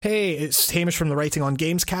Hey, it's Hamish from the Writing on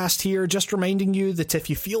Games cast here, just reminding you that if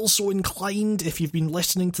you feel so inclined, if you've been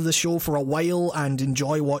listening to the show for a while and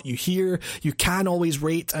enjoy what you hear, you can always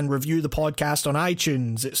rate and review the podcast on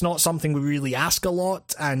iTunes. It's not something we really ask a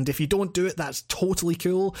lot, and if you don't do it, that's totally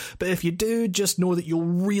cool, but if you do, just know that you'll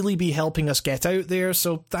really be helping us get out there,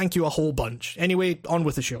 so thank you a whole bunch. Anyway, on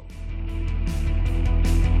with the show.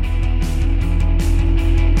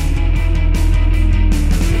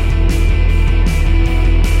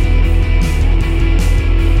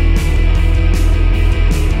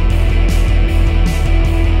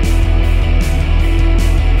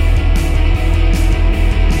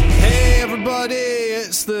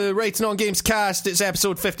 It's the Writing on Games cast. It's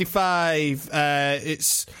episode 55.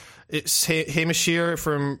 It's Hamish here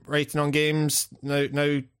from Writing on Games. Now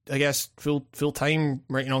I guess full time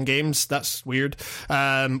Writing on Games. That's weird.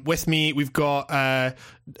 With me we've got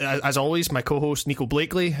as always my co-host Nico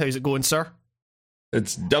Blakely. How's it going, sir?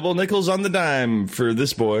 It's double nickels on the dime for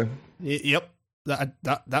this boy. Yep.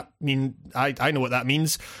 That mean I know what that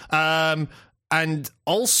means. And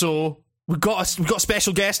also we've got a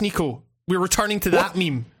special guest, Nico. We're returning to that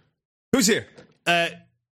meme. Who's here?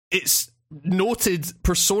 It's noted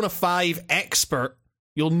Persona 5 expert.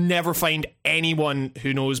 You'll never find anyone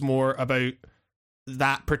who knows more about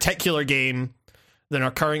that particular game than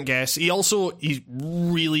our current guest. He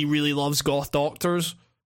really, really loves Goth Doctors.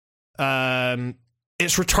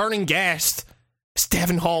 It's returning guest, it's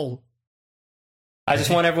Devin Hall. I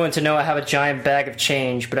just want everyone to know I have a giant bag of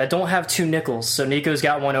change, but I don't have 2 nickels, so Nico's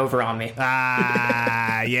got one over on me.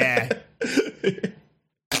 Yeah.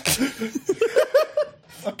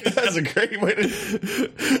 That's a great way to.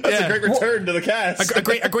 That's a great return to the cast.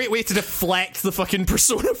 A great way to deflect the fucking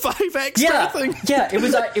Persona 5 expert thing. Yeah,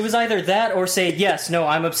 it was either that or say yes. No,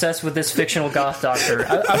 I'm obsessed with this fictional goth doctor.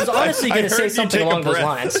 I was honestly going to say something along those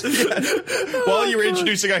lines. Yeah. While you were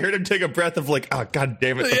introducing, I heard him take a breath of like, oh god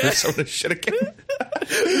damn it, the Persona shit again.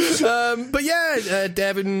 But yeah,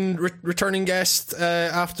 Devin returning guest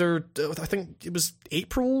after I think it was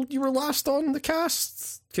April you were last on the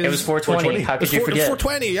cast. It was 420. How could you forget?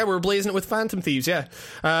 420. Yeah, we were blazing it with Phantom Thieves. Yeah.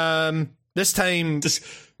 This time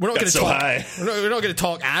we're not going to talk. We're not going to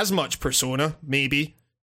talk as much Persona. Maybe.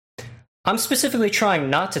 I'm specifically trying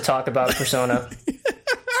not to talk about Persona.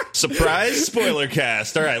 Surprise spoiler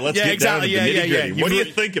cast. All right, let's get down to the nitty gritty. What do you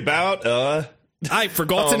think about? I've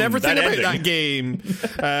forgotten everything about that game.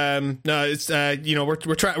 No, it's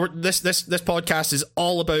we're trying. This podcast is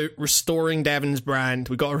all about restoring Devin's brand.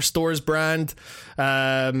 We got to restore his brand.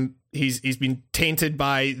 He's been tainted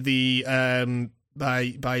by the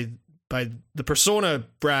by the Persona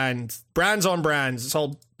brand. Brands on brands. It's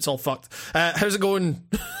all fucked. How's it going?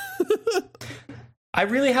 I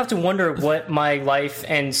really have to wonder what my life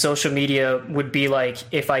and social media would be like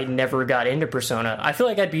if I never got into Persona. I feel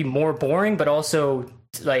like I'd be more boring, but also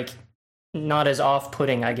like not as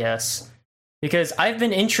off-putting, I guess. Because I've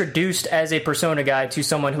been introduced as a Persona guy to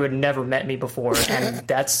someone who had never met me before, and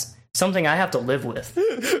that's something I have to live with.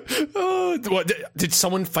 What, did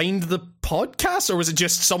someone find the podcast, or was it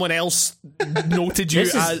just someone else noted you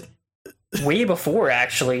as... Way before,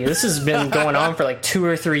 actually. This has been going on for like 2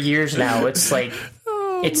 or 3 years now. It's like...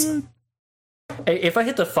 If I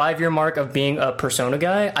hit the 5-year mark of being a Persona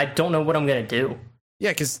guy, I don't know what I'm gonna do.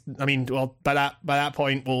 Yeah, because I mean, well, by that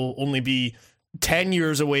point, we'll only be 10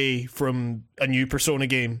 years away from a new Persona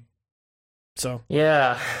game. So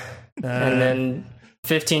yeah, and then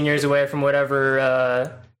 15 years away from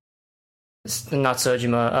whatever. Not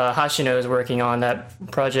Sojima. Hashino is working on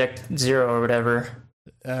that Project Zero or whatever.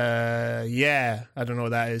 Yeah, I don't know what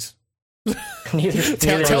that is. neither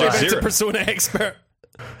tell me about the Persona expert.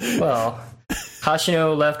 Well,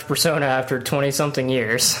 Hashino left Persona after 20-something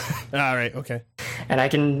years. All right, okay. And I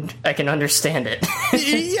can understand it.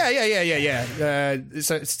 Yeah.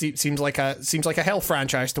 It seems like a hell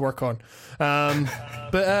franchise to work on.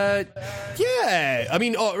 But yeah, I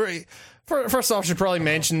mean, right. First off, I should probably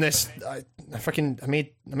mention this. I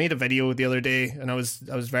made a video the other day, and I was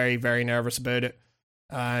very, very nervous about it.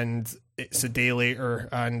 And it's a day later,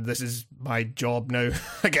 and this is my job now,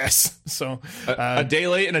 I guess. So a day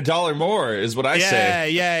late and $1 more is what I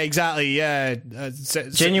say. Yeah, exactly. Yeah,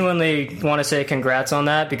 genuinely want to say congrats on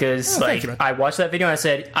that, because I watched that video and I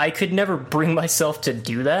said I could never bring myself to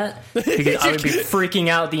do that, because I would be freaking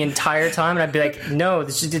out the entire time, and I'd be like, no,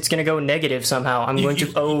 it's going to go negative somehow. I'm going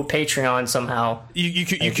to owe Patreon somehow. You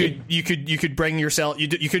could bring yourself.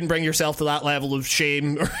 You couldn't bring yourself to that level of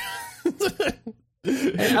shame.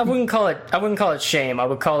 I wouldn't call it shame. I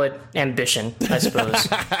would call it ambition, I suppose.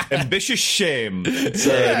 Ambitious shame.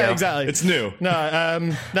 Yeah, exactly. It's new.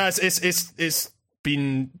 No, it's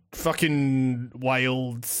been fucking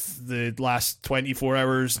wild the last 24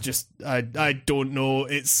 hours. Just I don't know.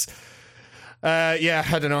 It's yeah,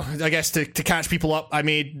 I don't know. I guess to catch people up, I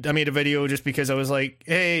made a video just because I was like,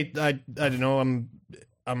 hey, I don't know,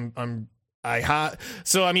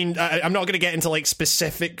 so I mean, I'm not going to get into like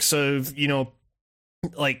specifics of, you know,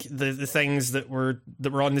 like the things that were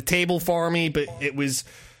on the table for me, but it was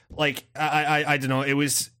like I don't know, it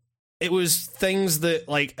was things that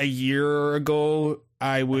like a year ago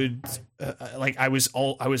I would like I was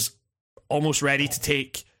almost ready to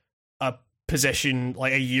take a position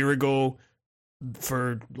like a year ago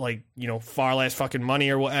for like, you know, far less fucking money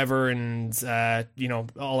or whatever, and you know,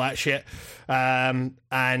 all that shit, and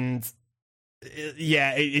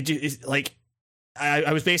yeah, it's like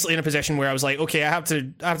I was basically in a position where I was like, okay, I have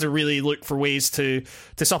to really look for ways to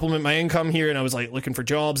supplement my income here, and I was like looking for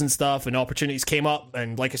jobs and stuff, and opportunities came up,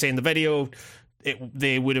 and like I say in the video,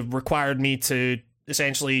 they would have required me to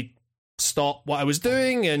essentially stop what I was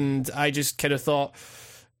doing, and I just kind of thought,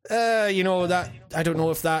 you know, that I don't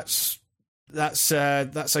know if that's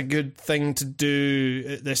a good thing to do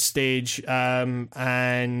at this stage,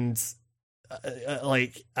 and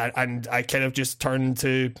like, and I kind of just turned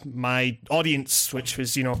to my audience, which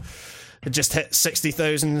was, you know, it just hit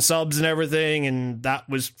 60,000 subs and everything, and that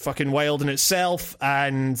was fucking wild in itself.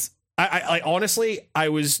 And I honestly, I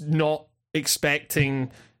was not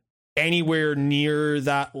expecting anywhere near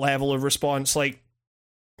that level of response. Like,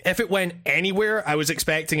 if it went anywhere, I was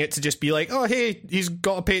expecting it to just be like, oh, hey, he's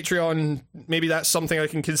got a Patreon, maybe that's something I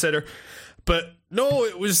can consider. But no,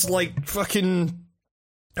 it was like fucking,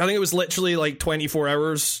 I think it was literally like 24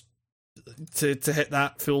 hours to hit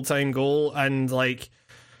that full-time goal, and like,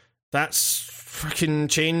 that's fucking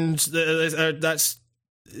changed, that's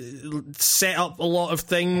set up a lot of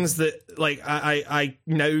things that like I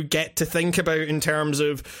now get to think about in terms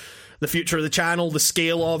of the future of the channel, the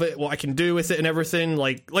scale of it, what I can do with it and everything.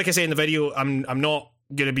 Like I say in the video, I'm not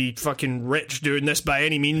gonna be fucking rich doing this by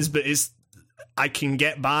any means, but I can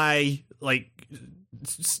get by. Like,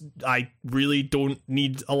 I really don't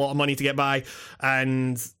need a lot of money to get by,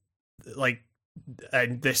 and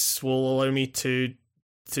this will allow me to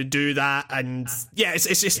do that. And yeah,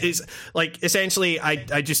 it's like, essentially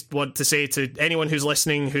I just want to say to anyone who's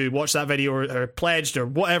listening, who watched that video or pledged or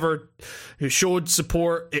whatever, who showed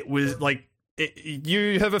support, it was like,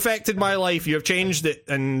 you have affected my life, you have changed it,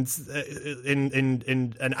 and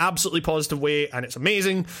in an absolutely positive way, and it's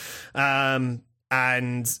amazing.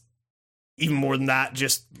 And even more than that,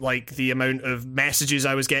 just like the amount of messages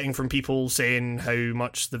I was getting from people saying how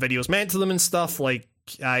much the videos meant to them and stuff, like,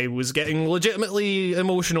 I was getting legitimately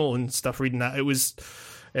emotional and stuff reading that.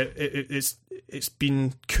 It's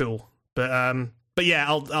been cool. But yeah,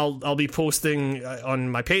 I'll be posting on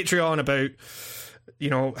my Patreon about, you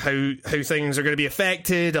know, how things are going to be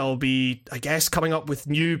affected. I'll be, I guess, coming up with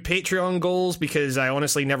new Patreon goals, because I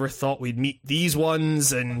honestly never thought we'd meet these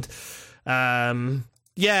ones. And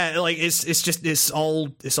yeah, like, it's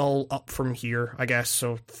all up from here, I guess.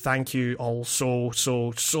 So thank you all so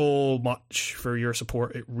much for your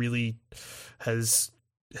support. It really has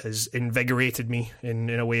invigorated me in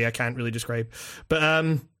a way I can't really describe.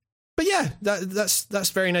 But yeah, that's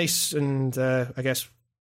very nice. And I guess,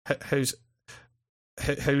 how's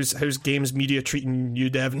Games Media treating you,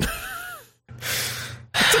 Devin?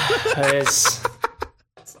 It's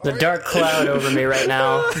the dark cloud over me right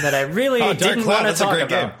now that I really didn't want to talk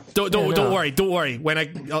about. Don't worry. When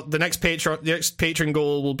the next patron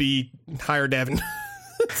goal will be hire Devin.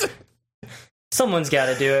 Someone's got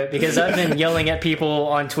to do it, because I've been yelling at people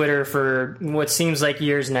on Twitter for what seems like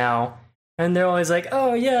years now, and they're always like,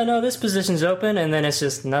 "Oh yeah, no, this position's open," and then it's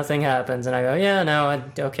just nothing happens, and I go, "Yeah, no,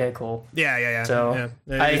 okay, cool." Yeah. So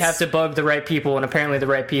yeah. I have to bug the right people, and apparently the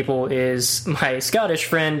right people is my Scottish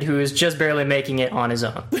friend who is just barely making it on his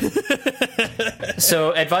own.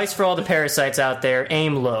 So, advice for all the parasites out there: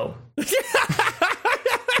 aim low.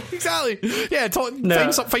 Exactly. Yeah,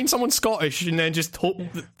 find someone Scottish and then just hope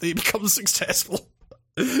that they become successful.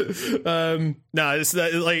 No, it's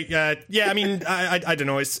like, yeah. I mean, I don't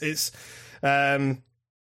know. It's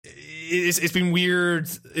been weird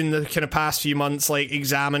in the kind of past few months, like,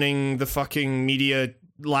 examining the fucking media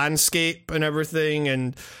landscape and everything,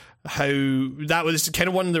 and how that was kind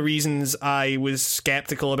of one of the reasons I was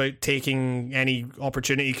skeptical about taking any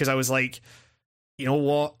opportunity, because I was like, you know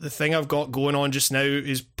what, the thing I've got going on just now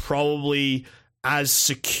is probably as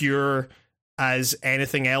secure as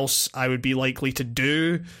anything else I would be likely to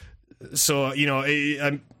do. So, you know,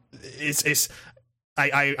 I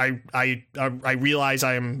realize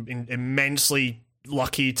I am immensely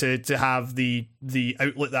lucky to have the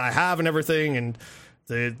outlet that I have and everything, and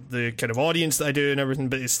the kind of audience that I do and everything,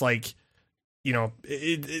 but it's like, you know,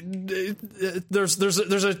 there's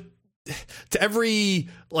a to every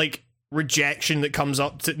like rejection that comes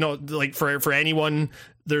up to not like for anyone,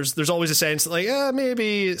 there's always a sense that like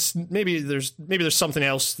maybe there's something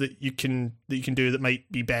else that you can do that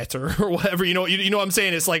might be better or whatever, you know what I'm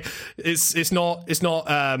saying. It's like it's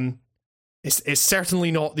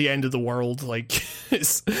certainly not the end of the world. Like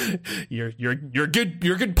you're a good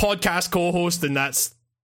podcast co-host, and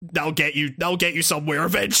that'll get you somewhere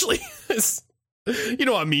eventually. You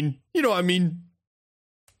know what I mean?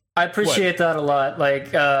 I appreciate that a lot.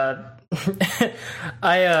 Like,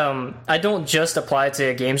 I don't just apply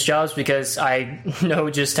to games jobs because I know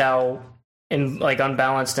just how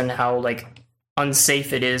unbalanced and how like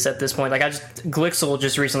unsafe it is at this point. Like, Glixel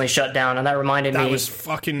just recently shut down, and that reminded me.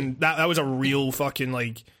 That was a real fucking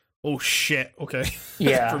like, oh shit. Okay.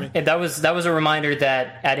 Yeah, and that was a reminder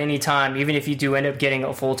that at any time, even if you do end up getting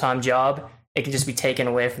a full-time job, it can just be taken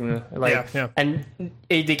away from you. Like, yeah. And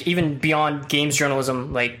even beyond games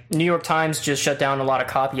journalism, like New York Times just shut down a lot of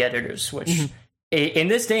copy editors, which in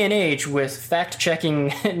this day and age, with fact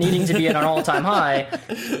checking needing to be at an all-time high,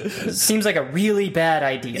 seems like a really bad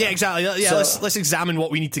idea. Yeah, exactly. Yeah, so, let's examine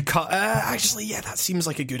what we need to cut. Actually, yeah, that seems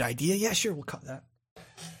like a good idea. Yeah, sure, we'll cut that.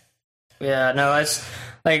 Yeah, no, it's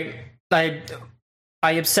like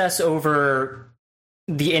I obsess over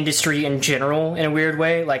the industry in general in a weird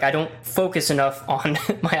way. Like, I don't focus enough on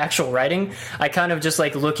my actual writing. I kind of just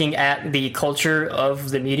like looking at the culture of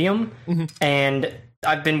the medium, and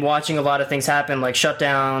I've been watching a lot of things happen, like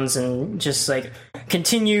shutdowns and just like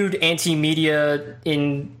continued anti-media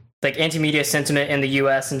sentiment in the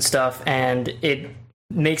US and stuff, and it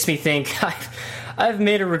makes me think I've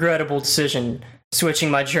made a regrettable decision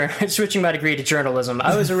switching my degree to journalism.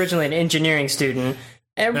 I was originally an engineering student,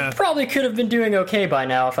 and probably could have been doing okay by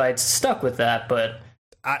now if I'd stuck with that, but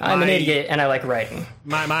I'm an idiot and I like writing.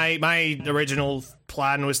 My original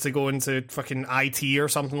plan was to go into fucking IT or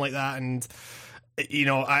something like that, and you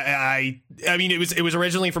know, I mean, it was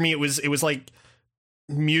originally for me, it was like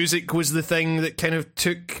music was the thing that kind of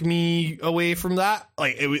took me away from that.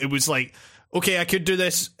 Like it was like, okay, I could do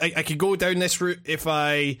this, I could go down this route if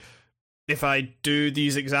I do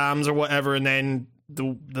these exams or whatever, and then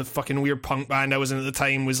the fucking weird punk band I was in at the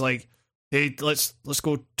time was like, hey, let's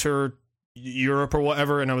go tour Europe or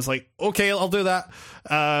whatever, and I was like, okay, I'll do that.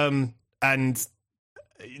 And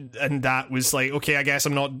that was like, okay, I guess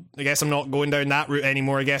I'm not going down that route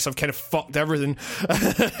anymore. I guess I've kind of fucked everything.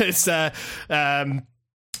 It's but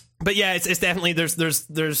yeah, it's definitely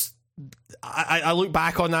there's I look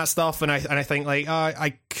back on that stuff and I think like,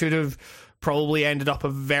 I could have probably ended up a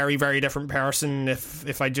very, very different person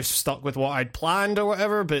if I just stuck with what I'd planned or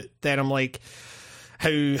whatever. But then I'm like, how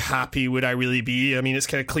happy would I really be? I mean, it's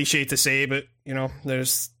kind of cliche to say, but you know,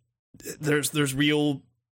 there's real,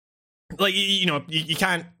 like, you know, you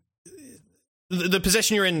can't, the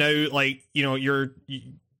position you're in now, like, you know,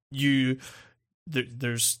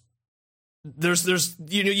 there's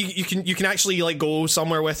you know, you can actually like go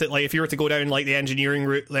somewhere with it. Like if you were to go down like the engineering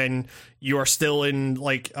route, then you are still in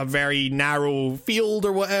like a very narrow field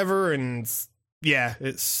or whatever. And yeah,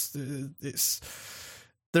 it's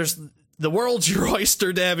there's the world's your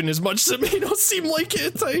oyster, Devin, as much as it may not seem like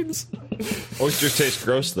it at times. Oysters taste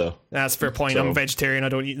gross though. That's a fair point. I'm a vegetarian, I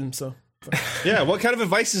don't eat them, so yeah, what kind of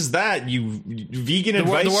advice is that? You vegan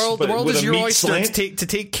advice? The world is your oyster to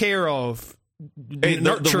take care of. Hey,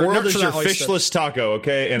 the world is your fishless taco,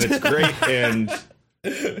 okay? And it's great, and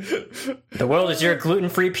the world is your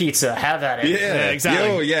gluten-free pizza. Have at it. Yeah, exactly.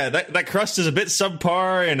 Yo, yeah, that crust is a bit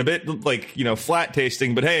subpar and a bit like, you know, flat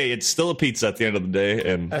tasting, but hey, it's still a pizza at the end of the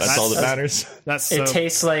day, and that's all that matters. It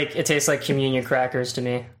tastes like communion crackers to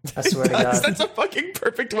me. I swear to God. That's a fucking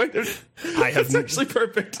perfect way to. It's actually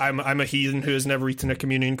perfect. I'm a heathen who has never eaten a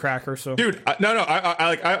communion cracker. So, dude,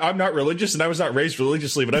 I'm not religious, and I was not raised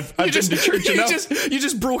religiously, but I've been to church enough. You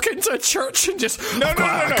just broke into a church and just no.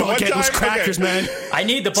 Go get those crackers, man. I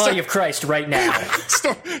need the body of Christ right now.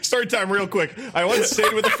 Story time real quick. I once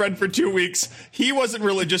stayed with a friend for 2 weeks. He wasn't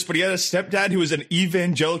religious, but he had a stepdad who was an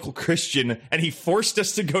evangelical Christian, and he forced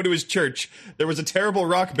us to go to his church. There was a terrible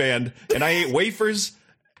rock band, and I ate wafers,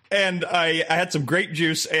 and I had some grape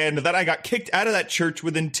juice, and then I got kicked out of that church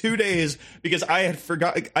within 2 days because I had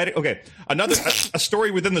forgotten. Okay, a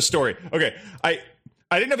story within the story. Okay, I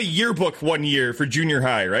didn't have a yearbook one year for junior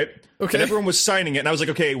high, right? Okay. And everyone was signing it, and I was like,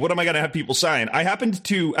 okay, what am I going to have people sign? I happened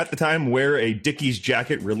to, at the time, wear a Dickies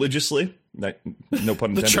jacket religiously. No pun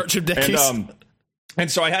intended. The Church of Dickies. And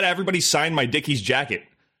so I had everybody sign my Dickies jacket.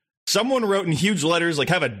 Someone wrote in huge letters, like,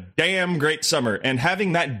 have a damn great summer. And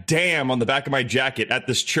having that damn on the back of my jacket at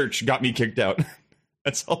this church got me kicked out.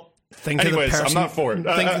 That's all. Anyways, of the person, I'm not for it.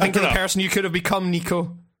 Think of the person you could have become,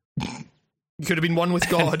 Nico. You could have been one with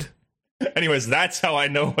God. Anyways, that's how I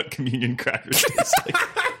know what communion crackers taste like.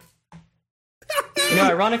 You know,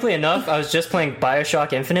 ironically enough, I was just playing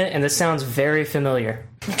BioShock Infinite, and this sounds very familiar.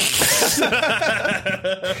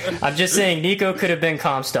 I'm just saying, Nico could have been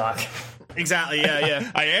Comstock. Exactly. Yeah.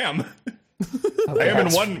 I am. Okay, I am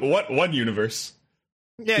in one universe.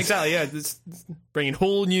 Yeah, exactly. Yeah, it's bringing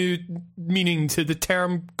whole new meaning to the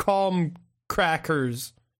term "calm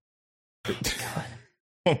crackers."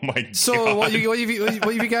 Oh my god! So, what have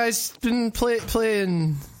you guys been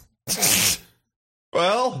playing?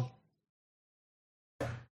 Well,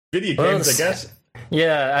 video games, I guess.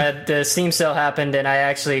 Yeah, the Steam sale happened, and I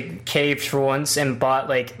actually caved for once and bought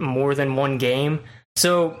like more than one game.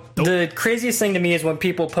 So the craziest thing to me is when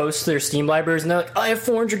people post their Steam libraries and they're like, I have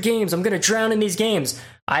 400 games, I'm going to drown in these games.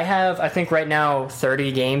 I have, I think right now,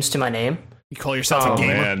 30 games to my name. You call yourself a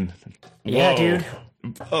gamer? Man. Yeah, dude.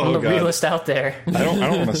 I'm the God. realist out there. I don't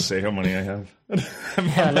want to say how many I have.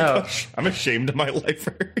 I'm ashamed of my life.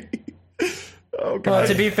 Oh god. Well,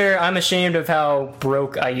 to be fair, I'm ashamed of how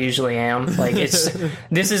broke I usually am. Like this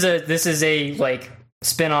is a like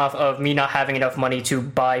spin-off of me not having enough money to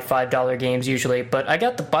buy $5 games usually, but I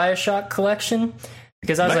got the BioShock collection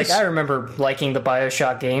because I was like, I remember liking the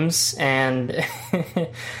BioShock games, and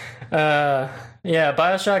yeah,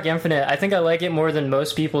 BioShock Infinite, I think I like it more than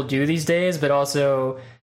most people do these days, but also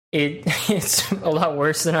it's a lot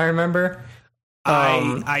worse than I remember.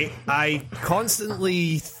 I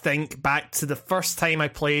constantly think back to the first time I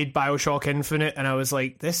played BioShock Infinite, and I was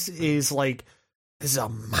like, this is a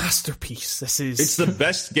masterpiece. It's the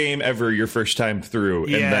best game ever your first time through,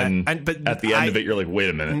 and then but at the end of it, you're like, wait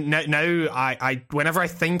a minute. Now, I whenever I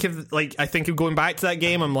think of going back to that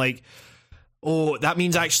game, I'm like, oh, that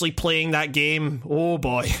means actually playing that game. Oh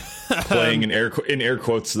boy. Playing in air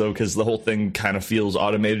quotes though, because the whole thing kind of feels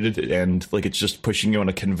automated and like it's just pushing you on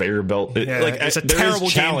a conveyor belt. It's a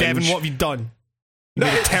terrible game, Devin. What have you done? You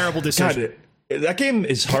made a terrible decision. God, that game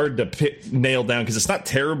is hard to nail down because it's not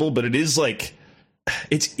terrible, but it is like,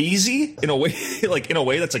 it's easy in a way,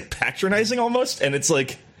 that's like patronizing almost, and it's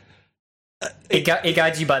like it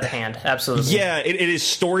guides you by the hand. Absolutely. Yeah, it is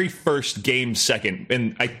story first, game second,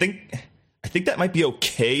 and I think that might be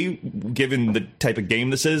okay given the type of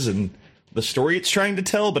game this is and the story it's trying to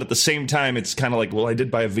tell, but at the same time, it's kind of like, well, I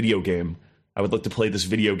did buy a video game. I would like to play this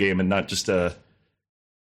video game and not just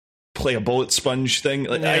play a bullet sponge thing.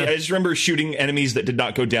 Like, I just remember shooting enemies that did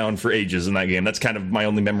not go down for ages in that game. That's kind of my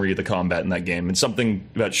only memory of the combat in that game, and something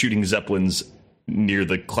about shooting zeppelins near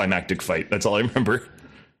the climactic fight. That's all I remember.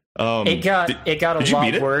 It got a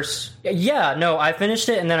lot worse. Yeah, no, I finished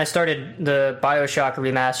it, and then I started the BioShock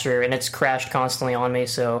remaster, and it's crashed constantly on me,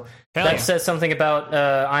 so says something about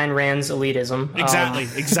Ayn Rand's elitism. Exactly.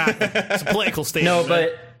 It's a political statement. No,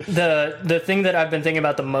 but the thing that I've been thinking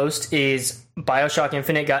about the most is BioShock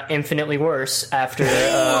Infinite got infinitely worse after...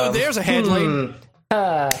 there's a headline.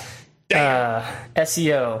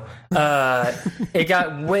 SEO. It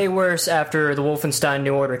got way worse after the Wolfenstein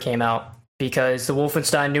New Order came out, because the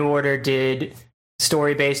Wolfenstein New Order did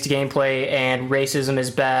story-based gameplay and racism is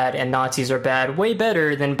bad and Nazis are bad way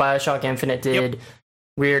better than BioShock Infinite did. Yep.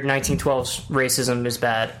 Weird 1912's racism is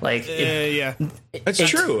bad. Like, that's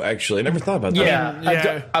true. Actually, I never thought about that.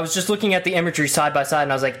 Yeah, I was just looking at the imagery side by side,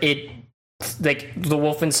 and I was like, the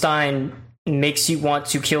Wolfenstein makes you want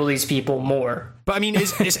to kill these people more. But I mean,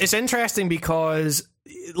 it's interesting because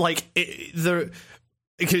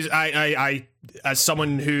because I as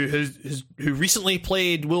someone who recently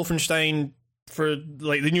played Wolfenstein for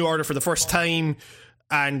like the New Order for the first time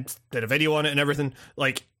and did a video on it and everything,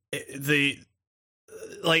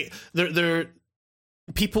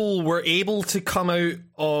 people were able to come out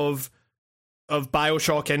of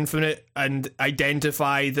BioShock Infinite and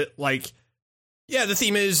identify that, like, yeah, the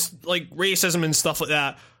theme is like racism and stuff like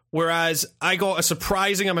that. Whereas I got a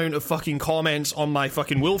surprising amount of fucking comments on my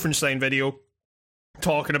fucking Wolfenstein video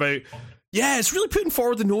talking about, yeah, it's really putting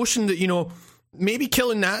forward the notion that, you know, maybe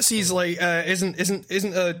killing Nazis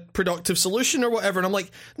isn't a productive solution or whatever. And I'm like,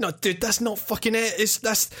 no, dude, that's not fucking it.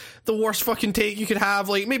 That's the worst fucking take you could have.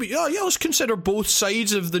 Like, maybe, let's consider both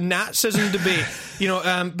sides of the Nazism debate. You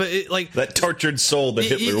know, but it, like that tortured soul that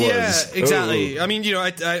Hitler was. Yeah, exactly. Ooh. I mean, you know,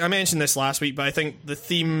 I mentioned this last week, but I think the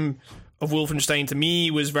theme of Wolfenstein to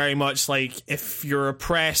me was very much like, if you're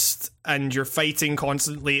oppressed and you're fighting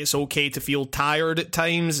constantly, it's okay to feel tired at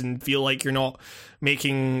times and feel like you're not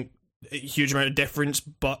making a huge amount of difference,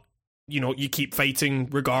 but, you know, you keep fighting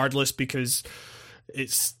regardless, because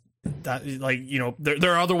it's that, like, you know,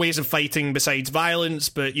 there are other ways of fighting besides violence,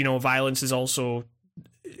 but, you know, violence is also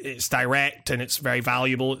it's direct and it's very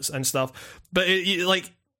valuable and stuff. But like,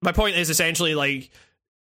 my point is essentially like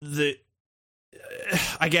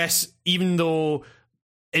I guess even though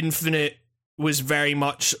Infinite was very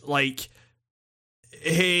much like,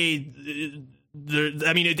 hey,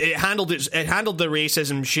 it handled the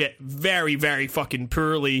racism shit very, very fucking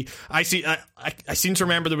poorly. I seem to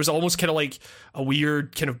remember there was almost kind of like a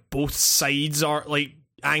weird kind of both sides are like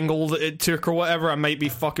angle that it took or whatever. I might be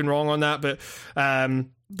fucking wrong on that,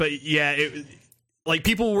 but yeah, like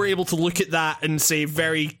people were able to look at that and say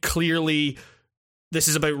very clearly this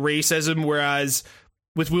is about racism, whereas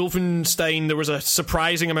with Wolfenstein there was a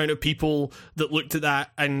surprising amount of people that looked at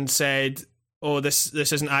that and said, oh, this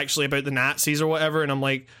isn't actually about the Nazis or whatever. And I'm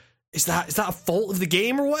like, is that a fault of the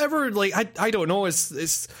game or whatever? Like, I don't know.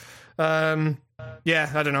 It's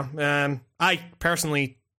yeah, I don't know. I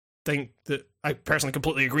personally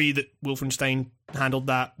completely agree that Wolfenstein handled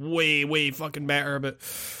that way fucking better, but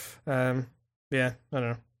yeah, I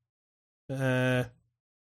don't know.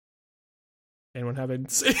 Anyone have anything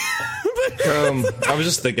to say? I was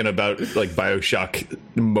just thinking about like BioShock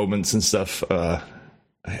moments and stuff.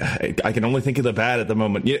 I can only think of the bad at the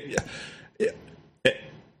moment.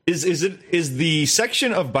 Is the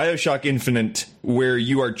section of BioShock Infinite where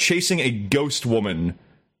you are chasing a ghost woman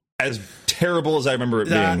as terrible as I remember it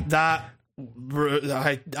being?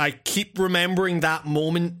 I keep remembering that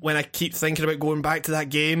moment when I keep thinking about going back to that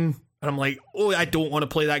game, and I'm like, oh, I don't want to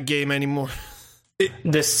play that game anymore.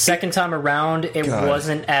 The second time around, it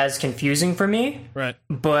wasn't as confusing for me, right?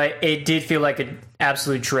 But it did feel like an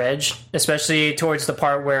absolute dredge, especially towards the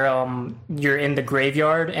part where you're in the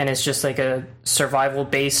graveyard and it's just like a survival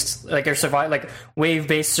based, like wave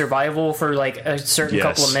based survival for like a certain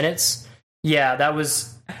couple of minutes. Yeah, that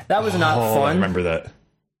was not fun. I remember that.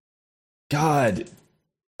 God,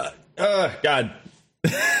 God,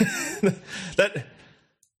 that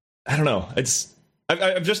I don't know.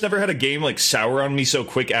 I've just never had a game like sour on me so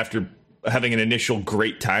quick after having an initial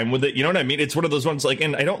great time with it. You know what I mean? It's one of those ones like,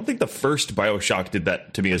 and I don't think the first BioShock did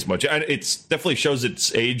that to me as much. It's definitely shows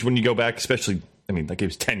its age when you go back, especially, I mean, that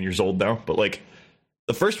game's 10 years old now, but like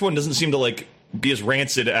the first one doesn't seem to like be as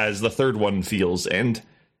rancid as the third one feels. And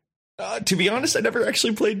to be honest, I never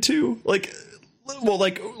actually played 2. Like, well,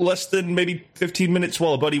 like less than maybe 15 minutes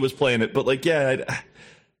while a buddy was playing it. But like, yeah,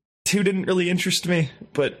 2 didn't really interest me,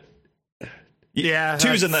 but yeah,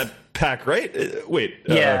 2's in that pack, right? Wait.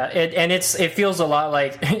 Yeah, it feels a lot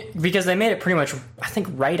like, because they made it pretty much, I think,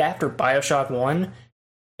 right after BioShock 1.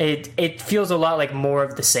 It feels a lot like more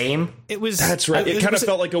of the same. That's right. It kind of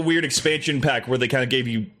felt like a weird expansion pack where they kind of gave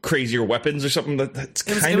you crazier weapons or something. That's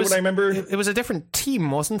kind of what I remember. It was a different team,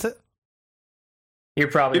 wasn't it? You're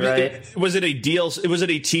probably right. Was it a DLC? Was it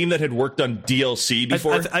a team that had worked on DLC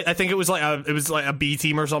before? I think it was like a B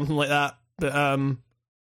team or something like that. But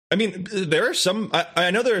I mean, there are some.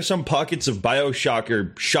 I know there are some pockets of BioShock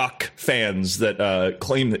or Shock fans that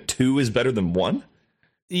claim that 2 is better than 1.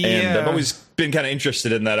 Yeah. And I've always been kind of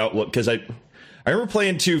interested in that outlook because I remember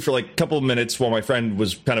playing 2 for like a couple of minutes while my friend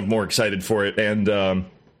was kind of more excited for it, and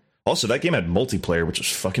also that game had multiplayer, which was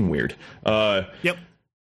fucking weird. Yep.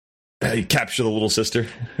 You capture the little sister.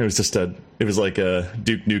 It was like a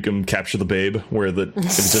Duke Nukem Capture the Babe, where it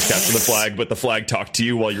was just capture the flag, but the flag talked to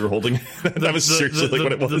you while you were holding it. That was seriously like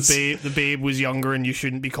what it was. The babe was younger, and you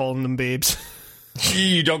shouldn't be calling them babes.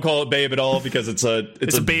 You don't call it babe at all because it's a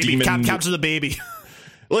baby. Demon. Capture the baby.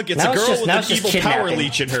 Look, it's a girl with an evil power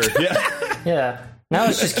leech in her. Yeah. Yeah. Now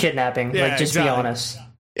it's just kidnapping. Yeah, like, just exactly. Be honest.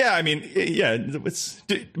 Yeah, I mean, yeah,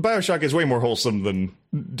 BioShock is way more wholesome than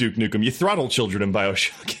Duke Nukem. You throttle children in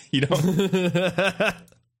BioShock, you know?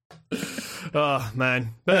 Oh,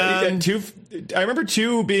 man. I remember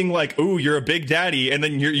 2 being like, ooh, you're a big daddy, and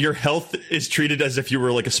then your health is treated as if you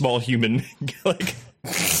were like a small human. Like,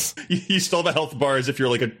 you still have a health bar as if you're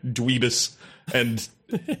like a dweebus, and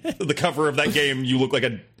the cover of that game, you look like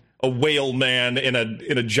a whale man in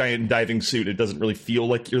a giant diving suit. It doesn't really feel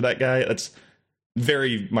like you're that guy. That's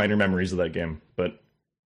very minor memories of that game, but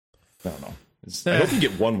I don't know. I hope you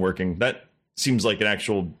get 1 working. That seems like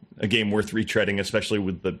a game worth retreading, especially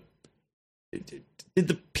with the... Did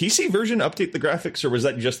the PC version update the graphics, or was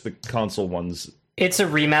that just the console ones? It's a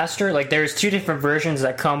remaster. Like, there's 2 different versions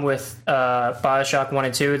that come with BioShock 1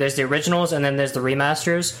 and 2. There's the originals, and then there's the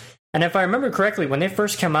remasters. And if I remember correctly, when they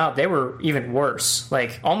first came out, they were even worse.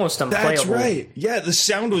 Like, almost unplayable. That's right. Yeah, the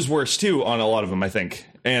sound was worse, too, on a lot of them, I think.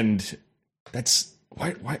 And... that's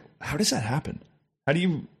why how does that happen? How do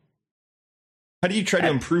you try to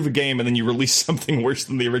improve a game and then you release something worse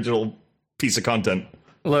than the original piece of content?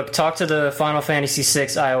 Look, talk to the Final Fantasy VI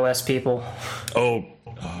iOS people. Oh,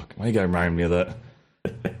 why you gotta remind me of that?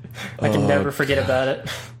 I can never forget about it.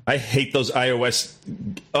 I hate those iOS.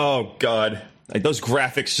 Oh God, like, those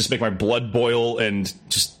graphics just make my blood boil, and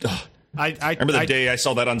just. I remember the day I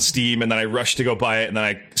saw that on Steam, and then I rushed to go buy it, and then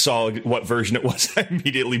I saw what version it was. I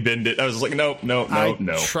immediately binned it. I was like, no.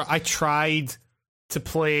 I tried to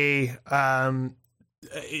play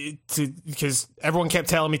because everyone kept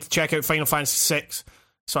telling me to check out Final Fantasy VI,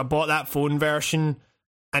 so I bought that phone version,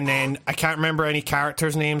 and then I can't remember any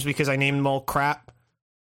characters' names because I named them all crap.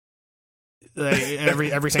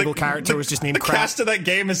 Every single character was just named crap. The cast of that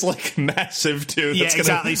game is like massive too. Yeah, That's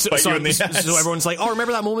exactly. So everyone's like, "Oh,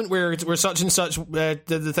 remember that moment where such and such did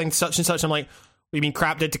the thing such and such?" I'm like, "What do you mean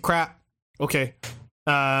crap did to crap?" Okay.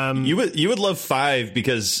 You would love 5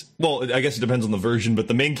 because, well, I guess it depends on the version, but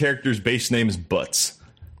the main character's base name is Butts.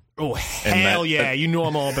 Oh hell yeah! You know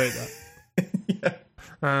I'm all about that. Yeah.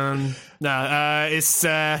 It's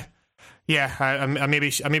yeah. I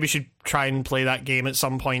maybe should try and play that game at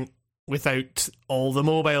some point without all the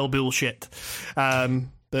mobile bullshit. But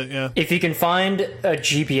yeah, if you can find a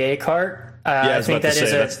GBA cart, I think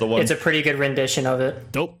that's the one. It's a pretty good rendition of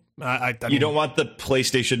it. Dope. I you don't want the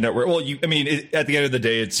PlayStation Network. Well, at the end of the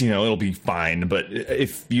day, it's it'll be fine. But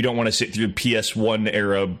if you don't want to sit through PS1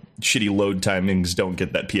 era shitty load timings, don't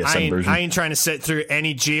get that PSN version. I ain't trying to sit through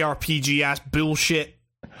any JRPG ass bullshit.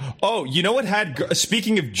 Oh, you know what had?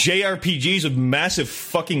 Speaking of JRPGs with massive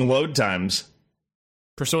fucking load times,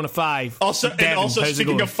 Persona 5. Also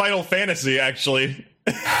speaking of Final Fantasy, actually.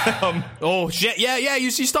 Oh shit! Yeah.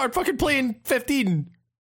 You start fucking playing 15.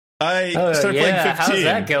 I started playing 15. How's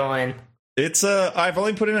that going? It's I've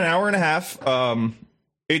only put in an hour and a half.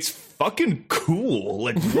 It's fucking cool.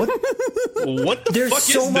 Like what the There's fuck is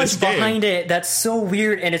this so much game? behind it that's so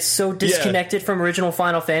weird, and it's so disconnected from original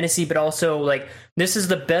Final Fantasy, but also like this is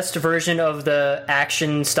the best version of the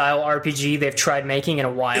action style RPG they've tried making in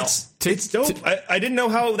a while. It's dope. I didn't know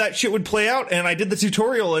how that shit would play out, and I did the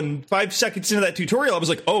tutorial, and 5 seconds into that tutorial, I was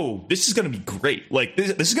like, oh, this is going to be great. Like, this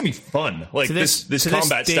is going to be fun. Like, this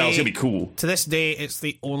combat style is going to be cool. To this day, it's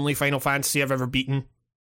the only Final Fantasy I've ever beaten.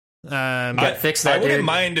 Fix that, I wouldn't dude.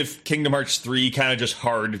 mind if Kingdom Hearts 3 kind of just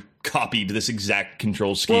hard copied this exact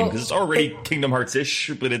control scheme, because it's already Kingdom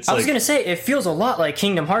Hearts-ish, but it's I was going to say, it feels a lot like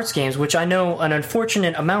Kingdom Hearts games, which I know an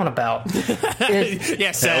unfortunate amount about.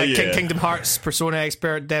 Yes, Kingdom Hearts Persona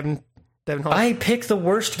expert Devin Hall. I pick the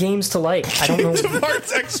worst games to like. I don't know. Kingdom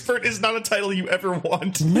Hearts expert is not a title you ever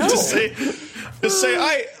want. No. Just say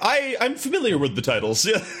I'm familiar with the titles.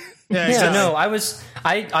 Yeah. Yeah, no,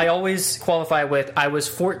 I always qualify with, I was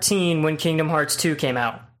 14 when Kingdom Hearts 2 came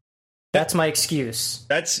out. That's my excuse.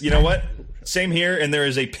 That's, you know what? Same here, and there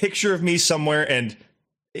is a picture of me somewhere, and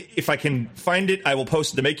if I can find it, I will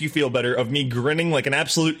post it to make you feel better, of me grinning like an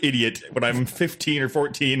absolute idiot when I'm 15 or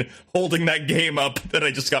 14, holding that game up that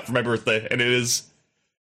I just got for my birthday, and it is...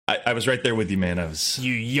 I was right there with you, man.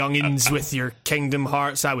 You youngins with your Kingdom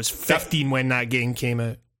Hearts. I was 15 when that game came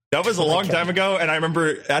out. That was a long time ago, and I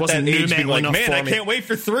remember at that age being like, man, I can't wait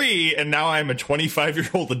for 3, and now I'm a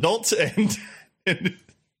 25-year-old adult, and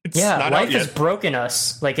it's not life out yet. has broken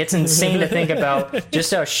us. Like, it's insane to think about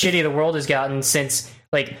just how shitty the world has gotten since,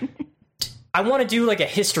 like, I want to do, like, a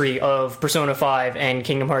history of Persona 5 and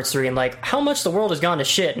Kingdom Hearts 3, and, like, how much the world has gone to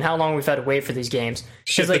shit, and how long we've had to wait for these games.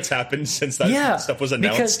 Shit that's happened since that stuff was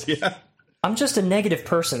announced. Yeah. I'm just a negative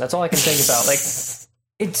person. That's all I can think about. Like,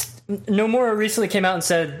 it's Nomura recently came out and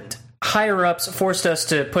said higher ups forced us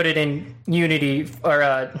to put it in Unity,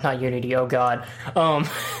 or not Unity, oh god,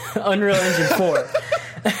 Unreal Engine 4.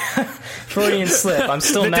 Freudian slip. I'm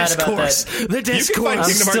still mad about that. The discourse. I'm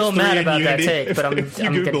still mad about that take, but if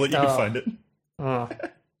you Google it, you can find it.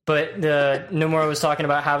 But Nomura was talking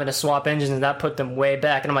about having to swap engines, and that put them way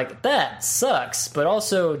back. And I'm like, that sucks, but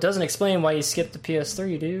also doesn't explain why you skipped the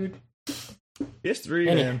PS3, dude. PS3,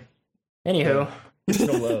 man. Anywho.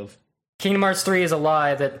 No love. Kingdom Hearts 3 is a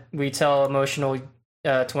lie that we tell emotional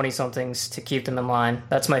 20-somethings to keep them in line.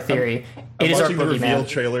 That's my theory. It is our reveal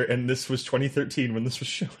trailer, and this was 2013 when this was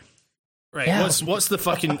shown. Right. Yeah. What's the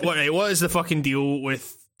fucking what is the fucking deal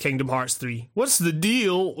with Kingdom Hearts 3? What's the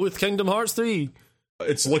deal with Kingdom Hearts 3?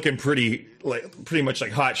 It's looking pretty much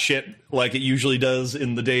like hot shit, like it usually does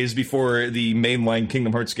in the days before the mainline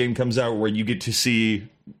Kingdom Hearts game comes out, where you get to see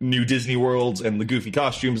new Disney worlds and the goofy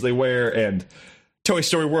costumes they wear, and Toy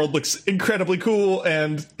Story World looks incredibly cool,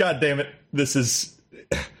 and god damn it, this is...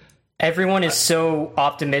 Everyone is so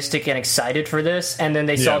optimistic and excited for this, and then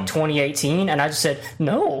they saw 2018, and I just said,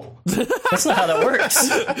 no, that's not how that works.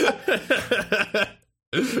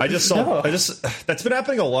 That's been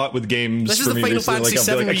happening a lot with games. This is the Final Fantasy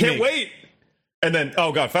VII remake. I can't wait. And then,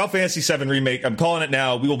 oh god, Final Fantasy VII Remake, I'm calling it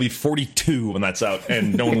now, we will be 42 when that's out,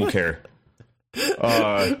 and no one will care.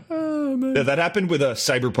 Yeah, that happened with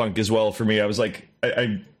Cyberpunk as well for me. I was like,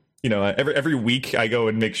 I you know, every week I go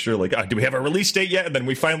and make sure, like, do we have a release date yet? And then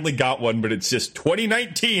we finally got one, but it's just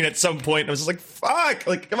 2019 at some point. And I was just like, fuck,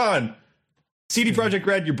 like, come on. CD Projekt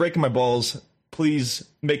Red, you're breaking my balls. Please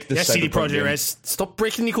make this CD Cyberpunk Projekt game. Red, stop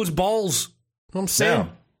breaking Nico's balls. You know what I'm saying? No.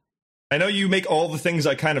 I know you make all the things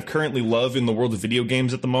I kind of currently love in the world of video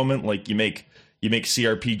games at the moment. Like, you make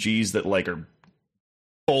CRPGs that, like, are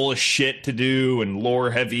full of shit to do and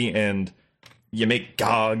lore heavy, and you make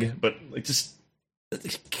GOG, but, like, just...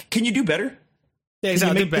 Can you do better? Yeah, Can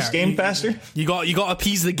exactly. you make this game faster? You got to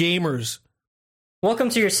appease the gamers. Welcome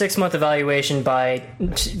to your 6-month evaluation by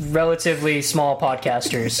relatively small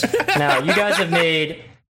podcasters. Now, you guys have made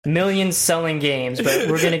millions selling games, but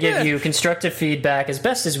we're going to give you constructive feedback as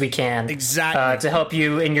best as we can. Exactly. To help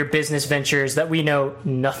you in your business ventures that we know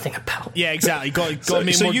nothing about. Yeah, exactly. Got to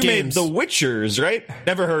make So more you games. made The Witchers, right?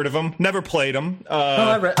 Never heard of them. Never played them.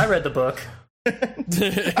 I read the book.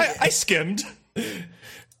 I skimmed.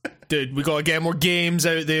 Dude, we got to get more games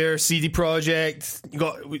out there. CD Projekt.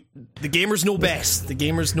 The gamers know best. The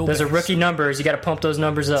gamers know Those best. are rookie numbers. You got to pump those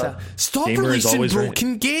numbers up. Stop Gamer is releasing always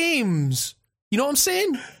broken games. You know what I'm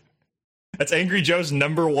saying? That's Angry Joe's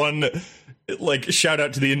number one, like, shout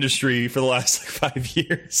out to the industry for the last, like, 5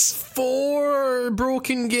 years. 4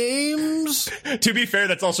 broken games. To be fair,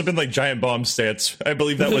 that's also been, like, Giant Bomb stance. I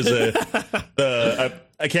believe that was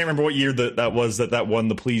I can't remember what year that was that won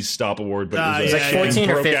the Please Stop award, but it was, It was like 14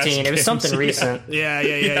 or broke-ass 15. It was games. something recent.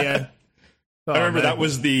 Yeah. Oh, I remember man.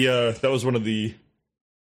 that was one of the...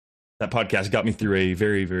 That podcast got me through a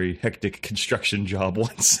very, very hectic construction job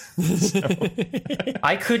once.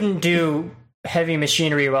 I couldn't do heavy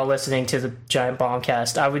machinery while listening to the Giant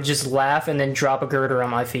Bombcast. I would just laugh and then drop a girder on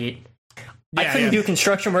my feet. I couldn't do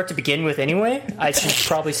construction work to begin with anyway. I should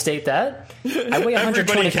probably state that. I weigh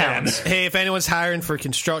 120 pounds. Hey, if anyone's hiring for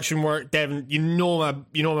construction work, Devin, you know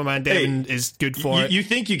my man Devin is good for it. You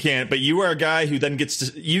think you can't, but you are a guy who then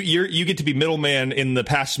gets to you get to be middleman in the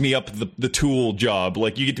pass me up the tool job.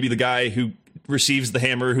 Like, you get to be the guy who receives the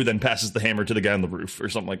hammer, who then passes the hammer to the guy on the roof or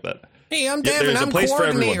something like that. Hey, I'm Yeah, Devin. there's a I'm place for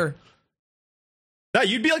everyone. coordinator. No,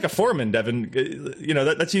 you'd be like a foreman, Devin. You know,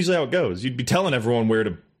 that's usually how it goes. You'd be telling everyone where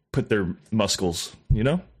to put their muscles, you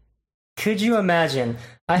know? Could you imagine?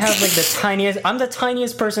 I have like I'm the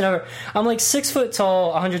tiniest person ever. I'm like 6 foot tall,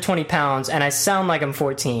 120 pounds, and I sound like I'm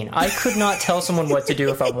 14. I could not tell someone what to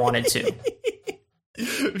do if I wanted to.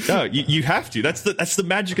 No, you have to. That's the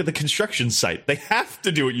magic of the construction site. They have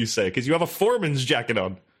to do what you say because you have a foreman's jacket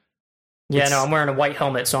on. Yeah, no, I'm wearing a white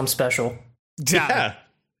helmet, so I'm special. Exactly. Yeah.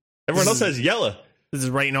 Everyone else has yellow. This is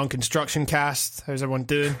Writing on Construction Cast. How's everyone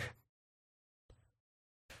doing?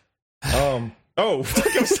 Oh,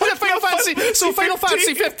 Final Fantasy. So Final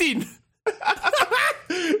Fantasy 15.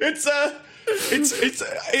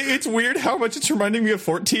 It's weird how much it's reminding me of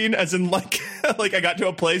 14, as in like like I got to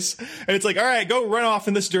a place and it's like, all right, go run off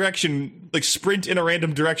in this direction, like sprint in a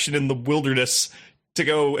random direction in the wilderness to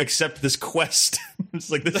go accept this quest. It's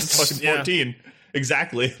like, this is fucking 14.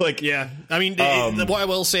 Exactly. Like, Yeah, I mean, what I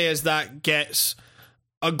will say is that gets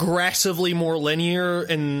aggressively more linear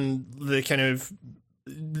in the kind of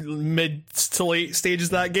mid to late stages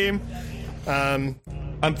of that game.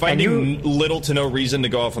 I'm finding little to no reason to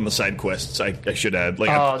go off on the side quests. I should add.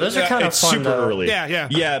 Like, those are kind of it's fun, super though. early.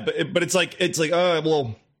 Yeah. But it's like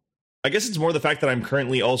well, I guess it's more the fact that I'm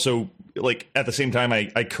currently also, like, at the same time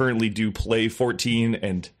I currently do play 14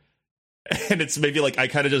 and it's maybe like I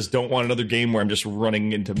kind of just don't want another game where I'm just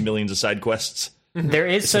running into millions of side quests. There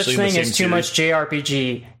is such Especially in the thing as same too much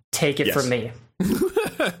JRPG. Take it from me.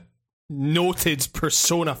 Noted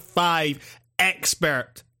Persona 5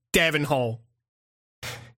 expert Devin Hall.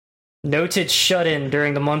 Noted shut-in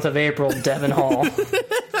during the month of April, Devin Hall.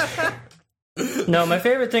 No, my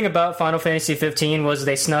favorite thing about Final Fantasy 15 was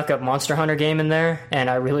they snuck a Monster Hunter game in there, and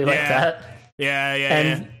I really liked that.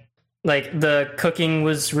 Yeah. Like, the cooking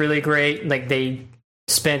was really great. Like, they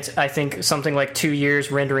spent, I think, something like 2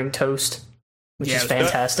 years rendering Toast, which is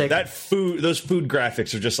fantastic. Those food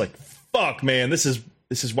graphics are just like, fuck, man, this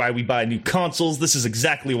is why we buy new consoles. This is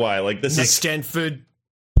exactly why. Like, this Next is gen food.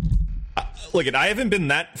 Look, I haven't been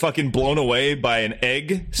that fucking blown away by an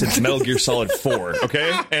egg since Metal Gear Solid 4,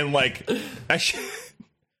 okay? And, like,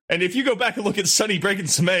 and if you go back and look at Sonny breaking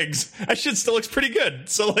some eggs, that shit still looks pretty good.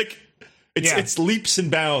 So, like, it's leaps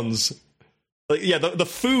and bounds. Like, yeah, the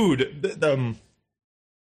food,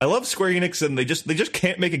 I love Square Enix, and they just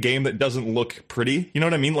can't make a game that doesn't look pretty. You know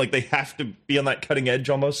what I mean? Like, they have to be on that cutting edge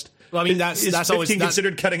almost. Well, I mean, that's always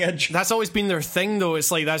considered cutting edge. That's always been their thing, though.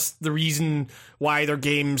 It's like that's the reason why their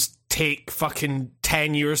games take fucking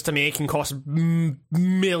 10 years to make and cost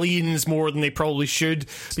millions more than they probably should,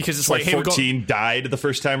 because it's like, hey, 14 died the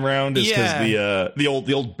first time around is because the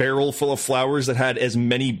old barrel full of flowers that had as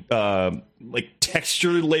many like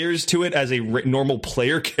texture layers to it as a normal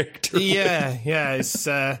player character. It's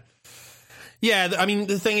I mean,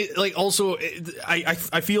 the thing is, like, also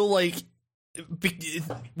I feel like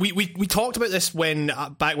we talked about this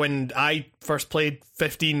back when I first played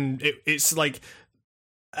 15. It's like,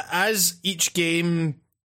 as each game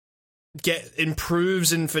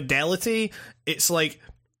improves in fidelity, it's like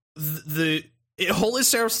all it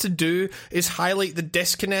serves to do is highlight the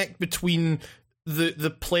disconnect between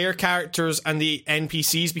the player characters and the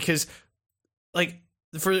NPCs, because, like,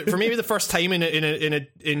 for maybe the first time in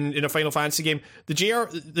a Final Fantasy game, the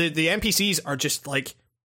NPCs are just like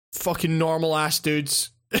fucking normal ass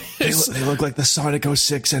dudes. They look like the Sonic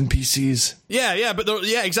 06 NPCs. Yeah, but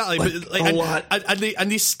exactly. But like, a lot, and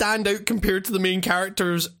they stand out compared to the main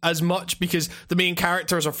characters as much, because the main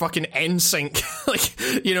characters are fucking NSYNC.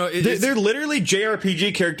 Like, you know, they're literally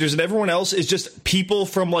JRPG characters, and everyone else is just people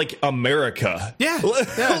from, like, America. Yeah.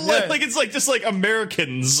 Like, it's like just like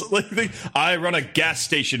Americans. Like, I run a gas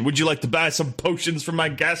station. Would you like to buy some potions from my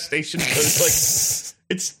gas station? It's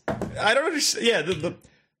like, I don't understand. Yeah,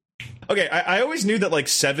 okay, I always knew that, like,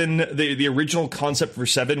 7, the original concept for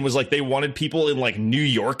 7 was, like, they wanted people in, like, New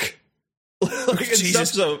York. Like, and stuff,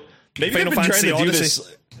 so maybe they've been trying to do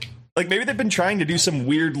this. Like, maybe they've been trying to do some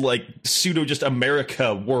weird, like, pseudo just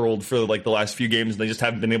America world for, like, the last few games, and they just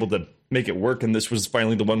haven't been able to make it work, and this was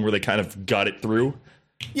finally the one where they kind of got it through.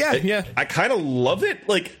 Yeah. I kind of love it.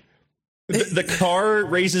 Like, the car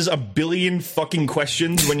raises a billion fucking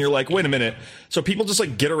questions when you're like, wait a minute. So people just,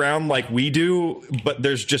 like, get around like we do, but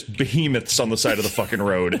there's just behemoths on the side of the fucking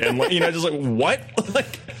road. And, like, you know, just like, what?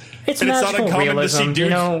 Like, it's magical realism, you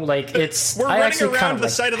know, like, we're running around the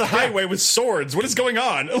side of the highway with swords. What is going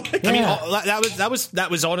on? Like, I mean, that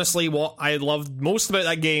was honestly what I loved most about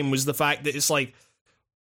that game, was the fact that it's like,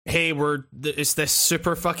 hey, it's this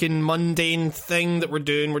super fucking mundane thing that we're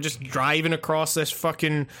doing. We're just driving across this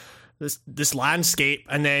fucking this landscape,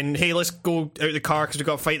 and then, hey, let's go out of the car because we've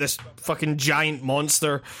got to fight this fucking giant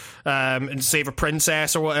monster and save a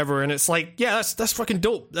princess or whatever. And it's like, yeah, that's fucking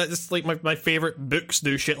dope. That's like my favorite books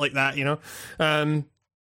do shit like that, you know.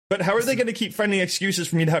 But how are they going to keep finding excuses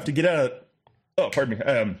for me to have to get out of? Oh, pardon me.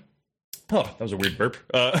 That was a weird burp.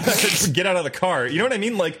 Get out of the car. You know what I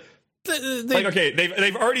mean? Like, like, okay,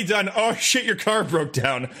 they've already done, oh shit, your car broke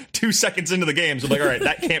down 2 seconds into the game. So I'm like, all right,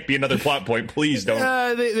 that can't be another plot point. Please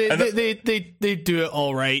don't. They do it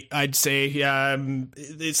all right, I'd say.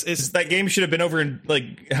 It's that game should have been over in,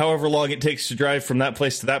 like, however long it takes to drive from that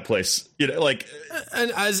place to that place. You know, like,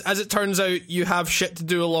 and as it turns out, you have shit to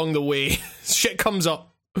do along the way. Shit comes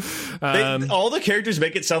up. All the characters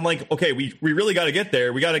make it sound like, okay, we really got to get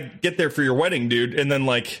there. We got to get there for your wedding, dude. And then,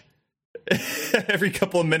 like, every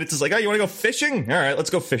couple of minutes it's like, oh, you want to go fishing? All right,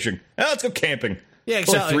 let's go fishing. Oh, let's go camping. Yeah,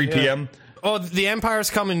 exactly. 3 p.m. Oh, the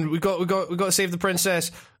Empire's coming. We got to save the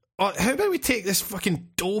princess. Oh, how about we take this fucking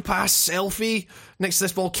dope ass selfie next to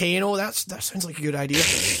this volcano? That sounds like a good idea.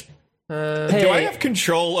 Do I have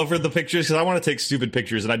control over the pictures? Because I want to take stupid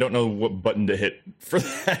pictures, and I don't know what button to hit for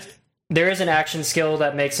that. There is an action skill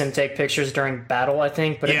that makes him take pictures during battle, I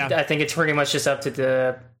think, but I think it's pretty much just up to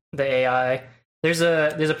the AI. There's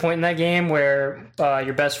a point in that game where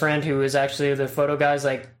your best friend, who is actually the photo guy's,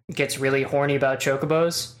 like, gets really horny about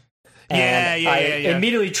chocobos. And I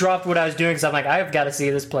immediately dropped what I was doing because I'm like, I've got to see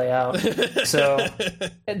this play out. So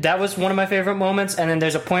that was one of my favorite moments. And then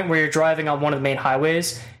there's a point where you're driving on one of the main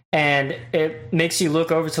highways, and it makes you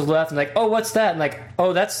look over to the left and like, oh, what's that? And like,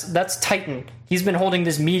 oh, that's Titan. He's been holding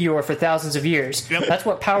this meteor for thousands of years. Yep. That's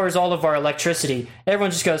what powers all of our electricity. Everyone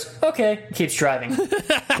just goes, okay, keeps driving.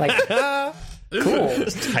 Like, cool.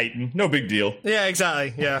 It's Titan. No big deal. Yeah,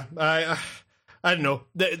 exactly. Yeah. I don't know.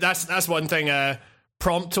 That's one thing.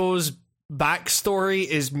 Prompto's backstory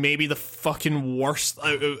is maybe the fucking worst.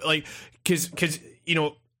 Like, because, you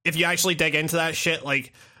know, if you actually dig into that shit,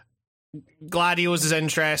 like, Gladios is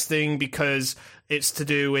interesting because it's to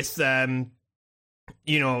do with,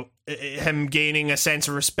 you know, him gaining a sense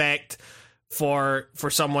of respect for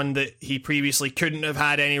someone that he previously couldn't have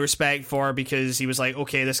had any respect for, because he was like,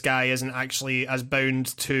 okay, this guy isn't actually as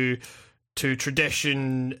bound to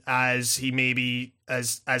tradition as he maybe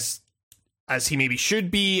as he maybe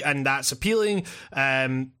should be, and that's appealing.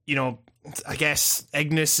 You know, I guess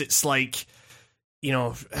Ignis, it's like, you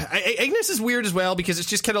know, Ignis is weird as well, because it's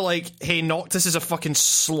just kind of like, hey, Noctis is a fucking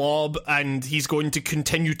slob, and he's going to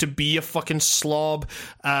continue to be a fucking slob.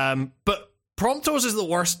 But Prompto's is the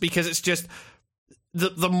worst, because it's just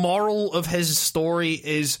the moral of his story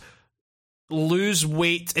is lose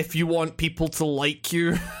weight if you want people to like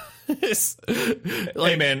you.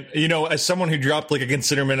 Hey man, you know, as someone who dropped like a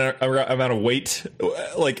considerable amount of weight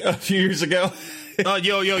like a few years ago,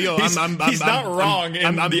 yo, he's not wrong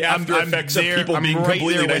in the after effects of people being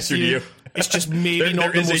completely nicer to you. It's just maybe not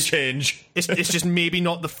there the is most a change. It's just maybe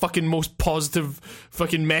not the fucking most positive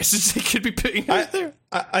fucking message they could be putting out there.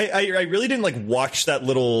 I really didn't like watch that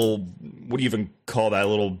little, what do you even call that,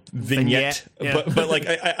 little vignette? Yeah. But like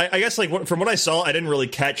I guess like from what I saw, I didn't really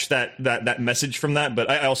catch that message from that. But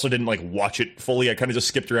I also didn't like watch it fully. I kind of just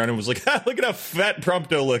skipped around and was like, look at how fat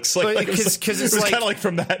Prompto looks. Like it was kind of like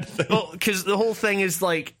from that thing. Well, because the whole thing is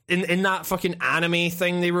like in that fucking anime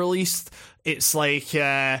thing they released. It's like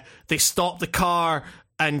they stop the car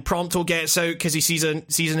and Prompto gets out because he sees an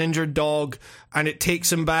injured dog, and it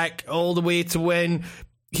takes him back all the way to when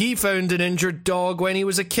he found an injured dog when he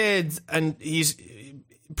was a kid, and he's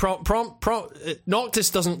Noctis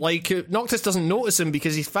doesn't like it. Noctis doesn't notice him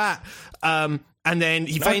because he's fat. And then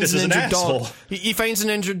he finds an injured dog. He finds an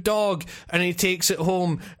injured dog, and he takes it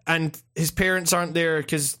home, and his parents aren't there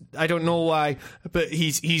because I don't know why, but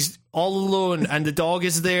he's all alone, and the dog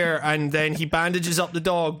is there, and then he bandages up the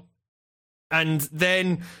dog, and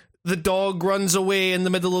then the dog runs away in the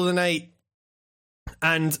middle of the night,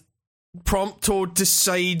 and Prompto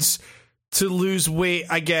decides to lose weight,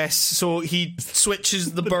 I guess. So he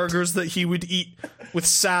switches the burgers that he would eat with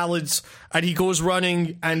salads, and he goes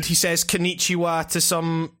running, and he says konnichiwa to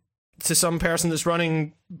some person that's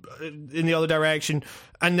running in the other direction.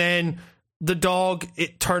 And then the dog,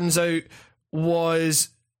 it turns out, was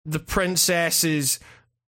the princess's,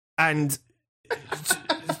 and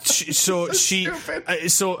so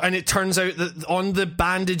and it turns out that on the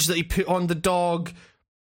bandage that he put on the dog,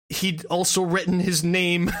 he'd also written his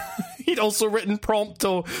name. He'd also written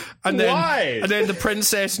Prompto, and then the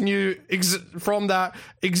princess knew from that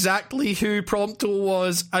exactly who Prompto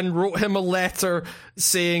was, and wrote him a letter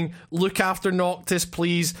saying, "Look after Noctis,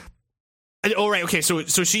 please." And, oh right, okay. So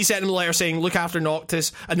she sent him a letter saying, "Look after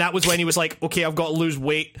Noctis," and that was when he was like, "Okay, I've got to lose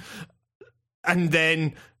weight." And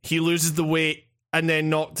then he loses the weight, and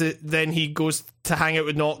then then he goes to hang out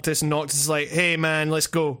with Noctis, and Noctis is like, "Hey man, let's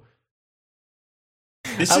go."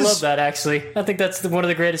 I love that, actually. I think that's one of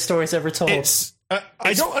the greatest stories ever told.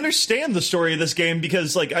 I don't understand the story of this game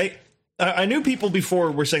because, like, I knew people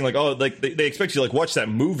before were saying, like, oh, like, they expect you to, like, watch that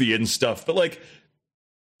movie and stuff. But, like,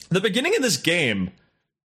 the beginning of this game,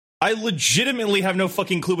 I legitimately have no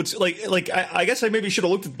fucking clue what's, like I guess I maybe should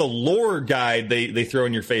have looked at the lore guide they throw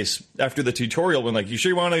in your face after the tutorial when, like, you sure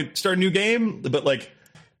you want to start a new game? But, like,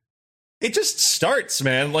 it just starts,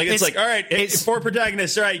 man. Like it's like, all right, it's 4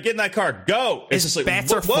 protagonists. All right, get in that car, go. It's just like,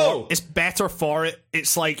 better whoa. It's better for it.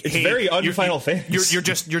 It's like, it's hey, very un-Final Fantasy. You're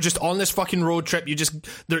just on this fucking road trip. You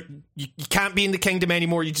can't be in the kingdom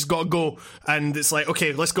anymore. You just gotta go. And it's like,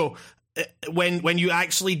 okay, let's go. When you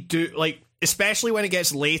actually do, like, especially when it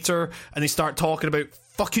gets later and they start talking about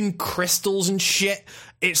fucking crystals and shit,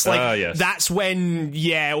 it's like, yes. That's when,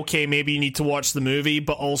 yeah, okay, maybe you need to watch the movie,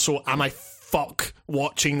 but also, am I fuck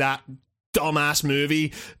watching that dumbass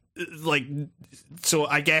movie? Like, so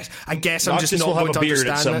I guess I'm Noctis just not will have going to a beard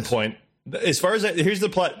at some it. point. As far as here's the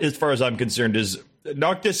plot, as far as I'm concerned, is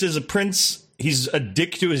Noctis is a prince. He's a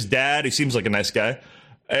dick to his dad. He seems like a nice guy,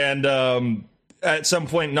 and at some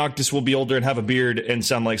point, Noctis will be older and have a beard and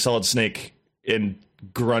sound like Solid Snake and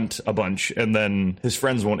grunt a bunch, and then his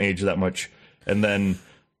friends won't age that much, and then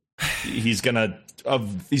he's gonna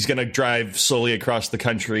drive slowly across the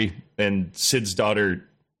country, and Sid's daughter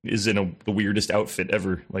is in the weirdest outfit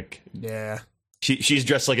ever. Like, yeah, she's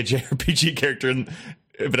dressed like a JRPG character,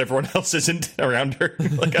 but everyone else isn't around her.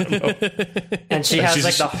 Like, I don't know. And she has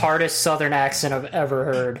like the hardest Southern accent I've ever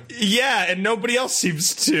heard. Yeah, and nobody else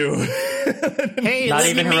seems to. Hey, not let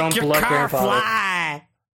even me her make own your blood car grandfather. fly.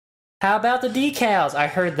 How about the decals? I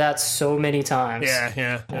heard that so many times.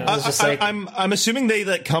 Yeah. It was just like, I'm assuming they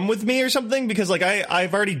like come with me or something, because like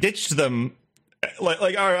I've already ditched them.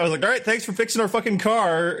 Like I was like, all right, thanks for fixing our fucking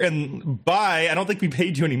car, and bye. I don't think we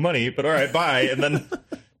paid you any money, but all right, bye. And then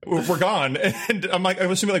we're gone. And I'm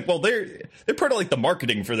assuming like, well, they're part of like the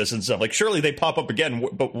marketing for this and stuff. Like, surely they pop up again,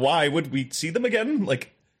 but why would we see them again?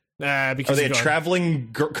 Like, because are they a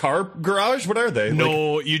traveling car garage? What are they?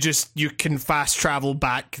 No, like, you can fast travel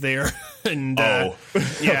back there, and yeah,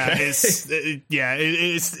 okay.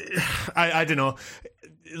 it's I don't know,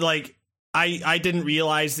 like I didn't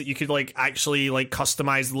realize that you could like actually like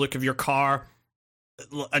customize the look of your car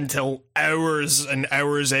until hours and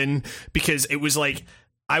hours in, because it was like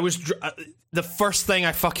the first thing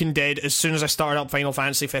I fucking did as soon as I started up Final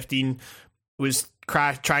Fantasy 15 was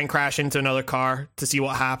try and crash into another car to see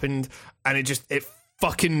what happened, and it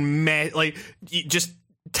fucking just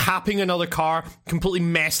tapping another car completely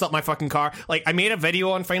messed up my fucking car. Like, I made a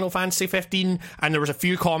video on Final Fantasy 15 and there was a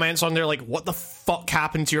few comments on there like, what the fuck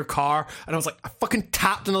happened to your car? And I was like, I fucking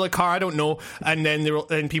tapped another car, I don't know. And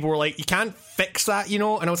then people were like, you can't fix that, you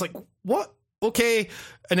know? And I was like, what? Okay.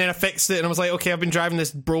 And then I fixed it and I was like, okay, I've been driving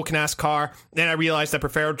this broken ass car. Then I realized I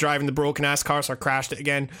preferred driving the broken ass car, so I crashed it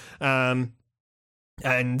again.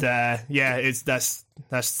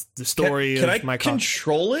 That's the story can of my car. Can I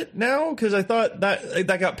control it now? Because I thought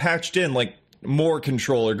that got patched in, like more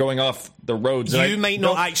controller going off the roads. You might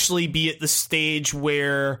not actually be at the stage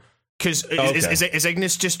where, because is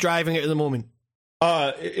Ignis just driving it at the moment?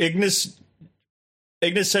 Ignis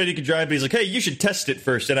said he could drive, but he's like, hey, you should test it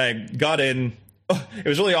first. And I got in. It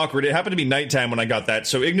was really awkward. It happened to be nighttime when I got that.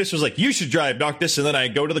 So Ignis was like, you should drive, Noctis. And then I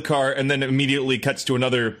go to the car, and then it immediately cuts to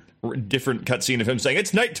another different cutscene of him saying,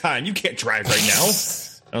 it's nighttime, you can't drive right now. I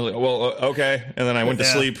was like, well, okay. And then I went to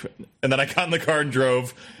sleep, and then I got in the car and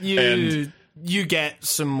drove. You get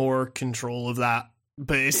some more control of that,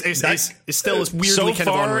 but it's still weirdly so kind of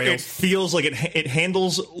on far, rails. it feels like it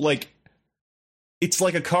handles like it's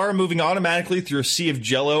like a car moving automatically through a sea of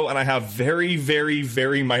jello, and I have very, very,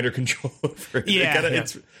 very minor control over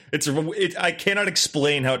it. I cannot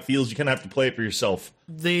explain how it feels. You kind of have to play it for yourself.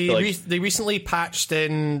 They recently patched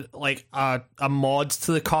in like a mod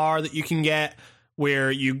to the car that you can get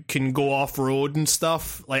where you can go off road and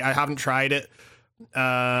stuff. Like, I haven't tried it,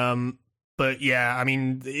 but yeah, I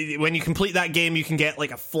mean, when you complete that game, you can get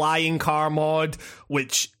like a flying car mod,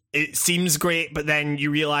 which it seems great, but then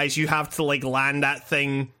you realize you have to like land that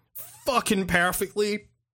thing fucking perfectly.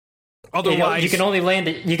 Otherwise, you can only land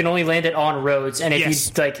it on roads, and if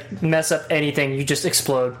you like mess up anything, you just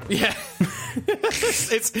explode. Yeah,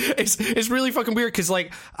 it's really fucking weird because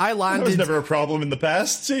like I landed. That was never a problem in the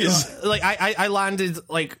past. Jeez. Like I landed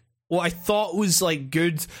like what I thought was like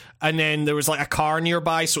good, and then there was like a car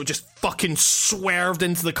nearby, so it just fucking swerved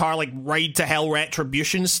into the car like Ride to Hell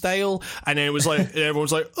Retribution style, and then it was like everyone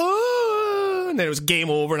was like, oh. And then it was game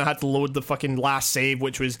over, and I had to load the fucking last save,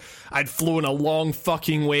 which was I'd flown a long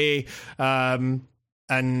fucking way, that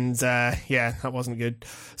wasn't good.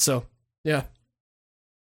 So yeah,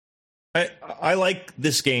 I like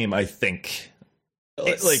this game. I think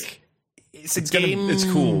it's a game. It's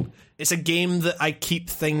cool. It's a game that I keep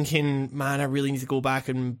thinking, man, I really need to go back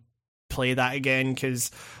and play that again because.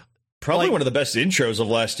 Probably one of the best intros of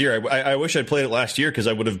last year. I wish I'd played it last year because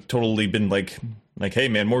I would have totally been like, hey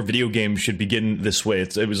man, more video games should begin this way.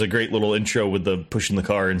 It was a great little intro with the pushing the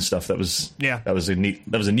car and stuff. That was a neat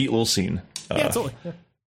little scene. Totally. Yeah.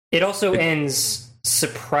 It also ends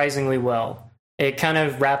surprisingly well. It kind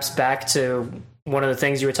of wraps back to one of the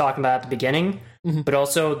things you were talking about at the beginning, but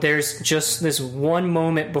also there's just this one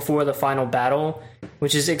moment before the final battle,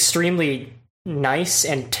 which is extremely nice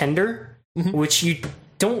and tender, which you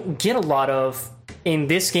don't get a lot of in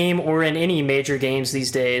this game or in any major games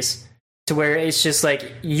these days, to where it's just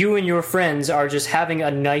like you and your friends are just having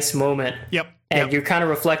a nice moment. And you're kind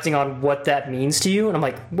of reflecting on what that means to you. And I'm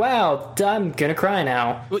like, wow, I'm gonna cry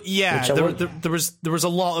now. Well, yeah, there was a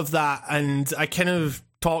lot of that, and I kind of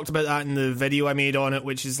talked about that in the video I made on it,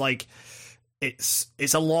 which is like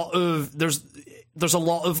it's a lot of there's a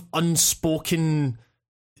lot of unspoken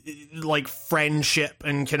like friendship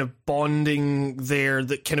and kind of bonding there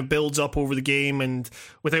that kind of builds up over the game. And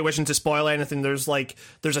without wishing to spoil anything, there's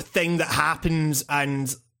a thing that happens,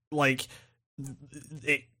 and like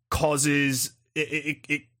it causes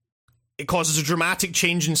it causes a dramatic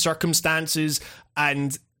change in circumstances,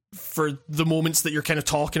 and for the moments that you're kind of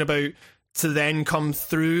talking about to then come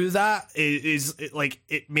through that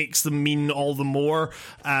it makes them mean all the more.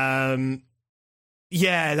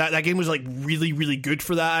 Yeah, that game was like really, really good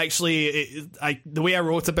for that. Actually, the way I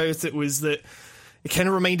wrote about it was that it kind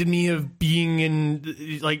of reminded me of being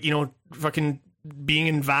in like, you know, fucking being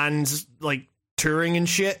in vans, like touring and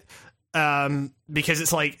shit. Because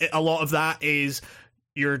it's like a lot of that is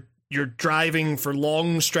you're driving for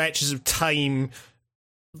long stretches of time,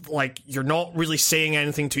 like you're not really saying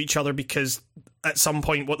anything to each other because at some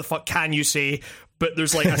point, what the fuck can you say? But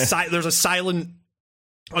there's like there's a silent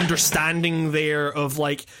understanding there of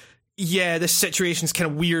like, yeah, this situation's kind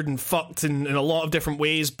of weird and fucked in a lot of different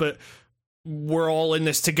ways, but we're all in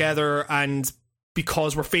this together, and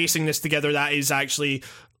because we're facing this together, that is actually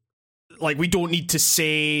like, we don't need to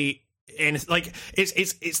say anything. Like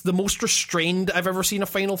it's the most restrained I've ever seen a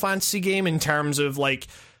Final Fantasy game in terms of like,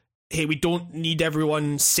 hey, we don't need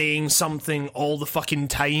everyone saying something all the fucking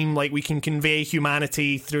time. Like, we can convey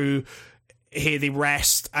humanity through, hey, they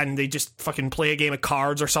rest and they just fucking play a game of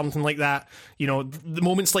cards or something like that. You know, the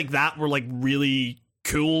moments like that were like really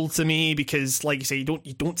cool to me because, like you say,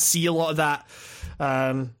 you don't see a lot of that.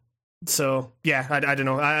 So yeah, I don't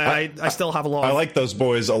know. I still have a lot. I like those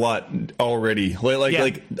boys a lot already.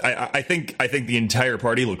 I think the entire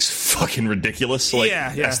party looks fucking ridiculous,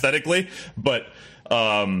 aesthetically. But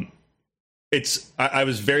I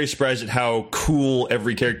was very surprised at how cool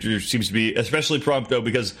every character seems to be, especially Prompto,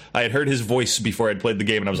 because I had heard his voice before I'd played the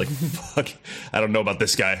game, and I was like, fuck, I don't know about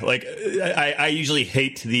this guy. Like, I usually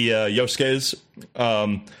hate the Yosuke's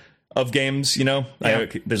of games, you know? Yeah.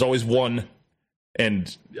 There's always one,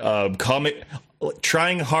 and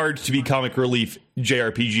trying hard to be comic relief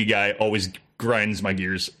JRPG guy always grinds my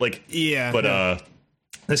gears. Like, yeah. But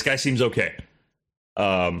this guy seems okay.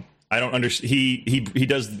 I don't understand. He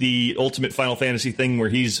does the ultimate Final Fantasy thing where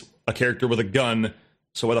he's a character with a gun.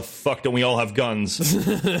 So why the fuck don't we all have guns?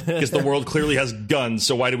 Because the world clearly has guns.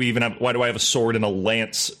 So why do I have a sword and a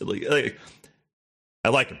lance? I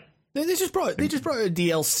like him. They just brought a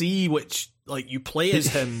DLC which, like, you play as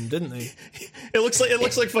him, didn't they? It looks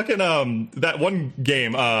like fucking that one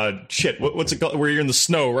game. What's it called? Where you're in the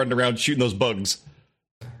snow running around shooting those bugs.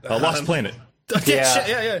 Lost Planet.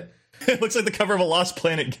 Yeah. It looks like the cover of a Lost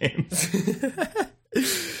Planet game.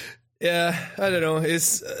 Yeah, I don't know.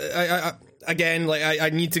 It's I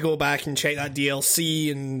need to go back and check that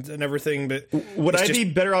DLC and everything. But would I be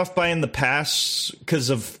better off buying the pass because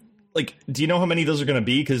of, like, do you know how many of those are going to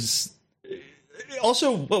be? Because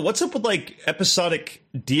also, what's up with, like, episodic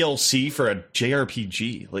DLC for a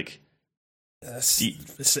JRPG? Like, it's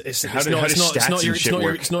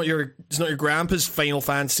not your grandpa's Final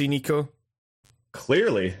Fantasy, Nico.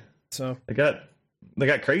 Clearly. So they got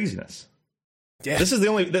craziness. Yeah,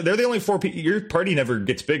 they're the only four people. Your party never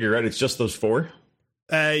gets bigger, right? It's just those four.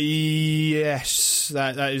 Yes,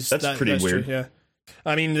 that's pretty weird. True, yeah,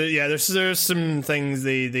 I mean, there's some things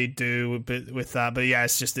they do with that, but yeah,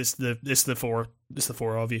 it's the four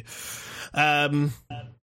of you. But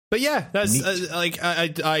yeah, that's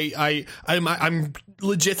I'm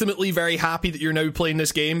legitimately very happy that you're now playing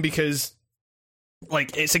this game because,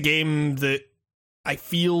 like, it's a game that I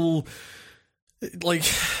feel like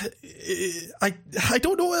I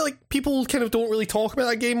don't know, like, people kind of don't really talk about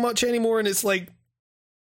that game much anymore, and it's like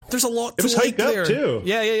there's a lot to like there. It was hyped up too.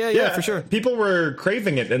 Yeah, for sure. People were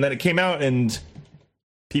craving it, and then it came out, and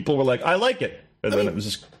people were like, "I like it," and then it was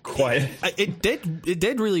just quiet. It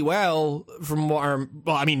did really well from what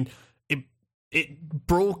it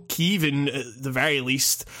broke even at the very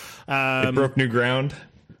least. It broke new ground.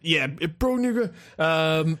 Yeah, it broke new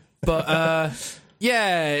ground. But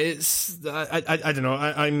yeah, it's I don't know.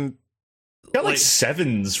 I'm got like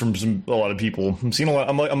sevens from a lot of people. I'm seeing a lot.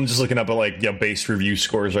 I'm just looking up at base review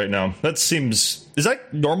scores right now. Is that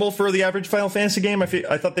normal for the average Final Fantasy game? I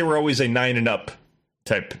thought they were always a 9 and up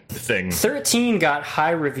type thing. 13 got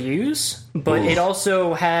high reviews, but it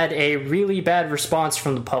also had a really bad response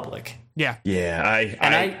from the public. Yeah.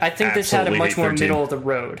 I think this had a much more middle of the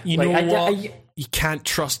road. You know what? You can't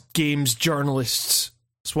trust games journalists.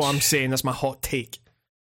 That's what I'm saying. That's my hot take.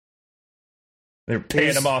 They're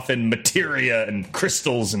paying them off in materia and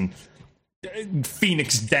crystals and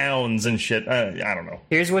Phoenix Downs and shit. I don't know.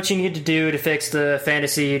 Here's what you need to do to fix the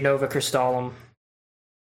Fantasy Nova Crystallum.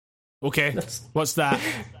 Okay. What's that?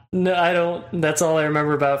 No, I don't. That's all I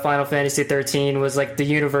remember about Final Fantasy 13 was, like, the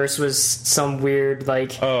universe was some weird,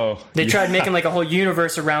 like... They tried making, like, a whole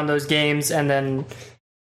universe around those games, and then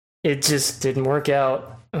it just didn't work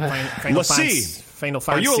out. Final Fantasy.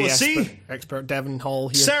 Are you a Lassie? Expert Devon Hall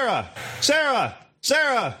here. Sarah.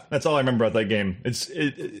 That's all I remember about that game.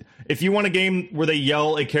 If you want a game where they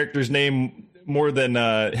yell a character's name more than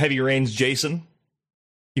Heavy Rain's Jason,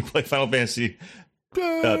 you play Final Fantasy.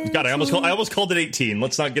 God, I almost called it 18.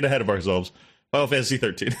 Let's not get ahead of ourselves. Final Fantasy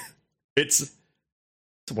 13. It's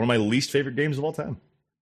one of my least favorite games of all time.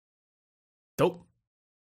 Dope.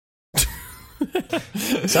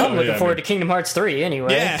 So I'm looking forward to Kingdom Hearts 3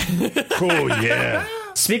 anyway. Yeah. Cool, yeah.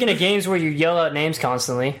 Speaking of games where you yell out names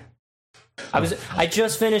constantly, I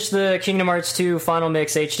just finished the Kingdom Hearts 2 Final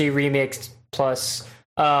Mix HD Remix Plus.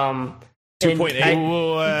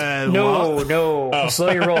 2.8? No.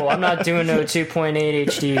 Slow your roll. I'm not doing no 2.8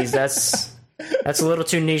 HDs. That's a little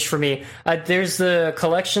too niche for me. There's the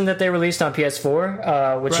collection that they released on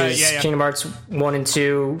PS4, which is Kingdom Hearts 1 and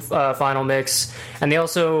 2 Final Mix. And they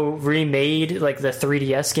also remade, like, the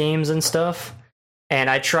 3DS games and stuff. And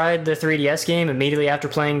I tried the 3DS game immediately after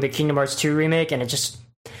playing the Kingdom Hearts 2 remake, and it's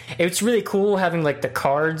really cool having, like, the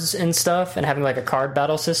cards and stuff and having, like, a card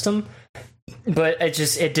battle system. but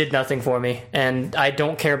it did nothing for me, and I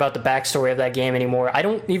don't care about the backstory of that game anymore. I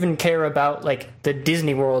don't even care about like the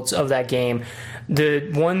Disney worlds of that game.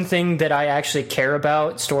 The one thing that I actually care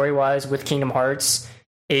about story-wise with Kingdom Hearts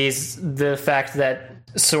is the fact that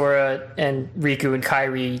Sora and Riku and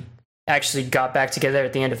Kairi actually got back together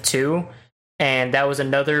at the end of 2, and that was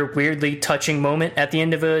another weirdly touching moment at the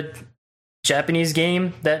end of a Japanese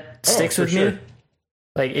game that sticks with me.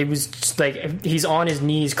 Like, it was just like he's on his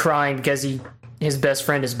knees crying because his best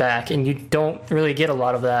friend is back, and you don't really get a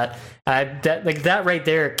lot of that. That right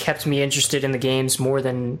there kept me interested in the games more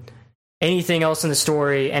than anything else in the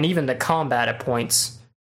story, and even the combat at points.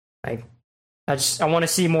 Like, I want to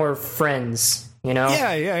see more friends, you know?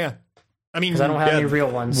 Yeah. I mean, because I don't have any real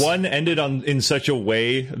ones. One ended in such a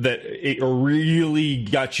way that it really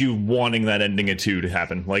got you wanting that ending of 2 to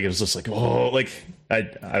happen. Like, it was just like, oh, like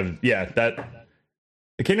that.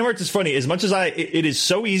 Kingdom Hearts is funny. As much as it is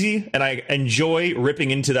so easy, and I enjoy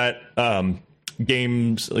ripping into that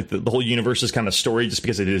games, like the whole universe's kind of story, just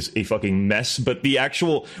because it is a fucking mess. But the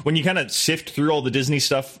actual, when you kind of sift through all the Disney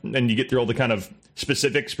stuff and you get through all the kind of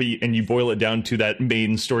specifics, and you boil it down to that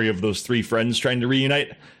main story of those 3 friends trying to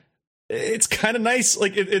reunite, it's kind of nice.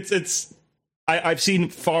 Like I've seen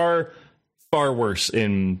far worse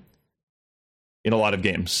in a lot of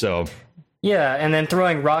games. So yeah, and then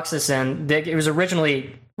throwing Roxas in, it was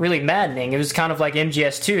originally really maddening. It was kind of like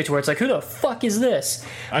MGS2, to where it's like, who the fuck is this?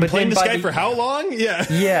 I'm playing this guy for how long? Yeah.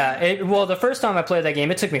 Yeah. Well, the first time I played that game,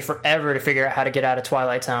 it took me forever to figure out how to get out of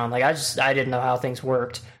Twilight Town. Like, I didn't know how things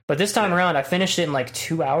worked. But this time around, I finished it in like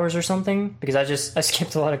 2 hours or something, because I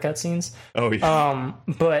skipped a lot of cutscenes. Oh, yeah.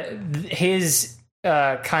 But his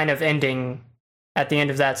kind of ending at the end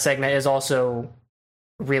of that segment is also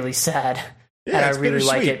really sad. Yeah, and I really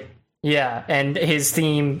like it. Yeah, and his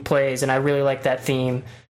theme plays, and I really like that theme.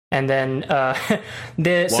 And then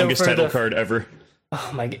longest title card ever.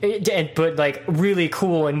 Oh my god! But like really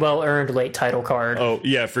cool and well earned late title card. Oh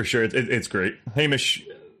yeah, for sure. It's great. Hamish.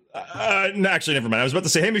 No, actually, never mind. I was about to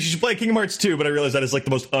say, Hamish, you should play Kingdom Hearts 2, but I realized that is like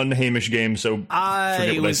the most un-Hamish game. So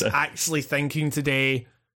I was actually thinking today,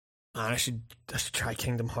 man, I should try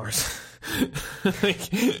Kingdom Hearts.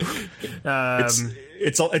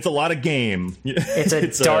 It's a lot of game. It's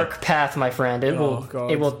a dark path, my friend. It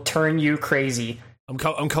will turn you crazy. I'm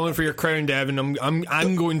coming for your crown, Devin.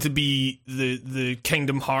 I'm going to be the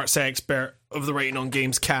Kingdom Hearts expert of the Writing on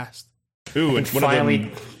Games cast. Ooh, and you'll be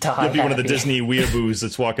one of the Disney weeaboos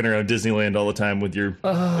that's walking around Disneyland all the time with your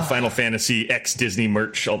Final Fantasy X Disney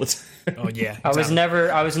merch all the time. Oh yeah, exactly.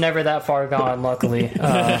 I was never that far gone. Luckily,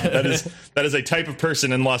 that is a type of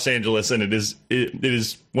person in Los Angeles, and it is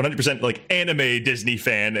 100% like anime Disney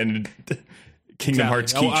fan and Kingdom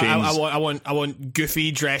Hearts keychains. I want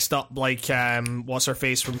Goofy dressed up like what's her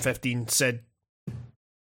face from 15 Sid.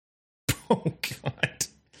 Oh god,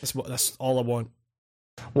 that's all I want.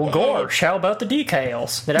 Well, gosh, how about the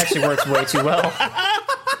decals? It actually works way too well.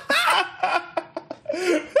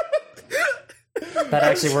 That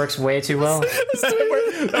actually works way too well.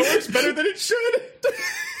 That works better than it should.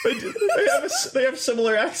 They have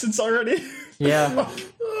similar accents already. Yeah.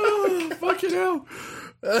 Oh, fucking hell.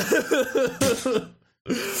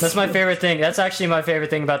 That's my favorite thing. That's actually my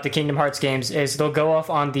favorite thing about the Kingdom Hearts games is they'll go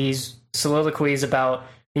off on these soliloquies about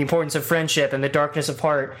the importance of friendship and the darkness of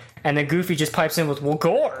heart, and then Goofy just pipes in with, well,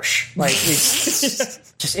 gosh. Like,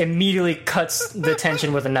 it's just immediately cuts the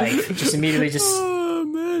tension with a knife. Just immediately Oh,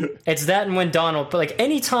 man. It's that and when Donald, but like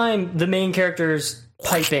anytime the main characters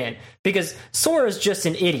pipe in, because Sora's just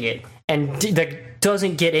an idiot and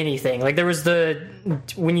doesn't get anything. Like, there was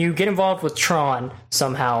when you get involved with Tron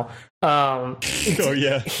somehow, oh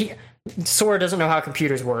yeah. Sora doesn't know how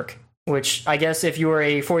computers work. Which, I guess, if you were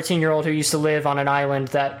a 14-year-old who used to live on an island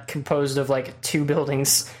that composed of, like, 2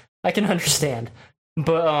 buildings, I can understand.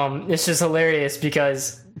 But it's just hilarious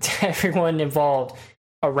because everyone involved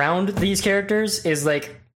around these characters is,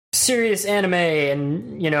 like, serious anime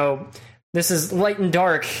and, you know, this is light and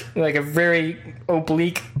dark, like a very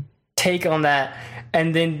oblique take on that.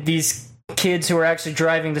 And then these kids who are actually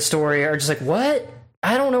driving the story are just like, what?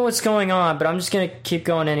 I don't know what's going on, but I'm just going to keep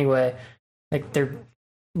going anyway. Like, they're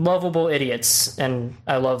lovable idiots, and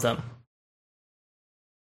I love them.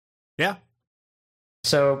 Yeah.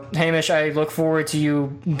 So, Hamish, I look forward to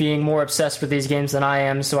you being more obsessed with these games than I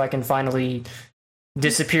am, so I can finally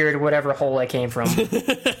disappear to whatever hole I came from.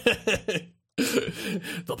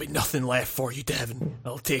 There'll be nothing left for you, Devin.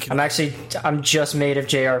 I'll take it. I'm just made of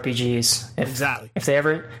JRPGs. Exactly. If they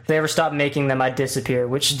ever stop making them, I'd disappear,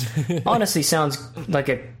 which honestly sounds like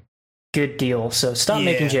a good deal. So stop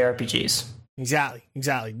making JRPGs. Exactly.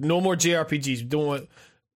 No more JRPGs. We don't want.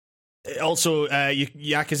 Also,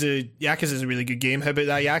 Yakuza is a really good game. How about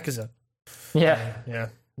that Yakuza? Yeah. Yeah.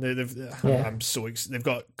 Yeah. I'm so they've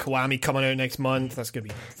got Kiwami coming out next month. That's gonna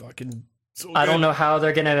be fucking so good. I don't know how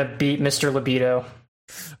they're gonna beat Mr. Libido.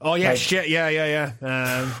 Oh yeah, shit, yeah.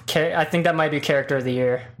 I think that might be character of the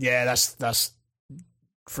year. Yeah, that's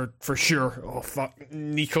for sure. Oh fuck,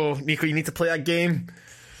 Nico, you need to play that game.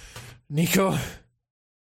 Nico,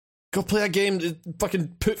 go play that game.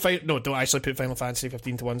 Fucking don't actually put Final Fantasy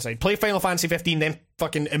 15 to one side. Play Final Fantasy 15, then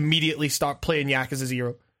fucking immediately start playing Yakuza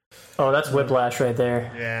 0. Oh, that's whiplash right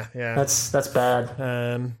there. Yeah. That's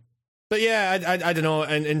bad. But yeah, I don't know.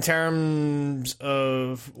 And in terms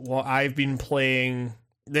of what I've been playing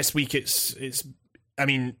this week, it's. I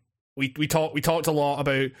mean, we talked a lot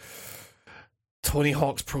about Tony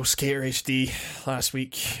Hawk's Pro Skater HD last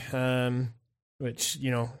week, which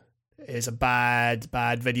is a bad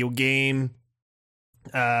video game.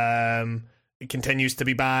 It continues to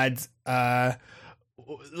be bad.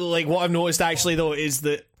 Like what I've noticed actually though is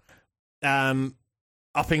that upping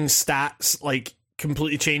stats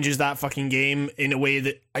completely changes that fucking game in a way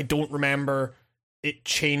that I don't remember it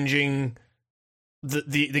changing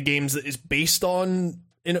the games that it's based on.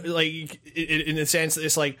 In the sense that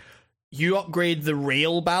it's like you upgrade the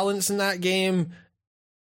rail balance in that game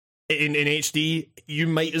in HD, you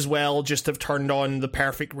might as well just have turned on the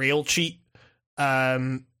perfect rail cheat.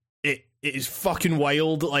 It is fucking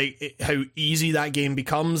wild, how easy that game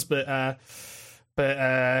becomes. But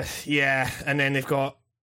yeah, and then they've got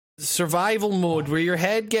survival mode where your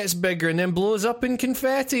head gets bigger and then blows up in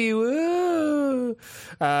confetti. Woo!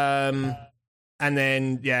 And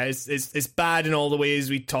then it's bad in all the ways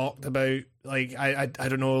we talked about. I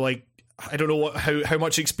don't know, I don't know how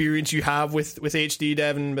much experience you have with HD,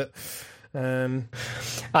 Devin, but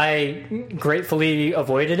I gratefully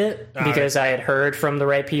avoided it because I had heard from the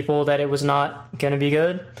right people that it was not going to be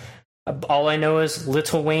good. All I know is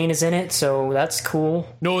Lil Wayne is in it, so that's cool.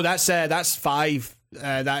 No, that's 5.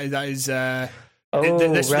 That is.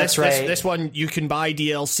 That's right. This one you can buy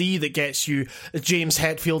DLC that gets you James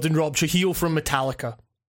Hetfield and Rob Trujillo from Metallica.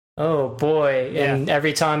 Oh boy! Yeah. And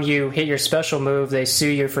every time you hit your special move, they sue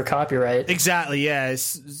you for copyright. Exactly. Yeah,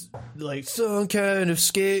 it's like some kind of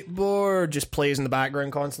skateboard just plays in the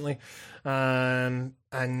background constantly, and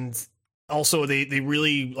also they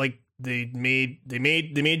really they made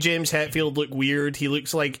James Hetfield look weird. He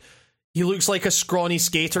looks like a scrawny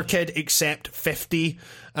skater kid except 50.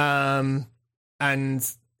 And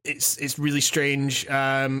it's really strange.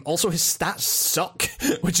 Also, his stats suck,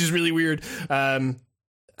 which is really weird.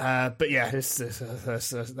 But yeah,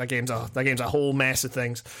 that game's a whole mess of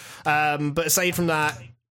things. But aside from that,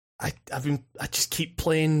 I just keep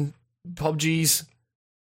playing PUBG's.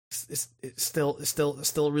 It's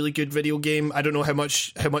still a really good video game. I don't know how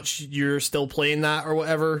much you're still playing that or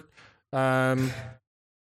whatever.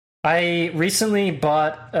 I recently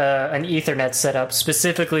bought an Ethernet setup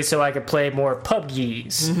specifically so I could play more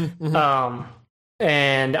PUBGs. Mm-hmm.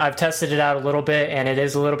 And I've tested it out a little bit, and it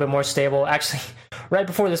is a little bit more stable. Actually, right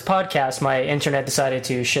before this podcast, my internet decided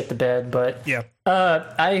to shit the bed, but yeah.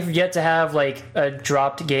 I've yet to have a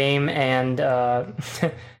dropped game, and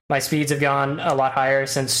my speeds have gone a lot higher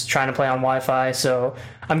since trying to play on Wi-Fi, so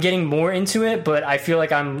I'm getting more into it, but I feel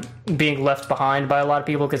like I'm being left behind by a lot of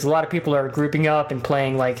people because a lot of people are grouping up and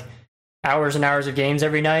playing hours and hours of games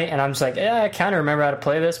every night, and I'm just I kind of remember how to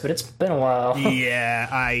play this, but it's been a while. Yeah,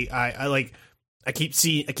 I keep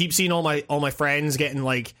seeing all my friends getting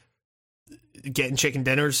chicken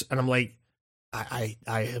dinners, and I'm like, I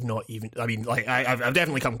have not even. I mean, I've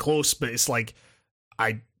definitely come close, but it's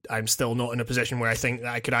I'm still not in a position where I think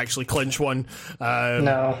that I could actually clinch one.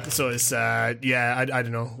 No. So it's I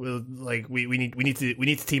don't know. We need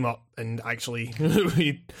to team up and actually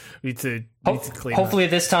we need to clean. Hopefully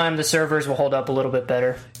this time the servers will hold up a little bit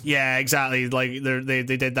better. Yeah, exactly.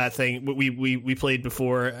 They did that thing we played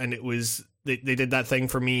before, and it was they did that thing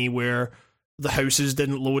for me where the houses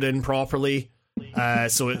didn't load in properly.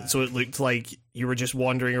 So it looked like you were just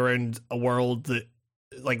wandering around a world that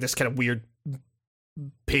this kind of weird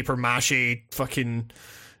paper mache fucking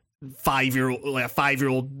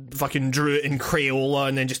 5-year-old fucking drew it in Crayola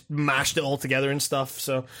and then just mashed it all together and stuff.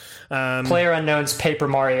 So Player Unknown's Paper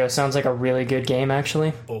Mario sounds like a really good game,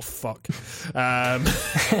 actually. Oh fuck. I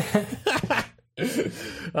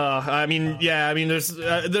mean there's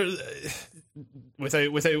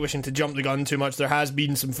without wishing to jump the gun too much, there has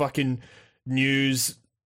been some fucking news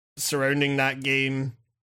surrounding that game,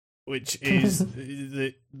 which is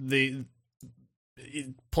the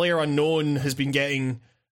Player Unknown has been getting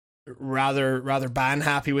rather ban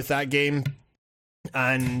happy with that game,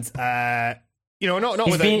 and not he's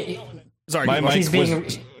without. being, sorry, my mic he's being.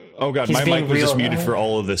 Oh god, He's my being mic was just real, muted right? for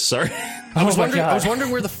all of this. Sorry. I was my wondering. God. I was wondering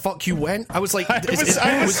where the fuck you went. I was like, I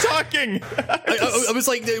was talking. I was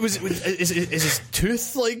like, is his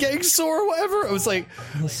tooth like getting sore or whatever? I was like,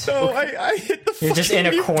 So I hit the. You're just in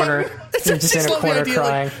a mute corner. button. You're just in a love the corner idea,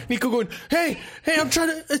 crying. like, Nico going, hey, I'm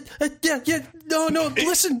trying to, no,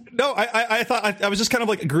 listen. No, I thought I was just kind of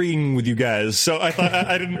like agreeing with you guys. So I thought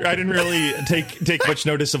I didn't really take much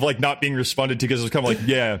notice of like not being responded to because it was kind of like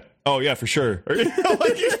oh yeah for sure. Like,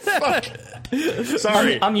 fuck.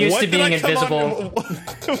 Sorry, I'm used What to did being I come invisible.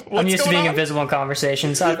 on- I'm used to being on? invisible in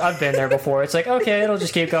conversations. I've been there before. It's like, okay, it'll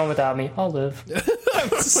just keep going without me. I'll live. I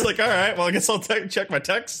was just like, all right, well, I guess I'll check my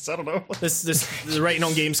texts. I don't know. This the Writing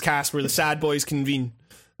on Games cast where the sad boys convene.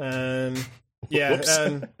 Whoops.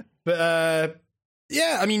 I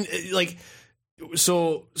mean, like,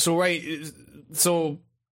 so this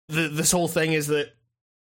whole thing is that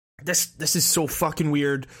this is so fucking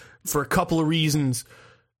weird for a couple of reasons.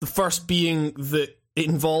 The first being that it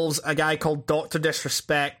involves a guy called Dr.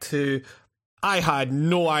 Disrespect, who I had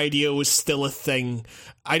no idea was still a thing.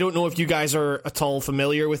 I don't know if you guys are at all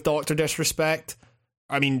familiar with Dr. Disrespect.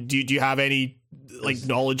 I mean, do you have any like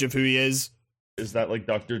knowledge of who he is? Is that like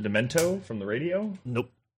Dr. Demento from the radio? Nope.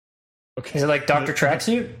 Okay. Is it like Dr.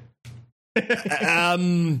 Tracksuit?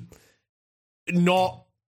 Not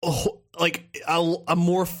like a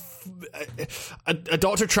more a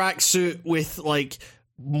Dr. Tracksuit with like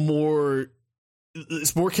more.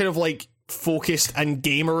 It's more kind of like focused and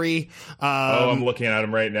gamery. I'm looking at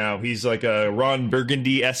him right now. He's like a Ron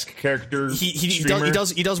Burgundy-esque character. He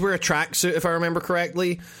does wear a tracksuit if I remember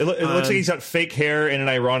correctly. It looks like he's got fake hair and an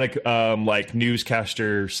ironic like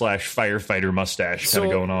newscaster / firefighter mustache kind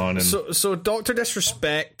of going on. And so Dr.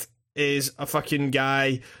 Disrespect is a fucking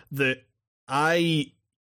guy that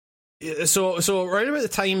so right about the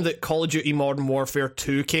time that Call of Duty Modern Warfare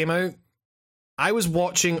 2 came out, I was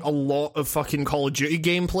watching a lot of fucking Call of Duty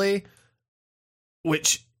gameplay,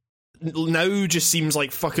 which now just seems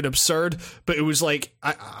like fucking absurd, but it was like,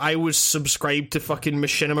 I was subscribed to fucking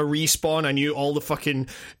Machinima Respawn. I knew all the fucking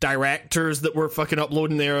directors that were fucking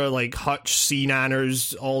uploading there, like Hutch, C.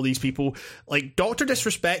 Nanners, all these people. Like, Dr.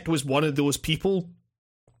 Disrespect was one of those people,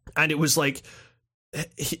 and it was like,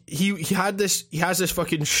 he has this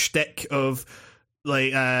fucking shtick of,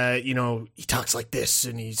 like, he talks like this,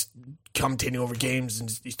 and he's commentating over games,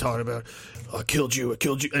 and he's talking about, I killed you, and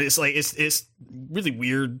it's like, it's really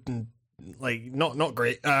weird, and like, not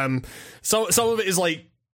great. Some of it is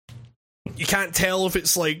like, you can't tell if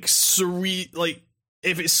it's like surreal, like,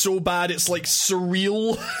 if it's so bad it's like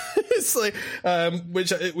surreal. It's like,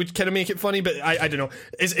 which kind of make it funny, but I don't know.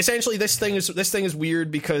 Essentially, this thing is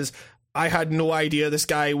weird because I had no idea this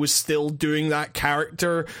guy was still doing that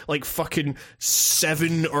character like fucking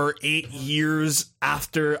 7 or 8 years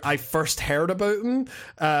after I first heard about him.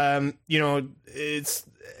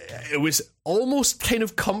 It was almost kind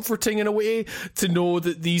of comforting in a way to know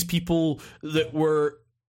that these people that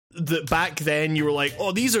back then you were like,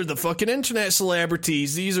 oh, these are the fucking internet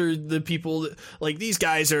celebrities. These are the people that, like, these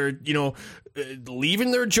guys are,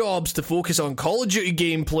 leaving their jobs to focus on Call of Duty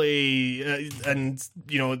gameplay, and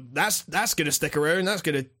that's gonna stick around. That's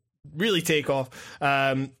gonna really take off.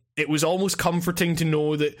 It was almost comforting to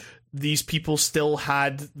know that these people still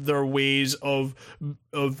had their ways of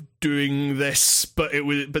doing this, but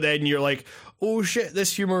then you're like, oh shit,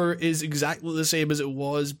 this humor is exactly the same as it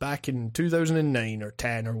was back in 2009 or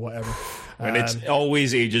 10 or whatever. And it's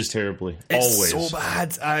always ages terribly. It's always so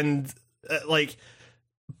bad, and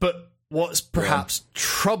but what's perhaps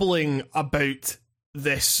troubling about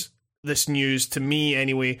this news to me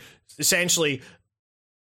anyway, essentially,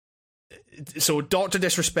 so Dr.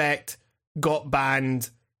 Disrespect got banned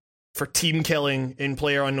for team killing in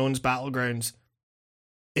PlayerUnknown's Battlegrounds.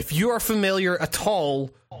 If you are familiar at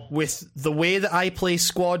all with the way that I play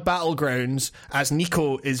Squad Battlegrounds, as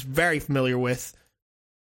Nico is very familiar with,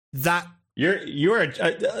 that you are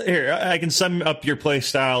here. I can sum up your play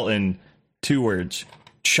style in 2 words: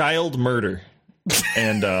 child murder.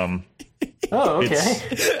 And Oh,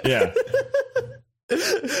 okay. yeah.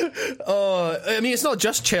 I mean, it's not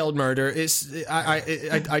just child murder. It's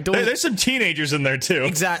I don't. There's some teenagers in there too.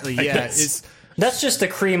 Exactly. Yeah. It's That's just the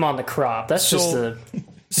cream on the crop. That's just the...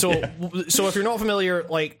 So if you're not familiar,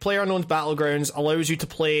 like, PlayerUnknown's Battlegrounds allows you to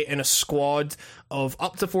play in a squad of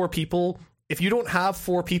up to 4 people. If you don't have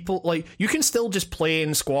 4 people, like, you can still just play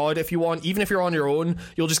in squad if you want. Even if you're on your own,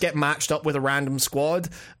 you'll just get matched up with a random squad.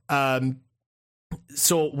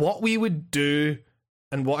 So what we would do,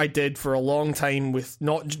 and what I did for a long time with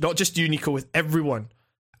not just you, Nico, with everyone,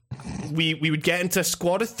 we would get into a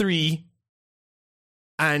squad of 3,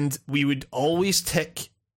 and we would always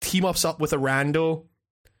team ups up with a rando.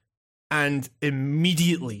 and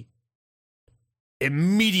immediately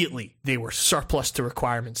they were surplus to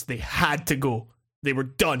requirements. They had to go. They were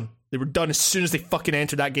done. They were done as soon as they fucking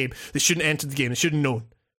entered that game. They shouldn't have entered the game. They should have known.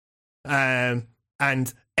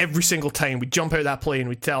 And every single time we'd jump out of that plane,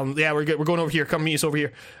 we'd tell them, yeah, we're good. We're going over here. Come meet us over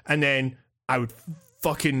here. And then I would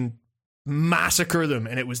fucking massacre them,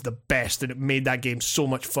 and it was the best, and it made that game so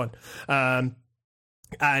much fun. Now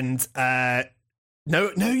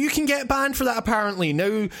you can get banned for that. Apparently,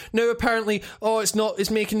 now apparently,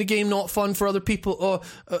 it's making the game not fun for other people.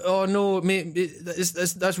 Oh no,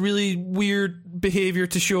 that's really weird behavior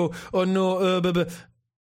to show. Oh no,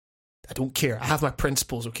 I don't care. I have my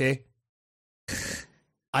principles. Okay,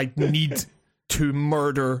 I need to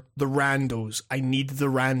murder the randos. I need the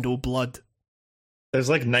rando blood. There's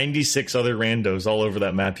like 96 other randos all over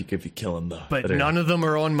that map you could be killing, though. But none of them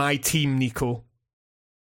are on my team, Nico.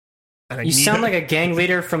 And you sound like a gang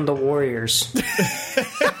leader from the Warriors.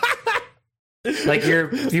 Like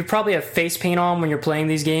you probably have face paint on when you're playing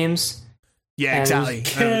these games. Yeah, exactly.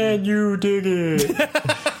 Can you dig it?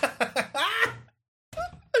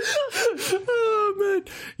 Oh man.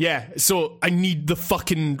 Yeah, so I need the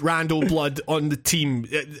fucking rando blood on the team.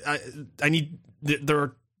 I need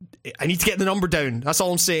to get the number down. That's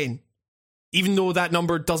all I'm saying. Even though that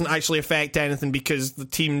number doesn't actually affect anything, because the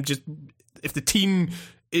team if the team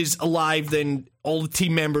is alive, then all the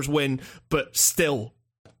team members win. But still,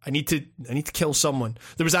 I need to kill someone.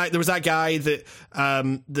 There was that guy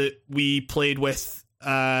that we played with,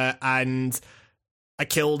 and I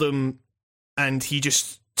killed him, and he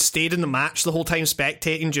just stayed in the match the whole time,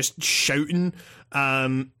 spectating, just shouting.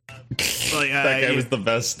 That guy was the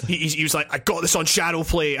best. He was like, I got this on Shadow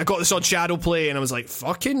Play, and I was like,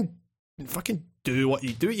 fucking do what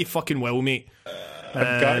you fucking will, mate.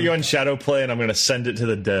 I've got you on Shadow Play, and I'm going to send it to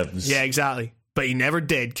the devs. Yeah, exactly. But he never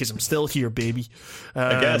did, because I'm still here, baby.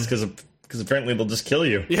 I guess, because apparently they'll just kill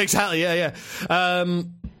you. Yeah, exactly, yeah. I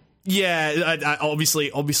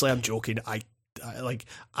obviously I'm joking. I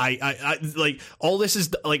all this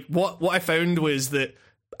is, like, what I found was that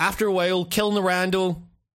after a while, killing the rando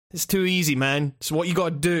is too easy, man. So what you got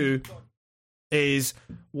to do is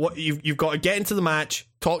you've got to get into the match,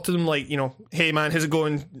 talk to them like, hey man, how's it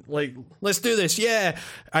going? Like, let's do this, yeah.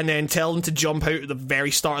 And then tell them to jump out at the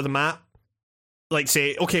very start of the map. Like,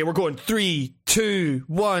 say, okay, we're going 3, 2,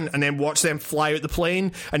 1, and then watch them fly out the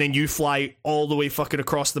plane, and then you fly all the way fucking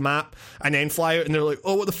across the map, and then fly out, and they're like,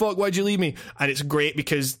 oh, what the fuck, why'd you leave me? And it's great,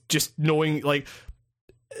 because just knowing, like,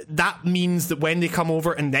 that means that when they come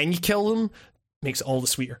over and then you kill them, makes it all the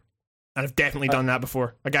sweeter. And I've definitely done that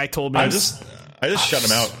before. A guy told me. I just shut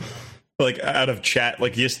him out, like, out of chat.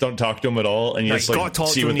 Like, you just don't talk to them at all, and you just like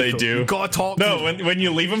see what they do. You gotta talk. No, when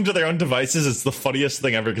you leave them to their own devices, it's the funniest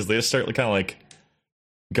thing ever, because they just start kind of like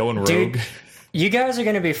going rogue. Dude, you guys are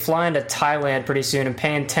going to be flying to Thailand pretty soon and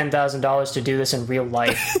paying $10,000 to do this in real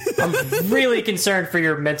life. I'm really concerned for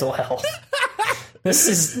your mental health. This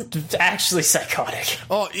is actually psychotic.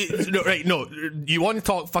 Oh, no. You want to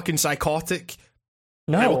talk fucking psychotic?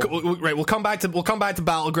 No. We'll come back to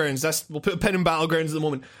Battlegrounds. We'll put a pin in Battlegrounds at the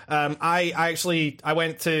moment. I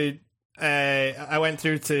went through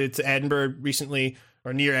to Edinburgh recently,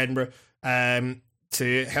 or near Edinburgh,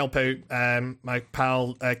 to help out my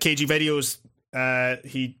pal KG Videos.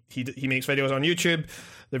 He makes videos on YouTube.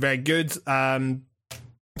 They're very good.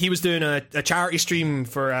 He was doing a charity stream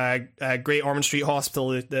for Great Ormond Street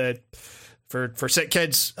Hospital for sick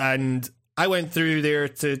kids, and I went through there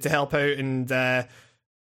to help out, and I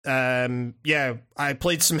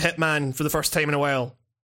played some Hitman for the first time in a while.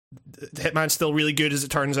 Hitman's still really good, as it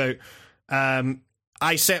turns out.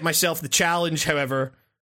 I set myself the challenge, however,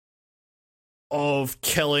 of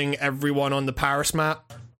killing everyone on the Paris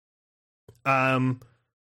map. And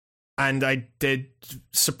I did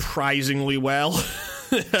surprisingly well.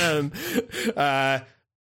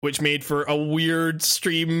 Which made for a weird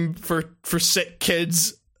stream for sick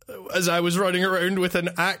kids as I was running around with an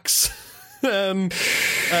axe. It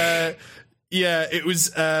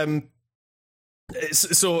was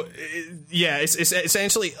it's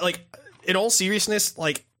essentially, like, in all seriousness,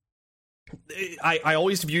 like, I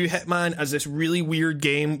always view Hitman as this really weird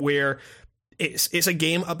game where it's a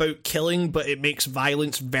game about killing, but it makes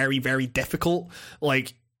violence very, very difficult.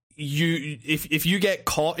 Like, if you get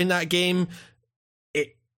caught in that game,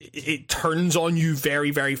 it turns on you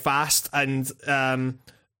very, very fast, and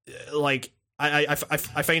like, I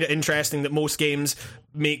find it interesting that most games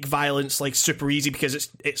make violence like super easy, because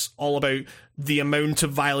it's all about the amount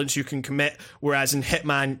of violence you can commit, whereas in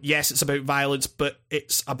Hitman, yes, it's about violence, but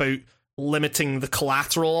it's about limiting the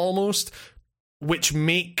collateral almost, which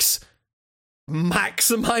makes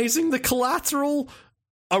maximizing the collateral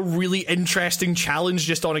a really interesting challenge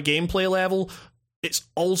just on a gameplay level, it's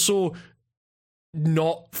also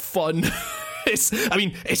not fun. It's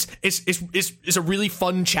a really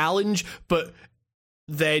fun challenge, but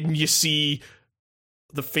then you see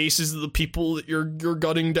the faces of the people that you're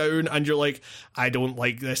gunning down, and you're like, I don't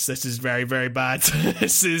like this. This is very, very bad.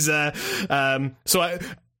 This is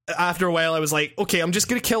after a while, I was like, okay, I'm just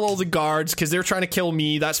gonna kill all the guards because they're trying to kill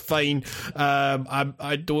me. That's fine.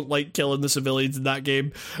 I don't like killing the civilians in that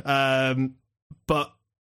game. But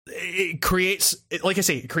it creates, like I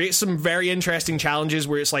say, it creates some very interesting challenges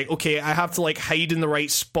where it's like, okay, I have to like hide in the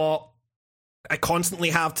right spot. I constantly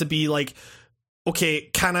have to be like, okay,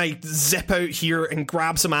 can I zip out here and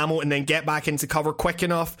grab some ammo and then get back into cover quick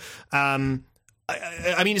enough?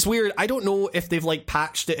 I mean, it's weird. I don't know if they've like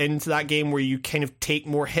patched it into that game where you kind of take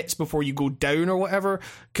more hits before you go down or whatever,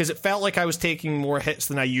 because it felt like I was taking more hits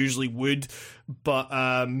than I usually would. But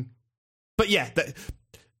yeah,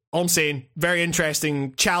 all I'm saying, very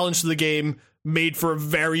interesting challenge to the game, made for a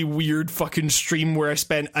very weird fucking stream where I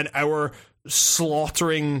spent an hour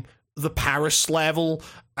slaughtering the Paris level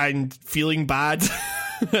and feeling bad.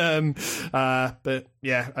 But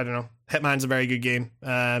yeah, I don't know. Hitman's a very good game.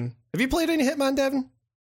 Have you played any Hitman, Devin?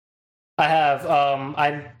 I have.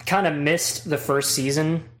 I kind of missed the first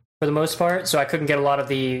season for the most part, so I couldn't get a lot of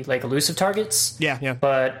the like elusive targets. Yeah.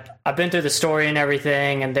 But I've been through the story and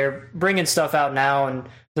everything, and they're bringing stuff out now, and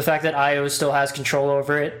the fact that IO still has control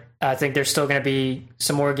over it, I think there's still going to be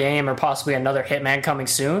some more game or possibly another Hitman coming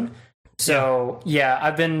soon. So yeah,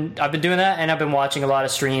 I've been doing that, and I've been watching a lot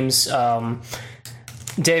of streams.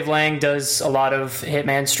 Dave Lang does a lot of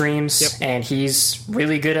Hitman streams, and he's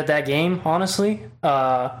really good at that game, honestly.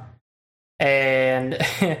 And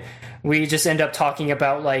we just end up talking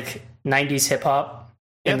about like 90s hip hop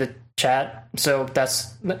in the chat. So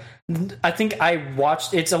I think I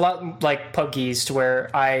watched, it's a lot like PUBG's to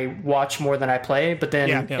where I watch more than I play, but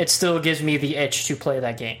then it still gives me the itch to play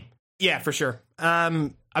that game. Yeah, for sure. I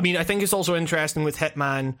mean, I think it's also interesting with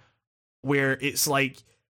Hitman where it's like,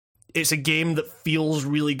 it's a game that feels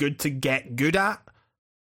really good to get good at.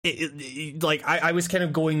 Like, I was kind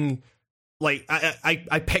of going, like,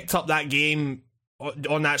 I picked up that game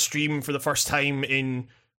on that stream for the first time in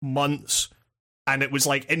months, and it was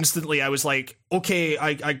like, instantly I was like, okay,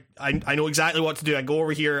 I know exactly what to do. I go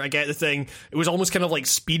over here, I get the thing. It was almost kind of like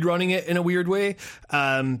speedrunning it in a weird way.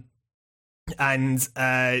 And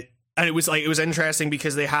it was like, it was interesting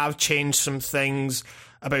because they have changed some things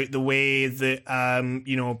about the way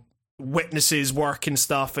that, witnesses work and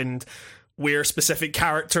stuff, and where specific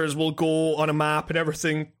characters will go on a map and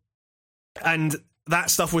everything. And that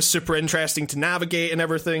stuff was super interesting to navigate and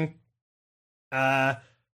everything. But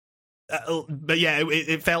yeah,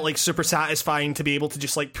 it felt like super satisfying to be able to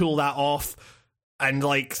just like pull that off and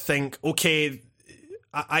like think, okay,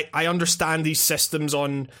 I understand these systems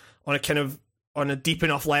on a kind of, on a deep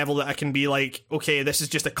enough level that I can be like, okay, this is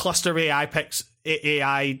just a cluster of AI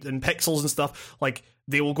and pixels and stuff. Like,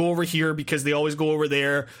 they will go over here because they always go over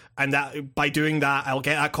there, and that by doing that, I'll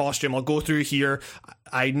get that costume. I'll go through here.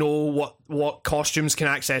 I know what costumes can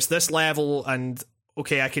access this level, and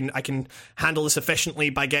okay, I can handle this efficiently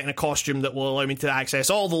by getting a costume that will allow me to access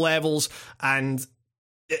all the levels. And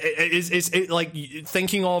it's like,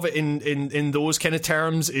 thinking of it in those kind of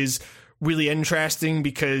terms is really interesting,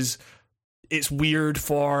 because it's weird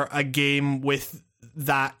for a game with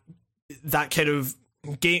that kind of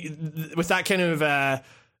game, with that kind of I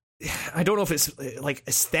don't know if it's like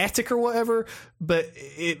aesthetic or whatever, but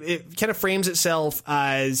it kind of frames itself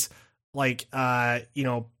as like a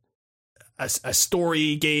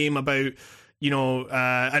story game about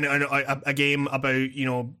a game about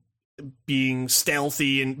being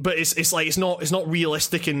stealthy, but it's like it's not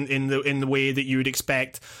realistic in the way that you would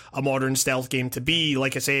expect a modern stealth game to be.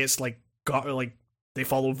 Like I say, it's like they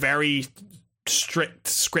follow very strict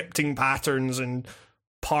scripting patterns, and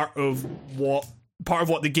part of what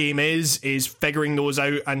the game is figuring those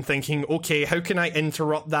out and thinking, okay, how can I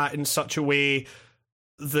interrupt that in such a way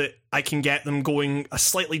that I can get them going a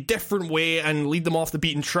slightly different way and lead them off the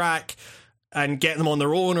beaten track and get them on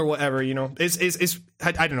their own or whatever. It's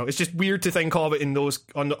I don't know, it's just weird to think of it in those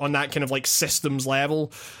on that kind of like systems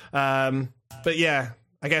level. But yeah,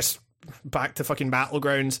 I guess back to fucking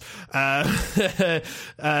Battlegrounds.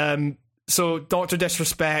 So Dr.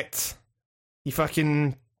 Disrespect, he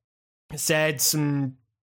fucking said some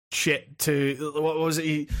shit to, what was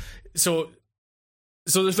it? So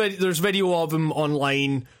there's video of him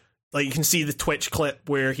online. Like, you can see the Twitch clip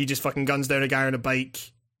where he just fucking guns down a guy on a bike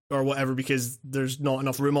or whatever because there's not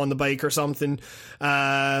enough room on the bike or something.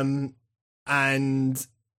 And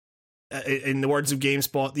in the words of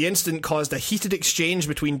GameSpot, the incident caused a heated exchange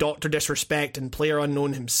between Dr. Disrespect and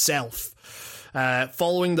PlayerUnknown himself.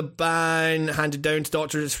 Following the ban handed down to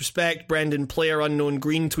Dr. Disrespect, Brendan PlayerUnknown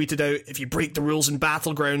Green tweeted out, "If you break the rules in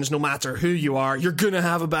Battlegrounds, no matter who you are, you're gonna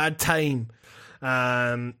have a bad time."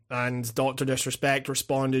 And Dr. Disrespect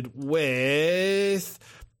responded with,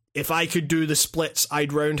 "If I could do the splits,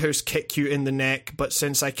 I'd roundhouse kick you in the neck, but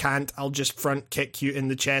since I can't, I'll just front kick you in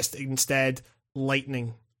the chest instead.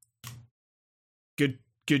 Lightning."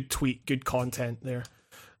 Good tweet, good content there.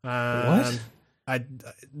 What?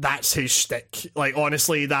 That's his shtick. Like,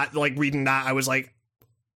 honestly, that, like, reading that, I was like,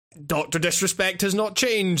 Dr. Disrespect has not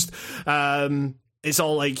changed. It's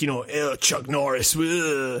all like, you know, Chuck Norris,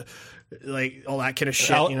 like all that kind of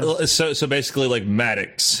shit. You know? So basically, like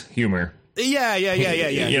Maddox humor. Yeah.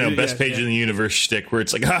 You know, best page in the universe shtick, where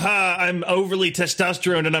it's like, haha, I'm overly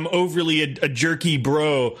testosterone and I'm overly a jerky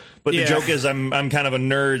bro, but the joke is I'm kind of a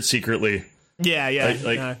nerd secretly.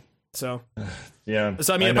 Yeah. So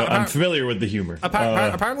I mean, I'm familiar with the humor.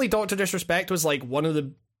 Apparently, Dr. Disrespect was like one of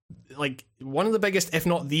the biggest, if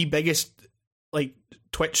not the biggest, like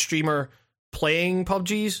Twitch streamer playing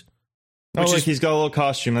PUBGs. He's got a little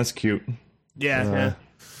costume. That's cute. Yeah.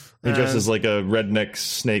 He dresses like a redneck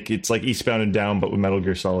snake. It's like Eastbound and Down, but with Metal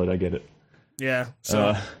Gear Solid. I get it. Yeah.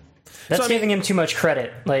 So that's giving him too much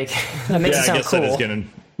credit. Like, that makes it sound cool. That is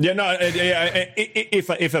getting. Yeah, no. If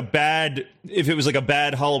it was like a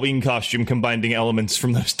bad Halloween costume combining elements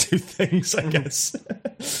from those two things, I guess.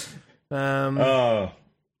 So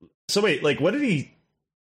wait, like, what did he?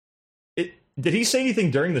 Did he say anything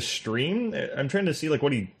during the stream? I'm trying to see like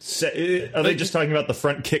what he said. Are they just talking about the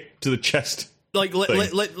front kick to the chest? Like,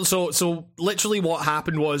 so literally, what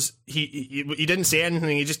happened was he didn't say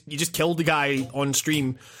anything. He just killed the guy on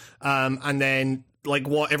stream, and then like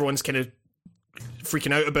what everyone's kind of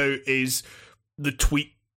freaking out about is the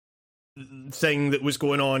tweet thing that was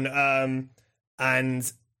going on,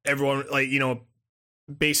 and everyone, like, you know,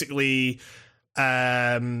 basically,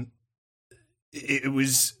 it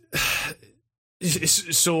was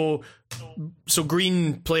so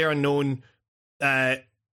Green PlayerUnknown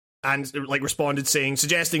and like responded saying,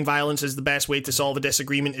 "Suggesting violence is the best way to solve a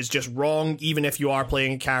disagreement is just wrong, even if you are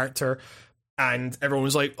playing a character." And everyone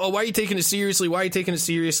was like, "Oh, why are you taking it seriously? Why are you taking it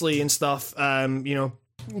seriously?" and stuff. You know,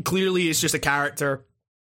 clearly it's just a character.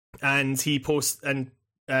 And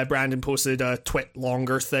Brandon posted a twit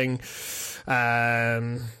longer thing.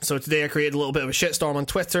 So today I created a little bit of a shitstorm on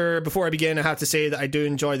Twitter. Before I begin, I have to say that I do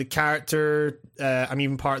enjoy the character. I'm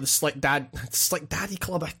even part of the Slick Daddy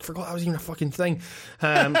Club. I forgot that was even a fucking thing.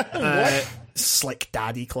 Slick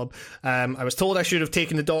Daddy Club. I was told I should have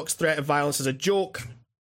taken the doc's threat of violence as a joke.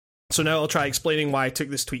 So now I'll try explaining why I took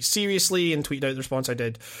this tweet seriously and tweeted out the response I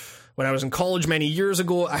did. When I was in college many years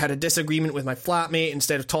ago, I had a disagreement with my flatmate.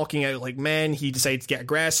 Instead of talking out like men, he decided to get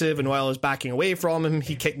aggressive, and while I was backing away from him,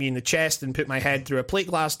 he kicked me in the chest and put my head through a plate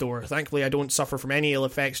glass door. Thankfully, I don't suffer from any ill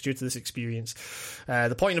effects due to this experience.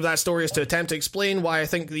 The point of that story is to attempt to explain why I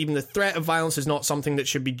think that even the threat of violence is not something that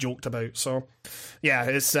should be joked about. So, yeah,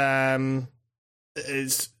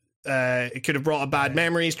 it could have brought up bad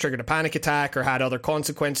memories, triggered a panic attack, or had other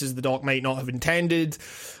consequences the doc might not have intended.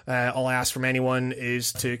 All I ask from anyone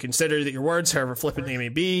is to consider that your words, however flippant they may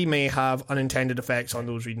be, may have unintended effects on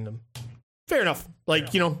those reading them. Fair enough.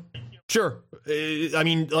 Like, you know, sure. I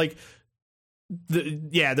mean, like,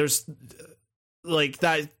 there's like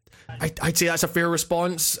that. I'd say that's a fair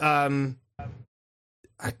response. I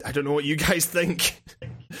don't know what you guys think.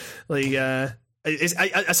 Like,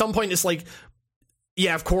 at some point, it's like,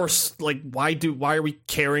 yeah, of course. Like, why are we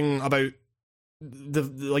caring about the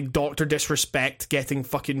like Dr. Disrespect getting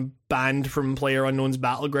fucking banned from PlayerUnknown's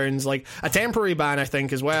Battlegrounds? Like, a temporary ban, I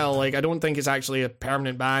think, as well. Like, I don't think it's actually a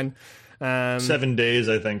permanent ban. 7 days,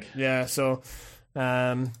 I think. Yeah. So,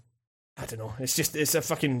 I don't know. It's a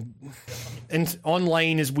fucking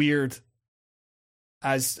online is weird.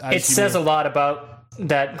 As it says a lot about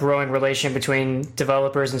that growing relation between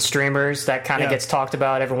developers and streamers that kind of gets talked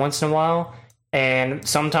about every once in a while. And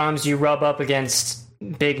sometimes you rub up against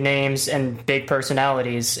big names and big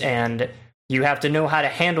personalities, and you have to know how to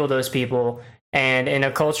handle those people. And in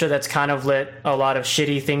a culture that's kind of let a lot of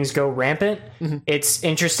shitty things go rampant, it's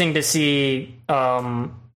interesting to see,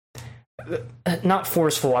 not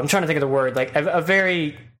forceful, I'm trying to think of the word, like a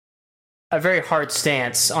very hard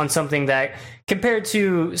stance on something that, compared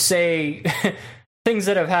to, say, things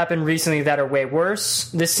that have happened recently that are way worse,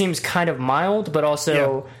 this seems kind of mild, but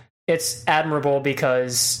also... Yeah. It's admirable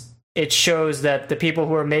because it shows that the people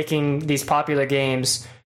who are making these popular games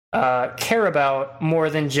care about more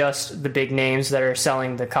than just the big names that are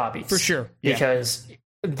selling the copies. For sure. Because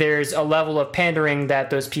there's a level of pandering that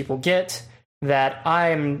those people get that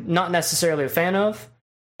I'm not necessarily a fan of,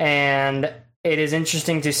 and it is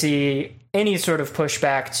interesting to see any sort of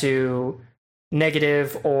pushback to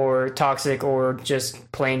negative or toxic or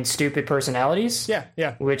just plain stupid personalities.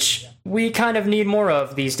 Yeah. Which we kind of need more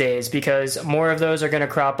of these days, because more of those are going to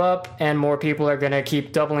crop up and more people are going to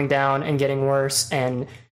keep doubling down and getting worse. And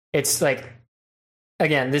it's like,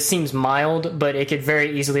 again, this seems mild, but it could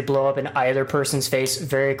very easily blow up in either person's face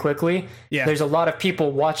very quickly. Yeah. There's a lot of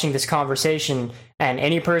people watching this conversation, and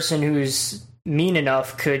any person who's mean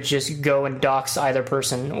enough could just go and dox either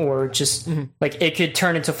person, or just like it could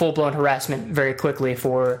turn into full-blown harassment very quickly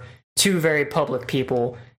for two very public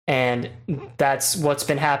people. And that's what's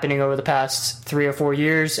been happening over the past 3 or 4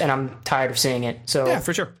 years, and I'm tired of seeing it. So Yeah,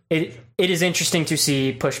 for sure. it is interesting to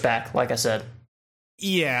see pushback, like I said.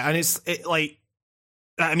 Yeah, and it's like,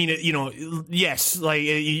 I mean, yes, like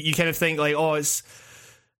you kind of think like, oh, it's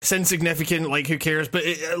insignificant, like who cares? But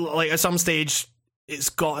like at some stage, it's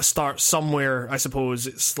got to start somewhere, I suppose.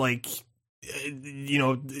 It's like, you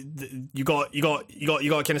got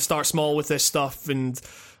to kind of start small with this stuff, and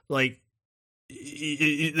like,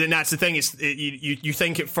 and that's the thing, is you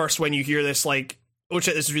think at first when you hear this, like, oh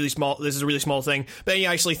shit, this is a really small thing, but then you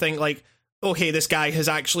actually think like, okay, this guy has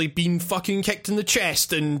actually been fucking kicked in the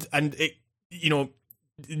chest, and it,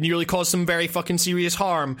 nearly caused some very fucking serious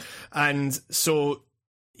harm. And so,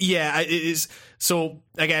 yeah, it is. So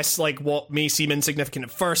I guess like what may seem insignificant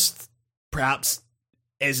at first perhaps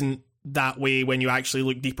isn't that way when you actually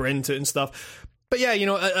look deeper into it and stuff. But yeah,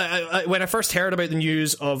 I when I first heard about the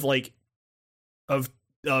news of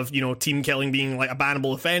team killing being like a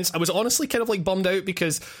bannable offense, I was honestly kind of like bummed out,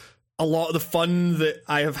 because a lot of the fun that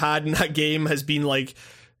I have had in that game has been like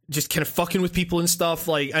just kind of fucking with people and stuff,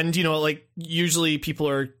 like, and like usually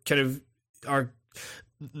people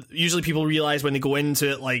usually people realize when they go into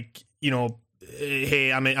it, like,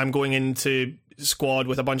 hey, I'm going into squad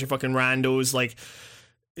with a bunch of fucking randos, like,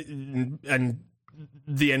 and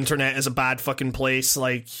the internet is a bad fucking place,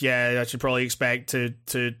 like, yeah, I should probably expect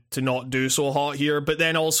to not do so hot here. But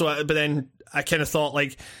then I kind of thought,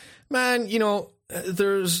 like, man,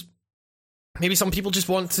 there's maybe some people just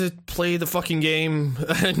want to play the fucking game,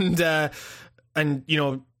 and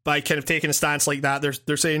by kind of taking a stance like that,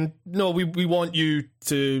 they're saying, no, we want you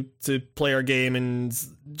to play our game, and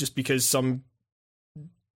just because some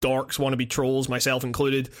dorks want to be trolls, myself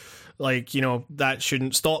included, like, that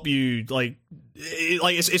shouldn't stop you. Like,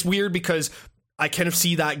 it's weird, because I kind of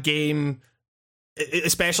see that game,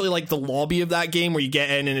 especially like the lobby of that game, where you get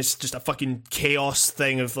in and it's just a fucking chaos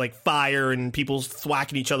thing of like fire and people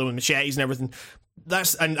thwacking each other with machetes and everything.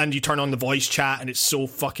 And you turn on the voice chat and it's so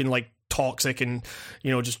fucking like toxic, and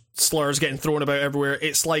just slurs getting thrown about everywhere.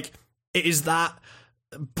 It's like, it is that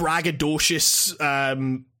braggadocious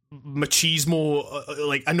machismo,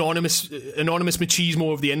 like anonymous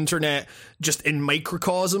machismo of the internet, just in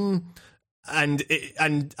microcosm. And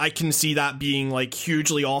I can see that being like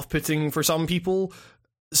hugely off-putting for some people.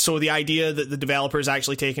 So the idea that the developer is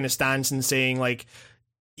actually taking a stance and saying like,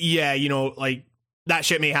 yeah, like, that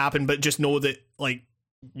shit may happen, but just know that like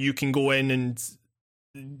you can go in and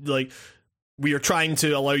like, we are trying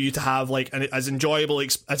to allow you to have like as enjoyable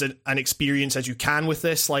an experience as you can with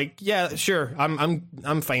this. Like, yeah, sure,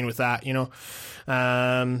 I'm fine with that,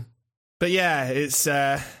 but yeah, it's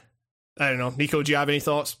I don't know. Nico, do you have any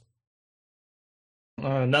thoughts?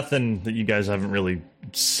 Nothing that you guys haven't really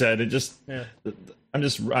said. It just, yeah.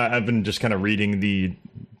 I've been just kind of reading the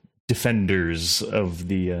defenders of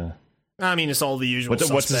the. I mean, it's all the usual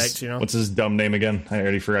suspects, What's his dumb name again? I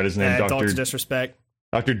already forgot his name. Dr. Disrespect.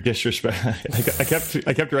 Dr. Disrespect.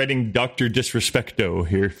 I kept writing Dr. Disrespecto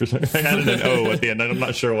here. I added an O at the end. I'm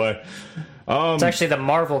not sure why. It's actually the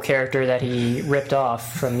Marvel character that he ripped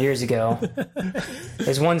off from years ago.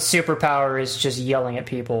 His one superpower is just yelling at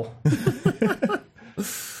people.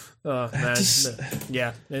 Oh man,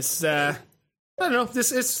 yeah, it's I don't know.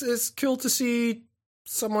 It's cool to see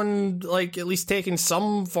someone like at least taking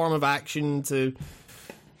some form of action to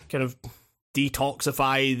kind of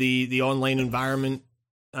detoxify the online environment.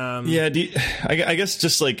 Yeah, I guess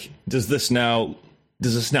just like, does this now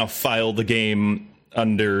file the game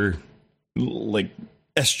under like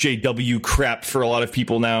SJW crap for a lot of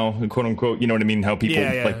people now, quote unquote? You know what I mean? How people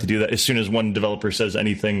like to do that. As soon as one developer says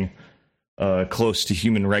anything close to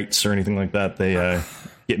human rights or anything like that, they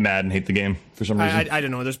get mad and hate the game for some reason. I don't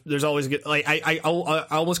know. There's always like I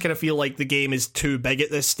almost kind of feel like the game is too big at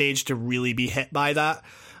this stage to really be hit by that.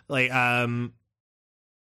 Like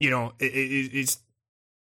it's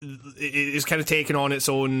kind of taken on its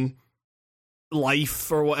own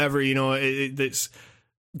life or whatever. It's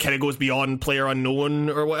kind of goes beyond player unknown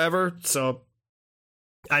or whatever. So,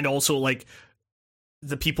 and also like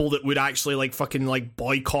the people that would actually like fucking like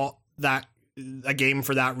boycott a game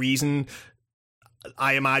for that reason,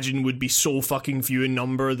 I imagine would be so fucking few in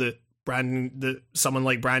number that someone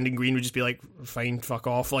like Brandon Green would just be like, fine, fuck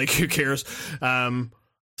off, like who cares?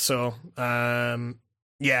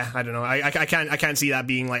 Yeah, I don't know. I can't see that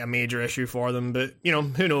being like a major issue for them, but you know,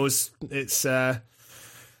 who knows? It's I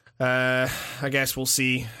guess we'll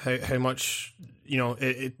see how much, you know,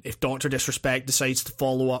 if Dr. Disrespect decides to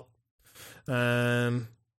follow up. You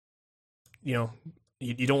know,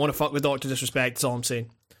 you don't want to fuck with Dr. Disrespect, that's all I'm saying.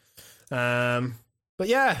 But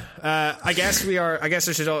yeah, I guess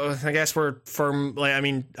we're firm. Like, I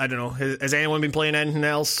mean, I don't know. Has anyone been playing anything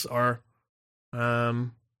else, or? I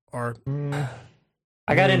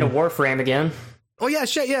got into Warframe again. Oh yeah,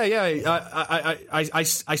 shit, yeah. I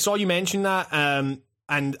saw you mention that,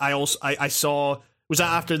 and I saw, was that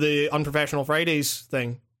after the Unprofessional Fridays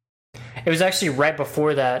thing? It was actually right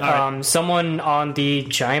before that. Right. Someone on the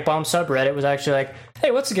Giant Bomb subreddit was actually like,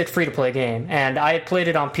 hey, what's a good free-to-play game? And I had played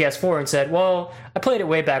it on PS4 and said, well, I played it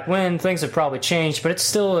way back when. Things have probably changed, but it's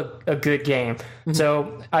still a good game. Mm-hmm.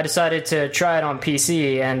 So I decided to try it on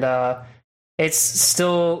PC, and it's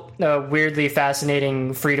still a weirdly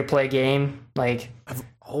fascinating free-to-play game. Like, I've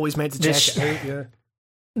always meant to check it out, yeah.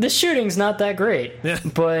 The shooting's not that great, yeah.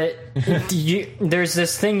 But there's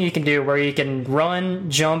this thing you can do where you can run,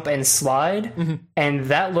 jump, and slide, mm-hmm. and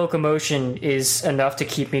that locomotion is enough to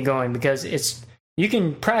keep me going, because you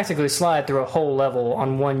can practically slide through a whole level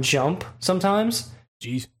on one jump sometimes.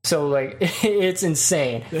 Jeez. So, like, it's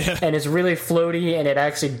insane, yeah. And it's really floaty, and it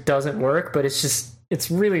actually doesn't work, but it's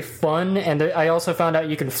really fun, and I also found out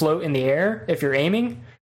you can float in the air if you're aiming,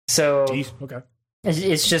 so... Jeez, okay.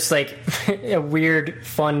 It's just like a weird,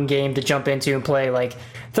 fun game to jump into and play like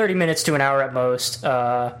 30 minutes to an hour at most.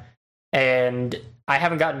 And I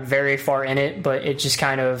haven't gotten very far in it, but it just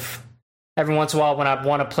kind of, every once in a while when I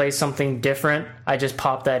want to play something different, I just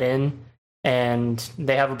pop that in. And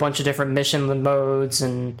they have a bunch of different mission modes,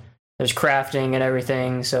 and there's crafting and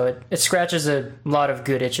everything. So it scratches a lot of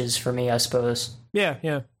good itches for me, I suppose. Yeah.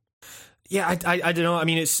 I don't know. I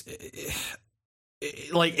mean, it's...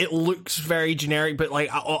 like, it looks very generic, but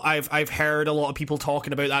like I've heard a lot of people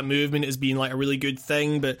talking about that movement as being like a really good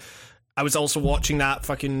thing. But I was also watching that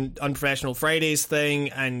fucking Unprofessional Fridays thing,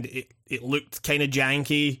 and it looked kind of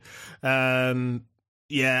janky.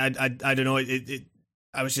 Yeah, I don't know.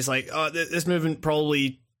 I was just like, oh, this movement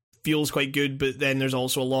probably feels quite good, but then there's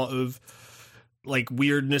also a lot of like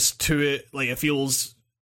weirdness to it. Like, it feels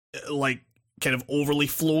like kind of overly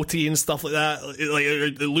floaty and stuff like that.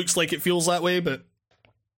 It looks like it feels that way, but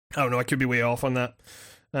I don't know. I could be way off on that.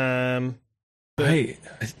 I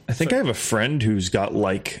think I have a friend who's got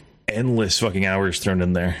like endless fucking hours thrown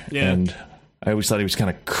in there, and I always thought he was kind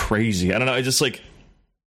of crazy. I don't know. I think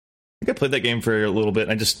I played that game for a little bit,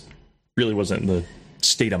 and I just really wasn't in the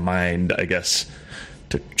state of mind, I guess,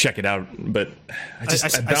 to check it out. But I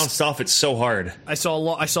bounced off it so hard. I saw a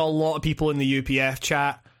lot of people in the UPF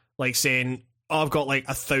chat like saying, "Oh, I've got like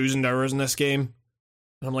 1,000 hours in this game."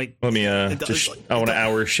 And I'm like, let me I want to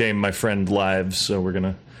hour shame my friend live, so we're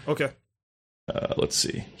gonna let's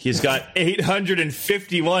see. He's got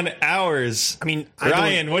 851 hours. I mean,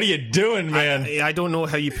 Ryan, what are you doing, man? I don't know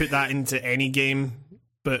how you put that into any game,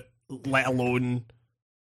 but let alone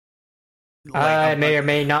I may or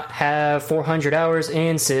may not have 400 hours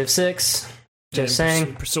in Civ 6. Just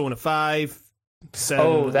saying. Persona 5.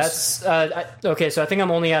 That's okay. So I think I'm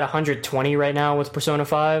only at 120 right now with Persona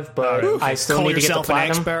 5, but I still need to get the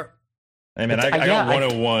platinum. Expert. I mean, I got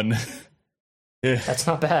 101. Yeah. That's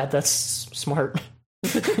not bad. That's smart.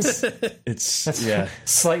 That's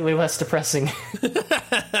slightly less depressing.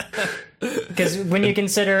 Because when you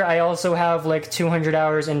consider, I also have like 200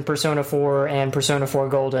 hours in Persona 4 and Persona 4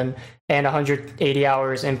 Golden, and 180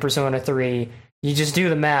 hours in Persona 3. You just do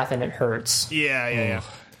the math, and it hurts. Yeah.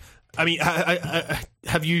 I mean,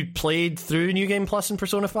 have you played through New Game Plus in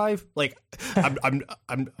Persona 5? Like,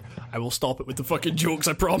 I will stop it with the fucking jokes,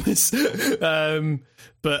 I promise.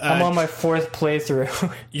 But I'm on my 4th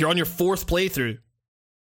playthrough. You're on your 4th playthrough?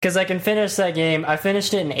 Because I can finish that game. I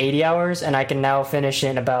finished it in 80 hours, and I can now finish it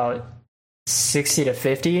in about 60 to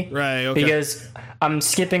 50. Right, okay. Because I'm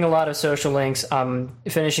skipping a lot of social links. I'm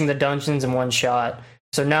finishing the dungeons in one shot.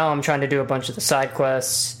 So now I'm trying to do a bunch of the side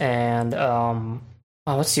quests, and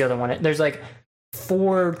what's the other one? There's like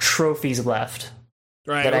 4 trophies left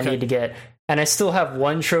that I need to get. And I still have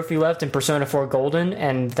 1 trophy left in Persona 4 Golden,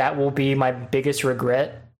 and that will be my biggest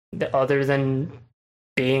regret, other than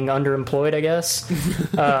being underemployed, I guess.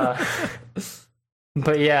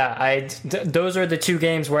 But yeah, those are the two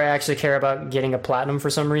games where I actually care about getting a platinum for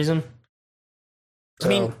some reason. I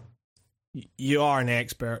mean, you are an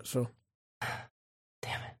expert, so.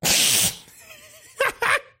 Damn it.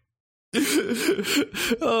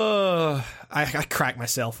 Oh, I crack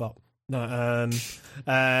myself up. No,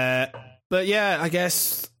 but yeah, I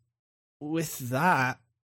guess with that,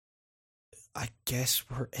 I guess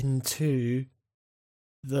we're into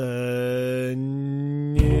the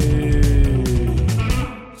news.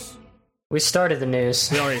 We started the news.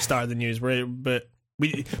 We already started the news, but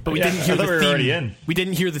we didn't hear I thought the we were theme. already in. We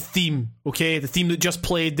didn't hear the theme. Okay, the theme that just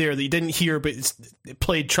played there that you didn't hear, but it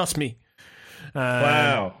played. Trust me.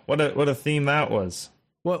 Wow, what a theme that was.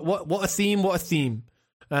 What a theme! What a theme!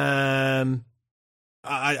 I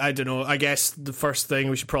don't know. I guess the first thing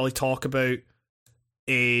we should probably talk about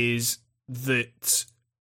is that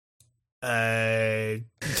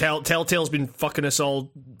Telltale's been fucking us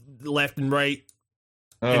all left and right.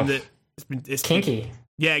 Oh. In that it's Kinky.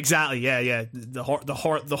 Yeah, exactly. Yeah. The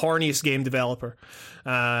horniest game developer.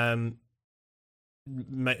 Mine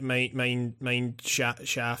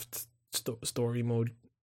Shaft story mode.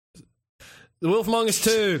 The Wolf Among Us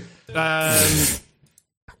 2.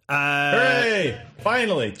 Hooray!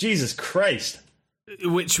 Finally, Jesus Christ!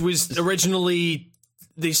 Which was originally,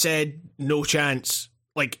 they said no chance,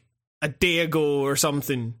 like a day ago or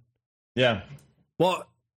something. Yeah. What?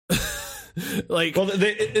 Like, well,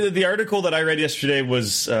 the article that I read yesterday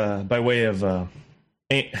was by way of God,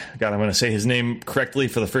 I'm going to say his name correctly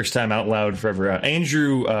for the first time out loud forever.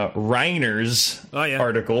 Andrew Reiner's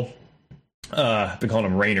article. I've been calling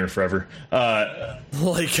him Rainer forever.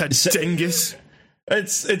 Like a dingus.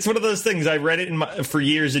 It's one of those things. I read it for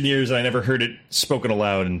years and years, and I never heard it spoken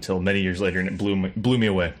aloud until many years later, and it blew me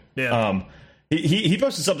away. Yeah. He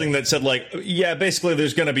posted something that said, like, yeah, basically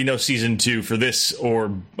there's going to be no season 2 for this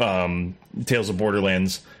or Tales of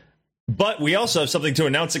Borderlands, but we also have something to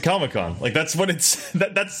announce at Comic-Con. Like, that's what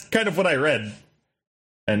that's kind of what I read,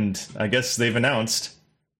 and I guess they've announced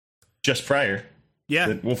just prior. Yeah,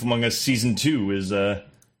 that Wolf Among Us Season 2 is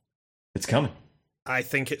it's coming. I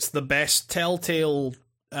think it's the best Telltale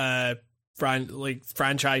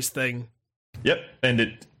franchise thing. Yep,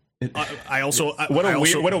 and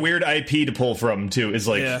what a weird IP to pull from too. Is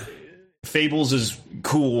like Fables is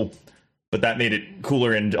cool, but that made it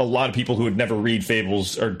cooler, and a lot of people who would never read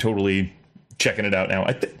Fables are totally checking it out now.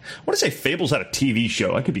 I want to say Fables had a TV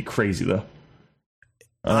show. I could be crazy though.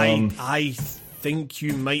 I think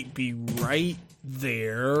you might be right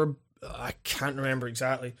there. I can't remember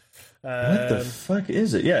exactly. What the fuck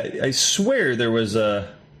is it? Yeah, I swear there was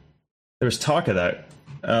talk of that.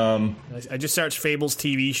 I just searched Fables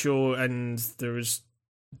TV show, and there was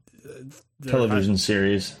television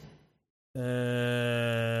series. Okay.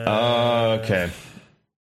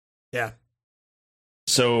 Yeah.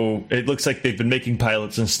 So it looks like they've been making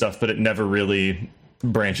pilots and stuff, but it never really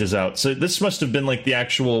branches out. So this must have been like the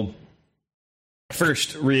actual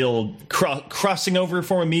first real crossing over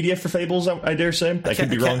form of media for Fables, I dare say. I could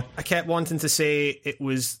be wrong. I kept wanting to say it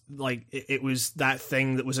was like it was that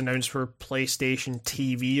thing that was announced for PlayStation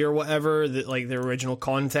TV or whatever, that like their original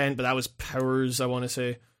content, but that was Powers, I want to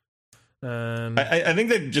say. I think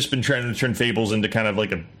they've just been trying to turn Fables into kind of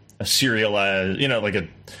like a serialized, like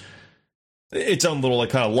its own little like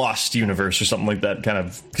kind of lost universe or something like that, kind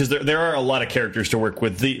of, because there are a lot of characters to work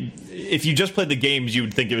with. If you just played the games, you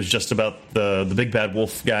would think it was just about the big bad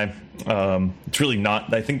wolf guy. It's really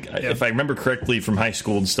not. I think if I remember correctly from high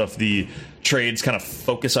school and stuff, the trades kind of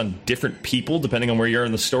focus on different people depending on where you are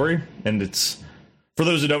in the story, and it's, for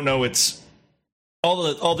those who don't know, it's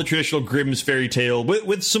all the traditional Grimm's fairy tale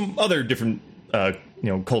with some other different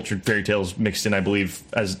cultured fairy tales mixed in, I believe,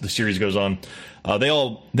 as the series goes on. They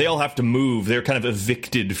all have to move. They're kind of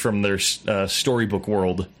evicted from their storybook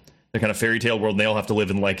world, their kind of fairy tale world, and they all have to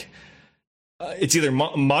live in like it's either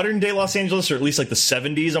modern day Los Angeles or at least like the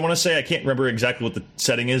 70s. I want to say, I can't remember exactly what the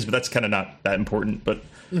setting is, but that's kind of not that important. But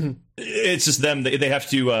it's just them. They have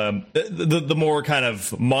to the more kind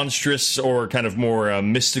of monstrous or kind of more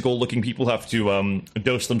mystical looking people have to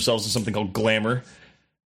dose themselves with something called glamour,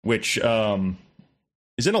 which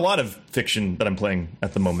is in a lot of fiction that I'm playing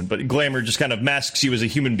at the moment. But glamour just kind of masks you as a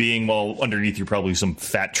human being while underneath you're probably some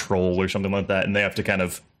fat troll or something like that, and they have to kind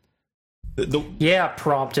of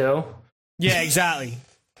Prompto. Yeah, exactly.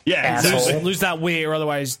 Lose that weight, or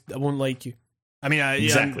otherwise I won't like you. I mean,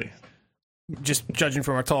 exactly. Just judging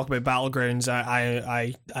from our talk about Battlegrounds,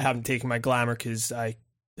 I haven't taken my glamour because I'm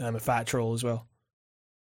a fat troll as well.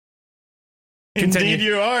 Continue. Indeed,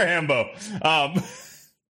 you are, Hambo. God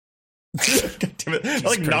damn it!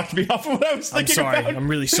 That knocked me off of what I was thinking. I'm sorry. about. I'm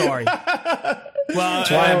really sorry. Well,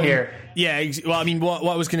 That's why I'm here. Yeah, well, I mean, what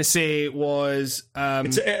I was going to say was,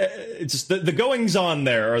 it's just the goings on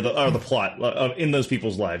there are the plot in those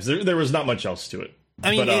people's lives. There was not much else to it.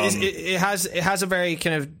 I mean, but, it has a very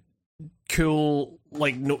kind of cool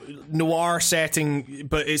like noir setting,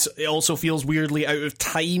 but it also feels weirdly out of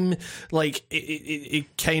time. Like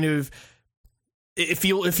it kind of it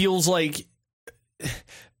feels like,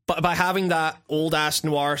 but by having that old ass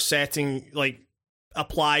noir setting like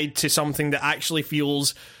applied to something that actually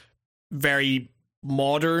feels very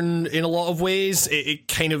modern in a lot of ways, it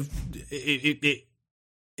kind of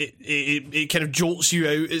jolts you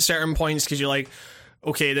out at certain points, because you're like,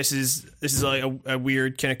 okay, this is like a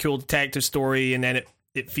weird kind of cool detective story, and then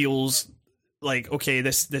it feels like, okay,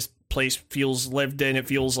 this place feels lived in. It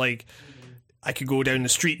feels like I could go down the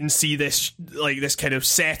street and see this kind of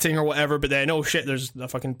setting or whatever, but then, oh shit, there's a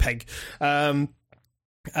fucking pig. A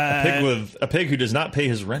pig who does not pay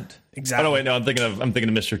his rent. Exactly. Oh no, wait, no, I'm thinking of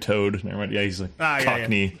Mr. Toad. Never mind. Yeah, he's a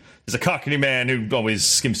Cockney. Yeah. He's a Cockney man who always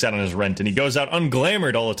skimps out on his rent, and he goes out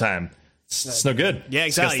unglamored all the time. It's no good. Yeah,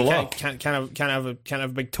 exactly. Can't have a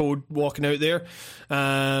big toad walking out there.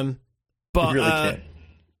 But you really can't.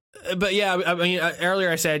 But yeah, I mean, earlier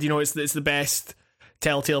I said, it's the best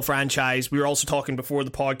Telltale franchise. We were also talking before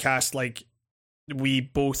the podcast, like, we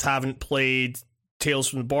both haven't played Tales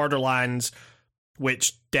from the Borderlands,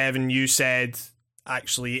 which, Devin, you said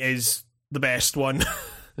actually is the best one.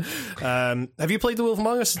 Have you played The Wolf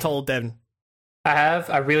Among Us at all, Devin? I have.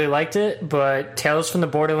 I really liked it, but Tales from the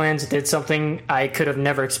Borderlands did something I could have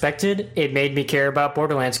never expected. It made me care about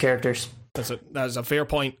Borderlands characters. That's a fair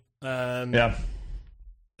point. Yeah.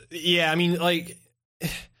 Yeah, I mean, like,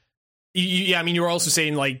 you were also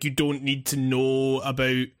saying, like, you don't need to know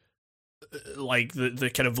about, like,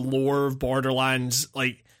 the kind of lore of Borderlands.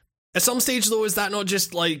 Like, at some stage, though, is that not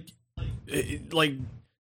just, like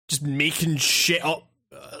just making shit up?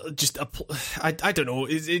 I don't know.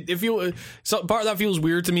 It feel so part of that feels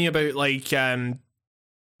weird to me about, like, there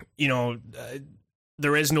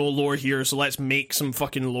is no lore here, so let's make some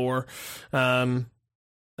fucking lore. I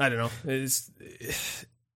don't know.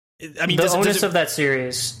 I mean, the onus of that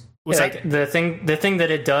series. Like, the thing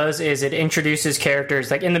that it does is it introduces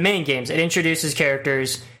characters. Like in the main games, it introduces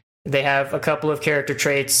characters. They have a couple of character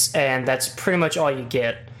traits, and that's pretty much all you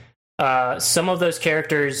get. Some of those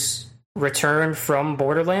characters return from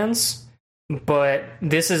Borderlands, but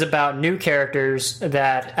this is about new characters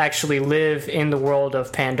that actually live in the world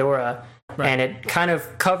of Pandora. Right. And it kind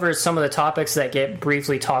of covers some of the topics that get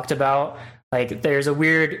briefly talked about. Like, there's a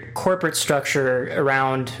weird corporate structure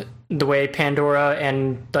around the way Pandora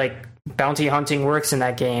and, like, bounty hunting works in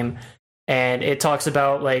that game. And it talks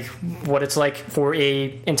about, like, what it's like for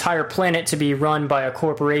a entire planet to be run by a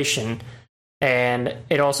corporation. And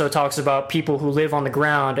it also talks about people who live on the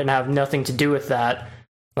ground and have nothing to do with that.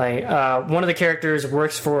 Like, one of the characters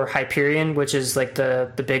works for Hyperion, which is, like,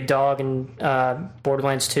 the big dog in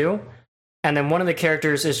Borderlands 2. And then one of the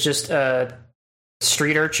characters is just a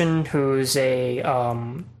street urchin who's a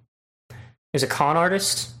con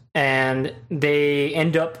artist, and they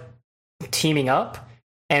end up teaming up.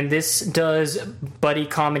 And this does buddy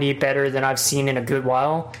comedy better than I've seen in a good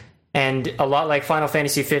while. And a lot like Final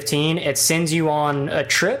Fantasy 15, it sends you on a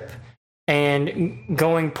trip, and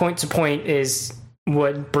going point to point is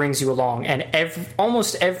what brings you along. And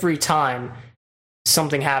almost every time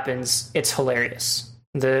something happens, it's hilarious.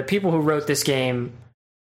 The people who wrote this game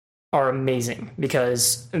are amazing,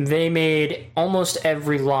 because they made almost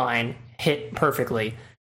every line hit perfectly.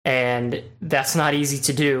 And that's not easy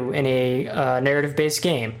to do in a narrative-based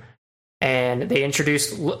game. And they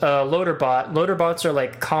introduced loader bot. Loader bots are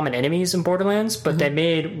like common enemies in Borderlands, but they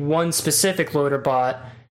made one specific loader bot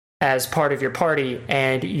as part of your party,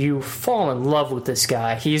 and you fall in love with this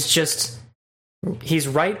guy. He's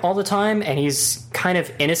right all the time, and he's kind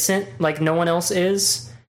of innocent like no one else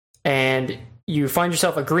is. And you find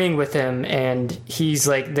yourself agreeing with him, and he's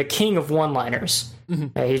like the king of one-liners.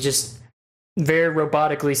 Mm-hmm. He just very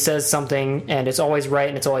robotically says something, and it's always right,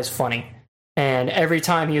 and it's always funny. And every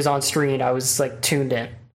time he was on screen, I was like tuned in.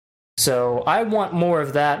 So I want more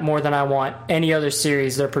of that, more than I want any other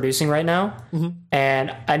series they're producing right now. Mm-hmm.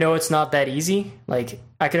 And I know it's not that easy. Like,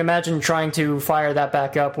 I can imagine trying to fire that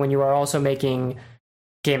back up when you are also making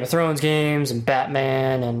Game of Thrones games and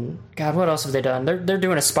Batman and God, what else have they done? They're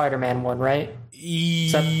doing a Spider-Man one, right?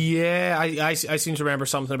 Yeah, I seem to remember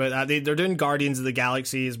something about that. They're doing Guardians of the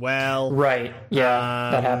Galaxy as well. Right. Yeah,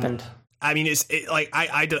 that happened. I mean,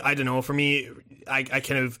 I don't know. For me, I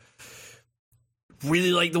kind of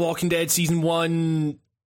really like The Walking Dead season 1.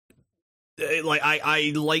 Like,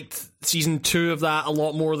 I liked season 2 of that a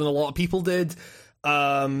lot more than a lot of people did.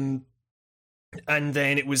 And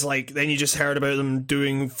then it was like, then you just heard about them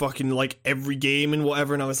doing fucking like every game and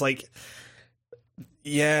whatever, and I was like,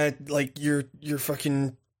 yeah, like you're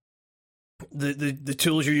fucking the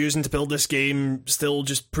tools you're using to build this game still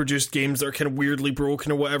just produced games that are kind of weirdly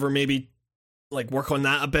broken or whatever. Maybe like work on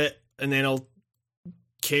that a bit, and then I'll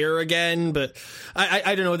care again. But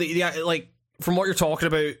I don't know, the like from what you're talking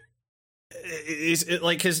about, is it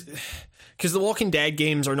like because the Walking Dead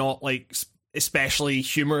games are not like especially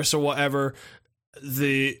humorous or whatever.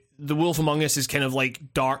 The Wolf Among Us is kind of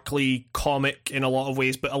like darkly comic in a lot of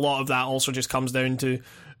ways, but a lot of that also just comes down to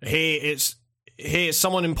it's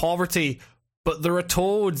someone in poverty, but they're a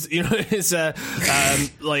toad. You know, it's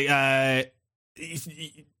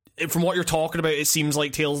from what you're talking about, it seems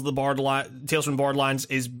like Tales from Borderlands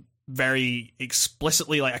is very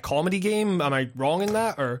explicitly like a comedy game. Am I wrong in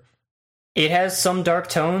that, or? It has some dark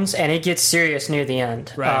tones, and it gets serious near the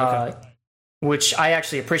end. Right, okay. Which I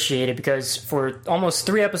actually appreciated, because for almost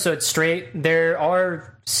 3 episodes straight, there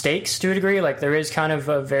are stakes to a degree. Like, there is kind of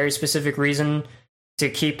a very specific reason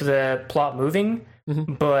to keep the plot moving,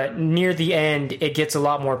 but near the end, it gets a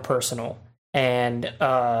lot more personal, and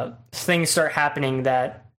things start happening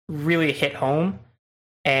that really hit home,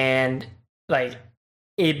 and like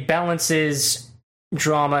it balances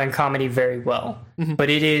drama and comedy very well,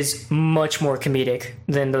 but it is much more comedic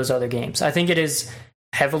than those other games. I think it is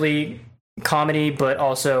heavily comedy, but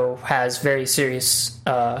also has very serious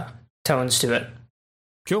tones to it.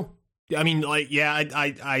 Cool. I mean, like, yeah,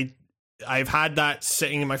 I've had that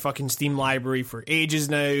sitting in my fucking Steam library for ages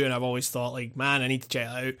now, and I've always thought, like, man, I need to check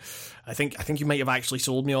it out. I think you might have actually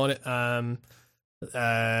sold me on it.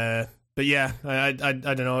 But yeah, I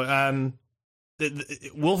don't know.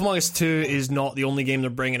 Wolf Among Us 2 is not the only game they're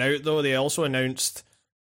bringing out, though. They also announced,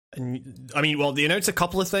 they announced a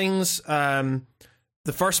couple of things.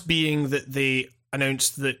 The first being that they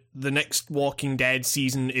announced that the next Walking Dead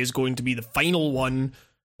season is going to be the final one,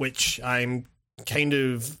 which I'm kind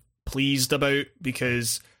of pleased about,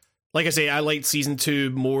 because, like I say, I liked season 2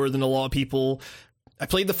 more than a lot of people. I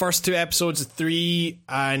played the first 2 episodes of 3,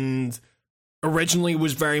 and originally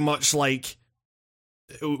was very much like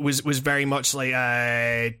this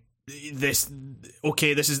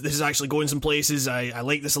is actually going some places. I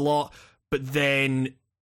like this a lot, but then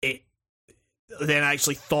I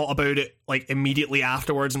actually thought about it like immediately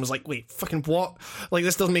afterwards and was like, wait, fucking what? Like,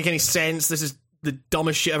 this doesn't make any sense. This is the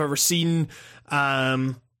dumbest shit I've ever seen.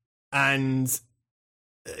 And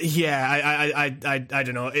yeah, I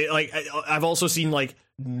don't know. I've also seen like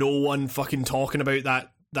no one fucking talking about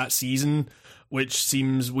that season, which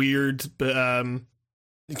seems weird, but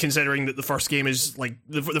considering that the first game is like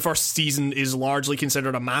the first season is largely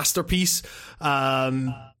considered a masterpiece,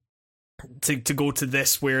 to go to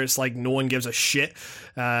this where it's like no one gives a shit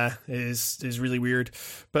is really weird.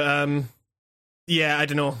 But yeah, I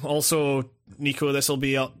don't know. Also, Nico, this will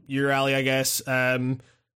be up your alley, I guess. The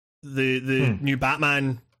new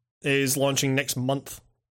Batman is launching next month.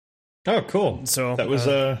 Oh, cool. So that was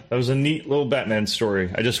a neat little Batman story.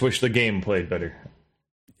 I just wish the game played better.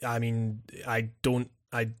 I mean, I doubt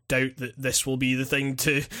that this will be the thing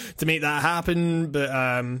to make that happen, but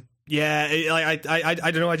yeah,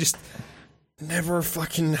 I don't know. I just never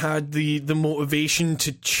fucking had the motivation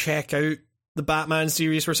to check out the Batman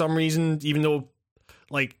series for some reason, even though,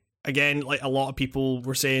 like, again, like a lot of people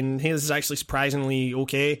were saying, hey, this is actually surprisingly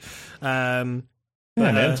okay. Man,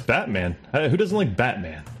 it's Batman. Who doesn't like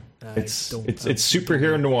Batman? It's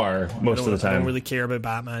superhero noir most of the time. I don't really care about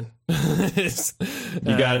Batman.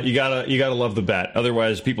 You gotta love the Bat.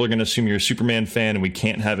 Otherwise, people are gonna assume you're a Superman fan, and we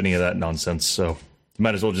can't have any of that nonsense. So you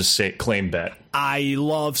might as well just claim Bat. I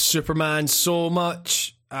love Superman so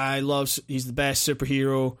much. He's the best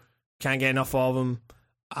superhero. Can't get enough of him.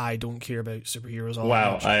 I don't care about superheroes all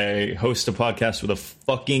that much. I host a podcast with a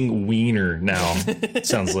fucking wiener now.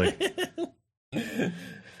 Sounds like.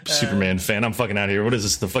 Superman fan. I'm fucking out of here. What is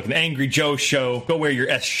this? The fucking Angry Joe show? Go wear your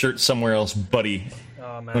S shirt somewhere else, buddy.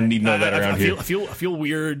 Oh, man. I don't need none of that around here. I feel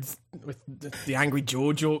weird with the Angry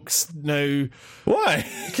Joe jokes now. Why?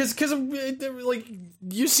 Because like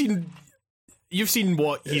you've seen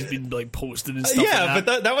what he's been like posted and stuff. Yeah, like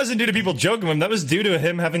but that wasn't due to people joking him. That was due to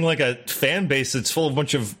him having like a fan base that's full of a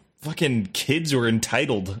bunch of fucking kids who are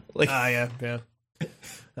entitled. Like, yeah.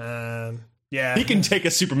 He can take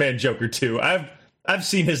a Superman joke or two. I've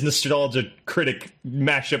seen his nostalgia critic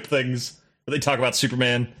mashup things where they talk about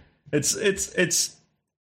Superman. It's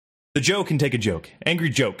the Joe can take a joke. Angry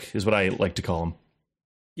Joke is what I like to call him.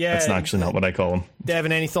 Yeah, that's actually not what I call him.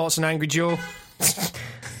 Devin, any thoughts on Angry Joe?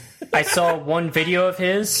 I saw one video of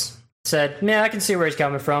his. Said, man, I can see where he's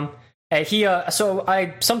coming from. So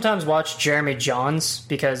I sometimes watch Jeremy Johns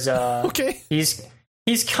because Okay.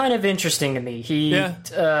 he's kind of interesting to me. He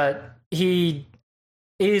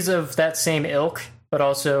is of that same ilk, but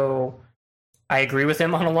also I agree with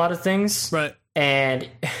him on a lot of things. Right. And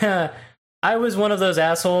I was one of those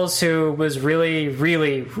assholes who was really,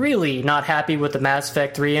 really, really not happy with the Mass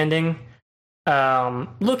Effect 3 ending.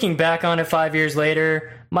 Looking back on it 5 years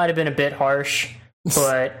later, might have been a bit harsh,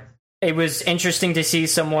 but it was interesting to see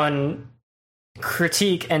someone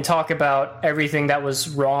critique and talk about everything that was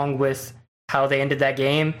wrong with how they ended that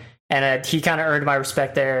game. And he kind of earned my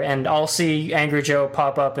respect there. And I'll see Angry Joe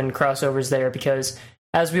pop up in crossovers there because,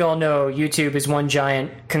 as we all know, YouTube is one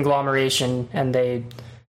giant conglomeration and they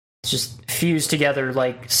just fuse together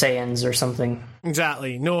like Saiyans or something.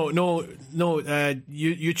 Exactly. No.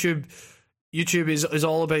 YouTube is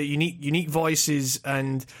all about unique voices,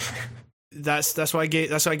 and that's why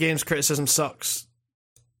games criticism sucks.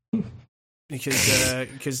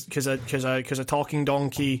 Because a talking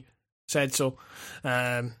donkey said so.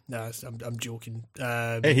 I'm joking.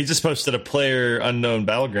 Hey, he just posted a PlayerUnknown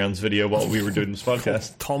Battlegrounds video while we were doing this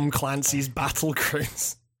podcast. Tom Clancy's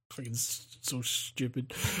Battlegrounds. Fucking so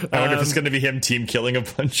stupid. I wonder if it's going to be him team killing a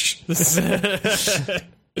bunch.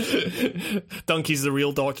 Donkey's the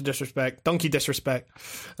real Dr. Disrespect. Donkey disrespect.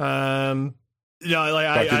 Dunk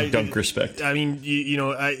respect. I mean,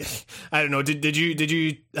 I don't know. Did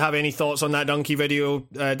you have any thoughts on that Donkey video,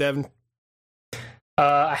 Devin?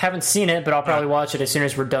 I haven't seen it, but I'll probably watch it as soon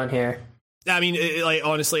as we're done here. I mean,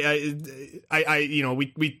 honestly,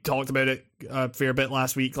 we talked about it a fair bit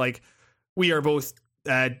last week. Like, we are both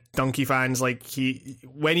Donkey fans. Like,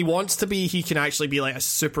 when he wants to be, he can actually be like a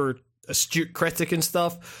super astute critic and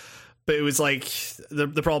stuff. But it was like the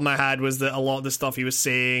problem I had was that a lot of the stuff he was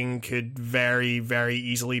saying could very, very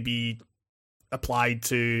easily be applied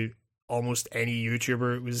to almost any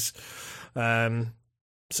YouTuber. It was,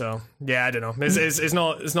 so yeah, I don't know. It's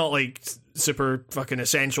not like super fucking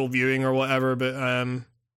essential viewing or whatever. But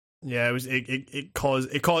yeah, it caused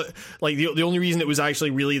like the only reason it was actually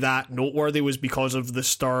really that noteworthy was because of the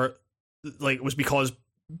start. Like, it was because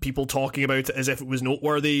people talking about it as if it was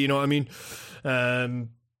noteworthy. You know what I mean?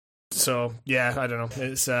 So yeah, I don't know.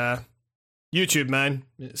 It's YouTube, man.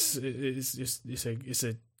 It's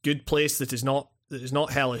a good place that is not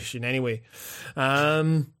hellish in any way.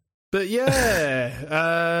 But yeah,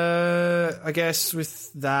 I guess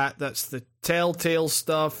with that's the Telltale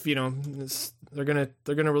stuff. You know, they're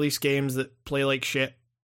gonna release games that play like shit,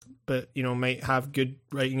 but might have good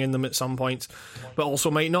writing in them at some points, but also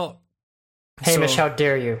might not. Hamish, how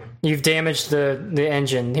dare you? You've damaged the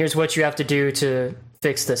engine. Here's what you have to do to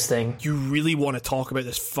fix this thing. You really want to talk about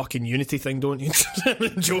this fucking Unity thing, don't you?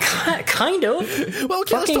 Kind of. Well,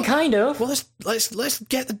 okay, kind of. Well, let's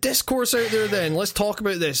get the discourse out there then. Let's talk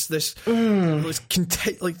about this. Let's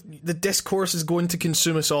like the discourse is going to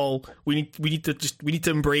consume us all. We need to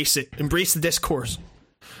embrace it. Embrace the discourse.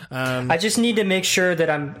 I just need to make sure that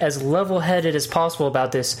I'm as level-headed as possible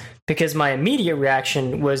about this, because my immediate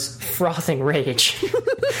reaction was frothing rage,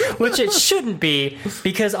 which it shouldn't be,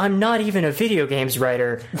 because I'm not even a video games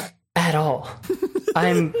writer at all.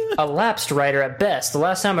 I'm a lapsed writer at best. The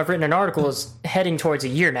last time I've written an article is heading towards a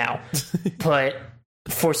year now, but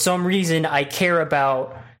for some reason I care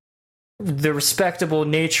about the respectable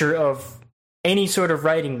nature of any sort of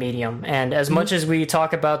writing medium. And as much as we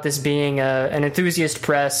talk about this being an enthusiast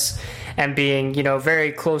press and being,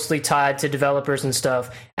 very closely tied to developers and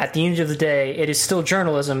stuff, at the end of the day, it is still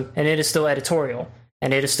journalism, and it is still editorial,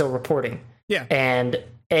 and it is still reporting. Yeah. And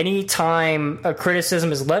any time a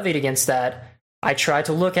criticism is levied against that, I try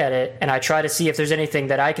to look at it, and I try to see if there's anything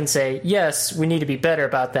that I can say, yes, we need to be better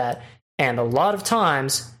about that. And a lot of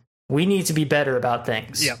times, we need to be better about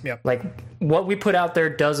things. Yeah. Like, what we put out there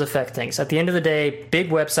does affect things. At the end of the day, big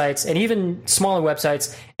websites and even smaller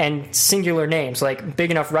websites and singular names, like big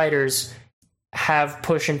enough writers, have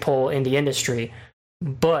push and pull in the industry.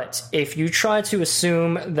 But if you try to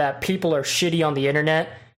assume that people are shitty on the internet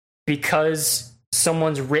because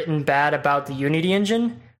someone's written bad about the Unity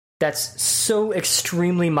engine, that's so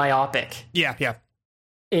extremely myopic. Yeah.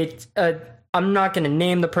 I'm not going to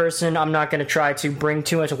name the person. I'm not going to try to bring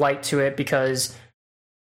too much light to it, because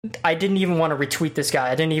I didn't even want to retweet this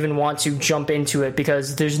guy. I didn't even want to jump into it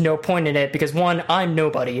because there's no point in it, because one, I'm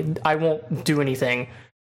nobody. I won't do anything.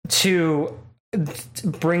 Two,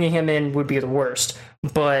 bringing him in would be the worst.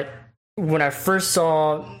 But when I first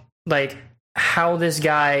saw how this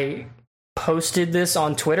guy posted this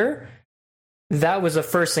on Twitter, that was the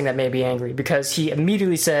first thing that made me angry, because he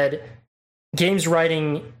immediately said, games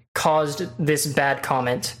writing caused this bad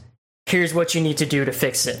comment. Here's what you need to do to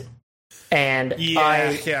fix it. And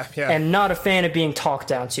I am not a fan of being talked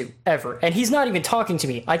down to, ever. And he's not even talking to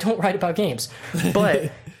me. I don't write about games.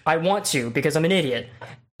 But I want to, because I'm an idiot.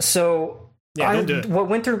 So, don't do it. What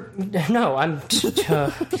went through... No, I'm...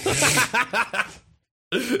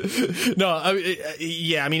 No,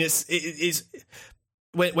 I mean, it's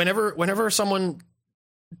whenever someone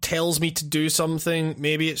tells me to do something,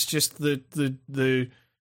 maybe it's just the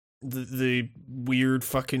weird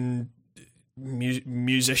fucking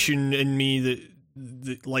musician in me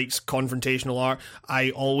that likes confrontational art. I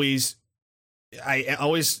always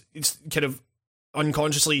kind of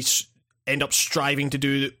unconsciously end up striving to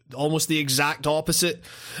do almost the exact opposite.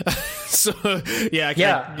 So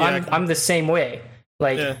I'm the same way.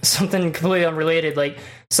 Like, something completely unrelated, like,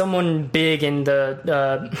 someone big in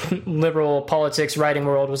the liberal politics writing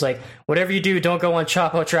world was like, whatever you do, don't go on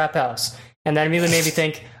Chapo Trap House. And that immediately made me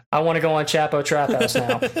think, I want to go on Chapo Trap House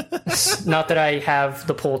now. Not that I have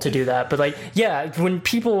the pull to do that, but, like, yeah, when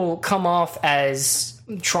people come off as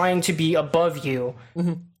trying to be above you,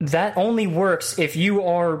 that only works if you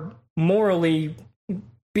are morally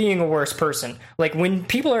being a worse person. Like, when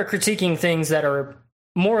people are critiquing things that are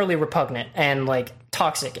morally repugnant and, like,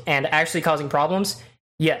 toxic and actually causing problems,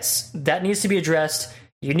 yes, that needs to be addressed.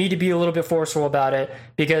 You need to be a little bit forceful about it,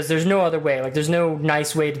 because there's no other way. Like, there's no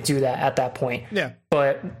nice way to do that at that point. Yeah.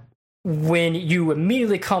 But when you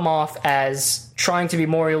immediately come off as trying to be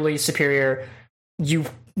morally superior, you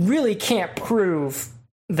really can't prove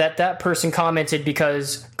that that person commented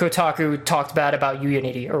because Kotaku talked bad about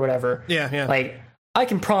Unity or whatever. Yeah. Like, I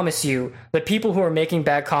can promise you that people who are making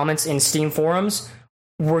bad comments in Steam forums,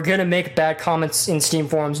 we're going to make bad comments in Steam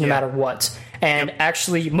forums no matter what. And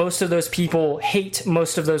actually, most of those people hate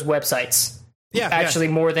most of those websites. Actually,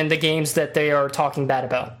 more than the games that they are talking bad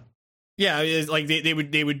about. Yeah, it's like they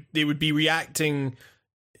would be reacting,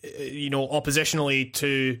 oppositionally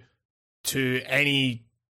to any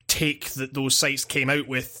take that those sites came out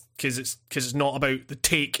with, because it's not about the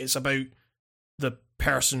take, it's about the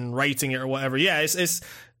person writing it or whatever. Yeah, it's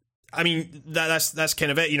I mean, that's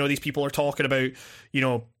kind of it. These people are talking about,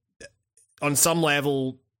 on some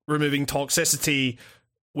level, removing toxicity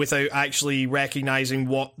without actually recognizing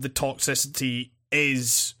what the toxicity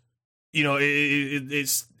is.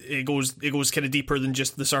 It goes kind of deeper than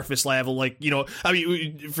just the surface level. Like, I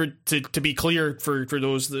mean, to be clear for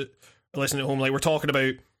those that are listening at home, like, we're talking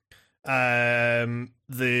about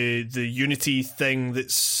the Unity thing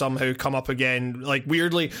that's somehow come up again, like,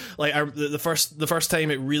 weirdly. Like, the first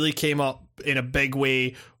time it really came up in a big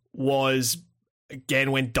way was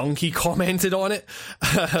again when Donkey commented on it,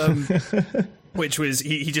 which was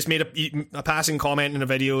he just made a passing comment in a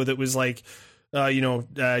video that was like,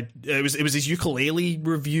 it was his ukulele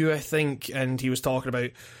review, I think, and he was talking about,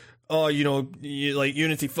 like,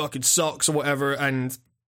 Unity fucking sucks or whatever, and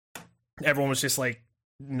everyone was just like,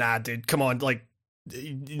 nah, dude, come on, like,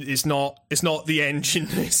 it's not the engine.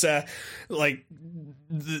 It's like,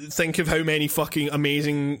 think of how many fucking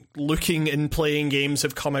amazing looking and playing games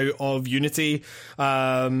have come out of Unity.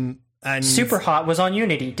 And Superhot was on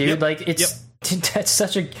Unity, dude. Yep, like, it's that's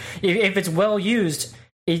such a, if it's well used,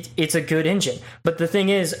 it's a good engine. But the thing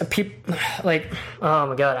is, people, like, oh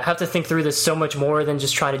my god, I have to think through this so much more than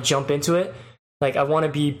just try to jump into it. Like, I want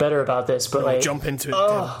to be better about this, but like, jump into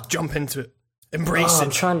it. Jump into it. Embrace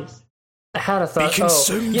it. I had a thought. Be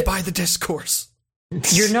consumed by the discourse.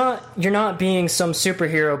 You're not being some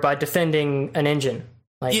superhero by defending an engine.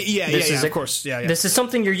 Like, of course. Yeah. This is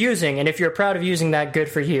something you're using, and if you're proud of using that, good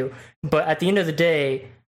for you. But at the end of the day,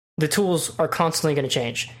 the tools are constantly going to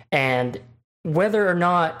change, and whether or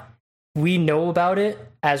not we know about it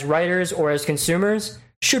as writers or as consumers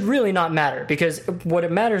should really not matter, because what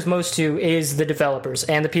it matters most to is the developers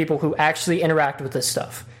and the people who actually interact with this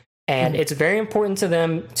stuff. And it's very important to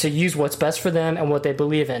them to use what's best for them and what they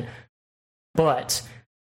believe in. But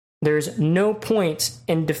there's no point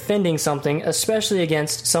in defending something, especially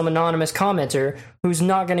against some anonymous commenter who's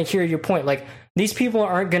not going to hear your point. Like, these people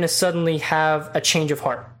aren't going to suddenly have a change of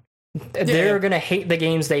heart. They're going to hate the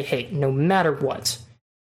games they hate, no matter what.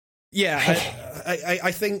 Yeah,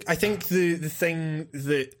 I think the thing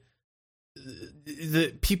that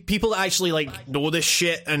people that actually, like, know this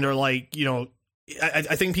shit and are like,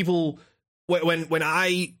 I think people, when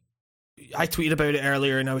I tweeted about it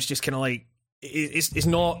earlier, and I was just kind of like, it's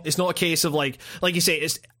not a case of like you say,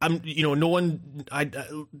 no one,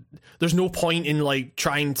 there's no point in, like,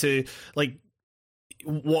 trying to, like,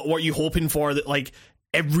 what are you hoping for, that, like,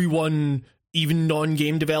 everyone, even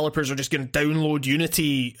non-game developers, are just going to download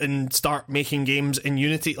Unity and start making games in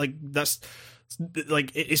Unity? Like, that's,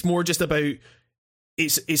 like, it's more just about,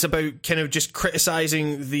 it's about kind of just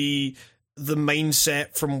criticizing the the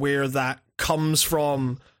mindset from where that comes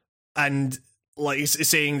from, and like it's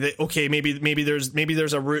saying that okay, maybe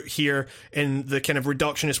there's a route here in the kind of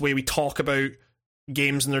reductionist way we talk about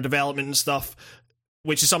games and their development and stuff,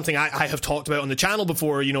 which is something I have talked about on the channel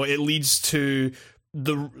before. You know, it leads to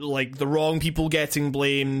the wrong people getting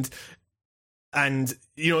blamed, and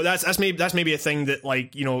you know that's maybe a thing that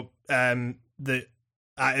like you know that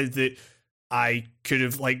I could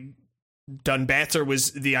have like done better,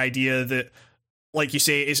 was the idea that, like you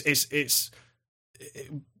say, it's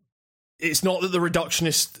not that the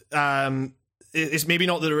reductionist it's maybe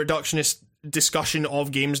not that the reductionist discussion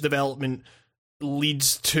of games development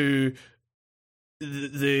leads to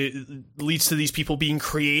these people being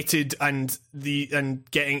created and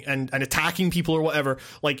getting and attacking people or whatever.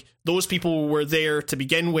 Like, those people were there to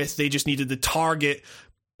begin with, they just needed the target,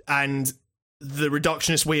 and the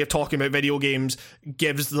reductionist way of talking about video games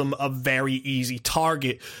gives them a very easy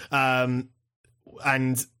target. And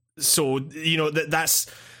so, you know, that's,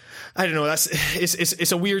 I don't know,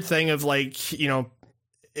 it's a weird thing of like, you know,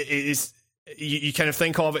 you kind of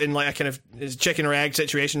think of it in like a kind of chicken or egg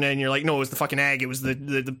situation, and you're like, no, it was the fucking egg. It was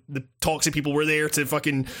the toxic people were there to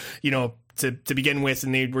fucking, you know, to begin with,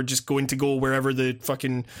 and they were just going to go wherever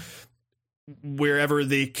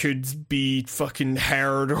they could be fucking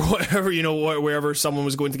heard or whatever, you know, wherever someone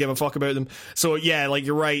was going to give a fuck about them. So yeah, like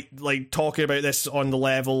you're right, like talking about this on the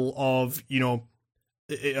level of, you know,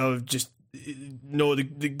 of just, no, the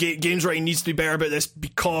games writing needs to be better about this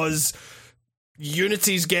because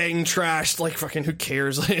Unity's getting trashed. Like, fucking who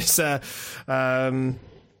cares? It's yeah, I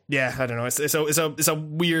don't know. It's a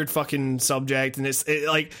weird fucking subject, and it's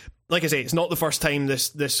like I say, it's not the first time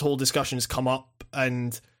this whole discussion has come up,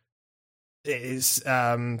 and it is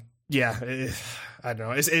I don't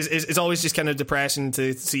know. It's always just kind of depressing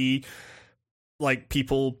to see like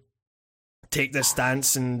people take this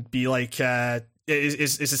stance and be like,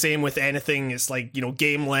 it's the same with anything. It's like, you know,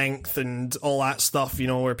 game length and all that stuff, you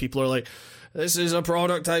know, where people are like, this is a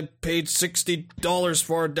product I paid $60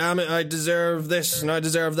 for, damn it, I deserve this and I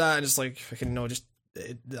deserve that. And it's like, fucking no, just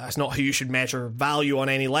that's not how you should measure value on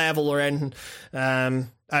any level or anything. I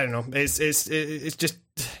don't know. It's just,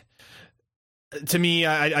 to me,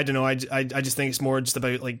 I don't know. I just think it's more just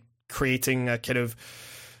about like creating a kind of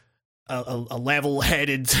a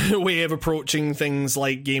level-headed way of approaching things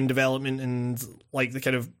like game development and like the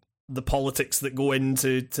kind of the politics that go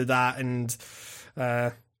into that. And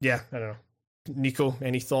yeah, I don't know. Nico,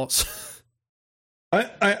 any thoughts?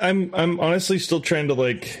 I'm honestly still trying to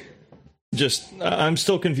like I'm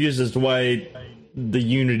still confused as to why the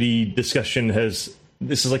Unity discussion this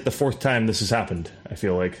is like the fourth time this has happened, I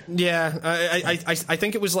feel like. Yeah, I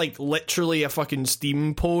think it was like literally a fucking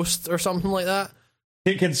Steam post or something like that.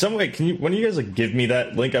 Can you, when you guys like give me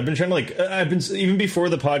that link? I've been trying to like, even before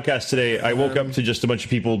the podcast today, I woke up to just a bunch of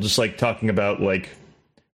people just like talking about like,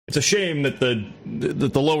 it's a shame that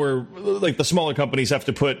the lower, like the smaller companies have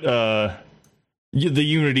to put the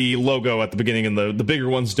Unity logo at the beginning and the bigger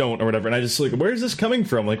ones don't or whatever. And I just like, where is this coming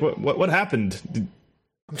from? Like, what happened?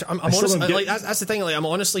 I'm honestly, like, that's the thing. Like, I'm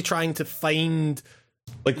honestly trying to find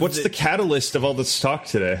like, what's the catalyst of all this talk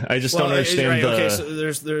today? I just don't understand. Right, okay, so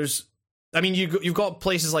there's. I mean, you've got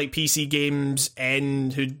places like PC Games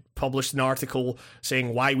N who published an article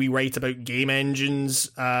saying why we write about game engines,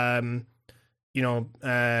 you know,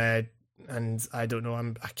 and I don't know,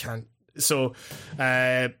 I can't. So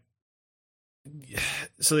they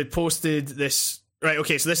posted this, right?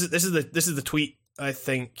 Okay, so this is the tweet. I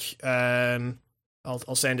think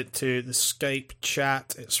I'll send it to the Skype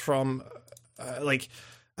chat. It's from like,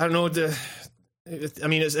 I don't know, I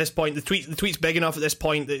mean, at this point, the tweet's big enough at this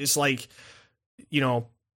point that it's like, you know,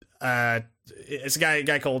 it's a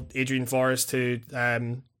guy called Adrian Forrest who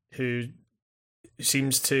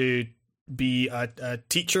seems to be a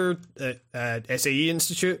teacher at SAE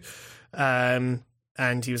Institute,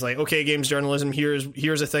 and he was like, okay, games journalism,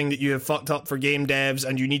 here's a thing that you have fucked up for game devs,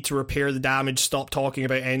 and you need to repair the damage. Stop talking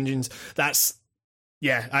about engines. That's,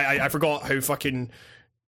 yeah, I forgot how fucking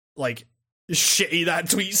like shitty that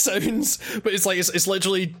tweet sounds, but it's like it's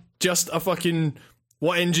literally just a fucking,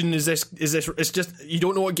 what engine is this? It's just, you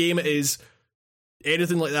don't know what game it is,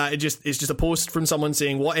 anything like that. It's just a post from someone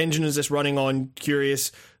saying, what engine is this running on?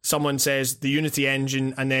 Curious. Someone says the Unity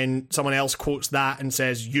engine, and then someone else quotes that and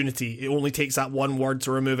says Unity. It only takes that one word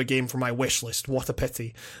to remove a game from my wish list. What a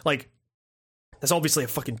pity. Like, that's obviously a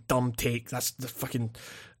fucking dumb take. That's the fucking,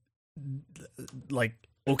 like,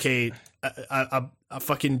 okay, a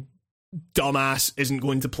fucking dumbass isn't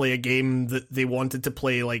going to play a game that they wanted to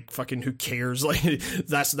play. Like, fucking who cares? Like,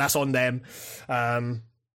 that's on them.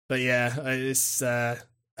 But yeah, it's I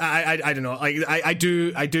I don't know. I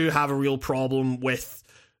do have a real problem with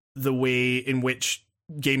the way in which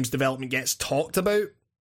games development gets talked about.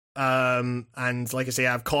 And like I say,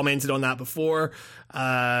 I've commented on that before.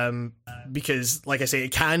 Because like I say,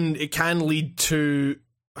 it can lead to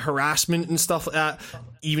harassment and stuff like that.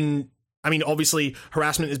 Even, I mean, obviously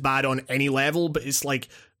harassment is bad on any level, but it's like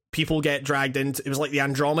people get dragged into, it was like the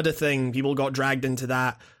Andromeda thing. People got dragged into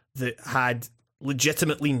that had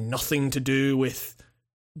legitimately nothing to do with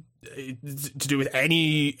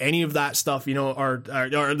any of that stuff, you know, or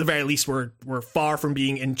at the very least we're far from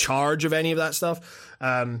being in charge of any of that stuff.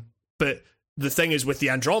 But the thing is, with the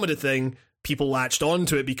Andromeda thing, people latched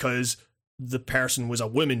onto it because the person was a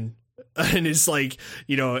woman, and it's like,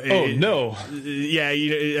 you know, yeah, you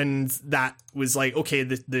know, and that was like, okay,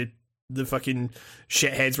 the fucking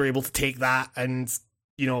shitheads were able to take that and,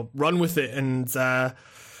 you know, run with it. And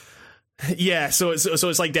yeah, so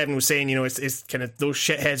it's like Devin was saying, you know, it's kind of, those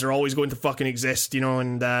shitheads are always going to fucking exist, you know.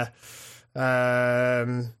 And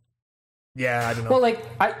yeah, I don't know. Well, like,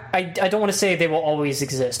 I don't want to say they will always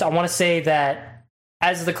exist. I want to say that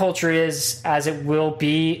as the culture is, as it will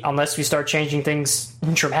be, unless we start changing things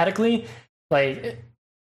dramatically, like,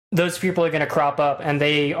 those people are going to crop up, and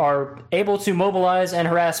they are able to mobilize and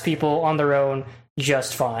harass people on their own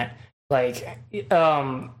just fine. Like,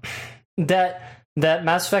 that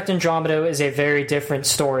Mass Effect Andromeda is a very different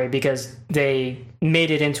story because they made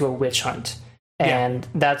it into a witch hunt. And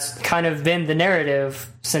that's kind of been the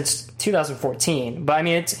narrative since 2014. But I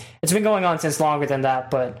mean, it's been going on since longer than that.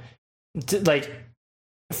 But like,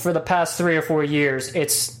 for the past 3 or 4 years,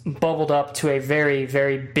 it's bubbled up to a very,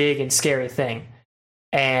 very big and scary thing.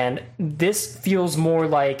 And this feels more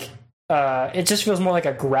like it just feels more like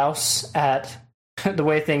a grouse at the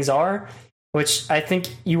way things are, which I think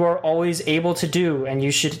you are always able to do, and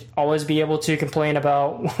you should always be able to complain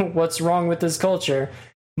about what's wrong with this culture.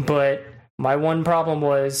 But my one problem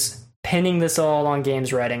was pinning this all on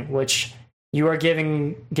games writing, which you are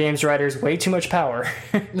giving games writers way too much power.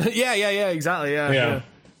 Yeah, exactly. Yeah.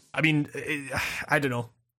 I mean, I don't know.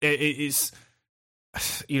 It's,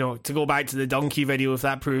 you know, to go back to the donkey video, if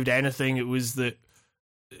that proved anything, it was that,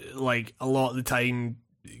 like, a lot of the time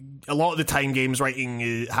games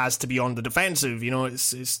writing has to be on the defensive. You know,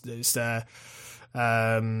 it's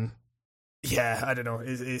yeah, I don't know.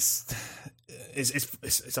 It's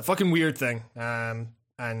a fucking weird thing.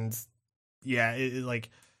 And yeah, like,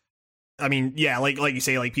 I mean, yeah, like you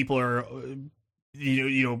say, like, people are,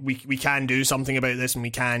 you know, we can do something about this, and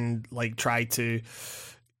we can, like, try to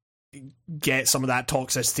get some of that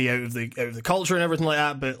toxicity out of the culture and everything like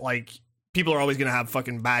that. But, like, people are always going to have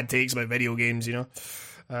fucking bad takes about video games, you know.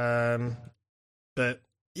 But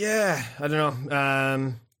yeah, I don't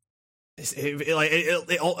know.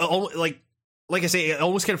 Like I say, it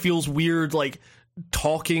almost kind of feels weird, like,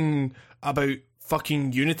 talking about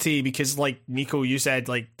fucking Unity, because, like, Nico, you said,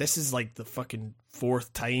 like, this is like the fucking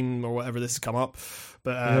 4th time or whatever this has come up.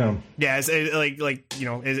 But yeah, it's like you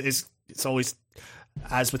know, it's always,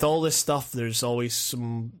 as with all this stuff, there's always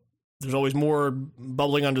more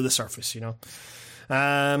bubbling under the surface, you know.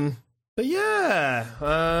 But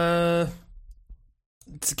yeah,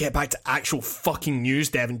 to get back to actual fucking news,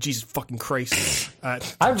 Devin, Jesus fucking Christ.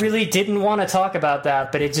 I really didn't want to talk about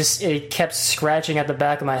that, but it kept scratching at the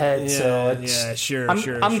back of my head. Yeah, sure.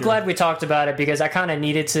 I'm glad we talked about it, because I kind of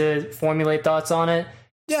needed to formulate thoughts on it.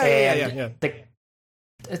 Yeah. Like,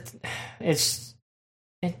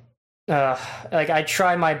 I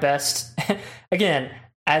try my best, again,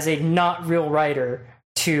 as a not real writer,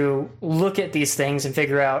 to look at these things and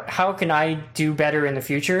figure out, how can I do better in the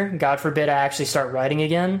future? God forbid I actually start writing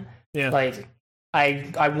again. Yeah. Like,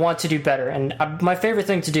 I want to do better. And my favorite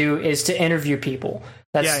thing to do is to interview people.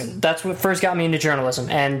 That's what first got me into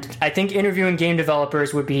journalism. And I think interviewing game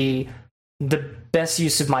developers would be the best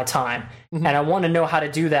use of my time. Mm-hmm. And I want to know how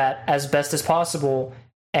to do that as best as possible,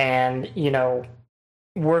 and, you know,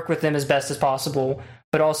 work with them as best as possible.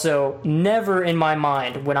 But also, never in my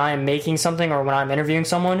mind, when I am making something or when I'm interviewing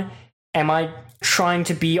someone, am I trying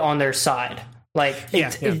to be on their side. Like,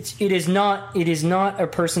 it is not a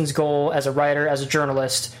person's goal as a writer, as a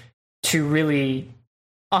journalist, to really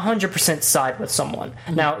 100% side with someone.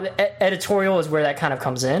 Mm-hmm. Now, editorial is where that kind of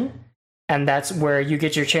comes in, and that's where you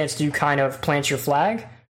get your chance to kind of plant your flag.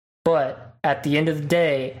 But at the end of the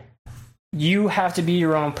day, you have to be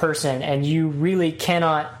your own person, and you really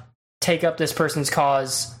cannot take up this person's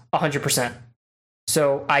cause 100%.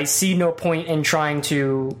 So I see no point in trying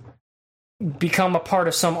to become a part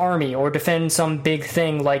of some army or defend some big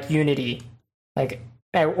thing like Unity, like,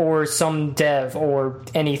 or some dev or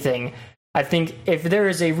anything. I think if there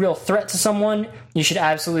is a real threat to someone, you should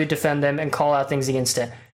absolutely defend them and call out things against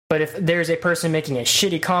it. But if there's a person making a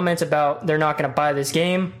shitty comment about they're not going to buy this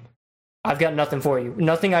game, I've got nothing for you.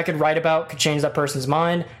 Nothing I could write about could change that person's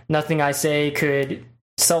mind. Nothing I say could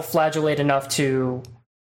self-flagellate enough to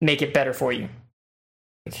make it better for you.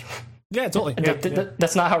 Yeah, totally.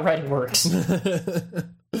 That's not how writing works.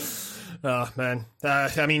 Oh man,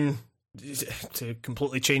 I mean, to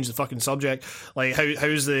completely change the fucking subject, like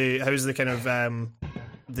how's the kind of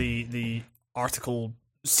the article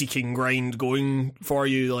seeking grind going for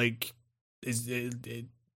you? Like, is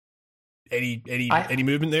any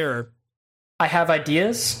movement there? Or? I have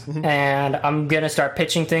ideas, and I'm going to start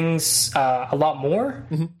pitching things a lot more.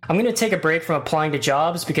 I'm going to take a break from applying to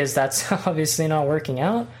jobs because that's obviously not working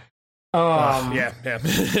out. Yeah.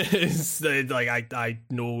 It's, like I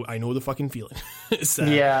know the fucking feeling.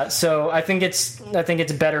 Yeah, so I think it's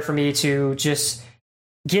better for me to just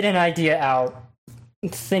get an idea out,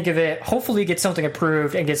 think of it, hopefully get something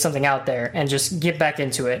approved and get something out there and just get back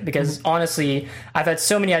into it, because honestly, I've had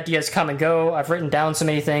so many ideas come and go. I've written down so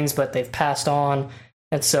many things, but they've passed on.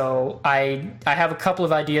 And so I have a couple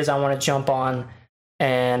of ideas I want to jump on,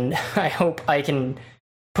 and I hope I can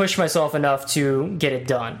push myself enough to get it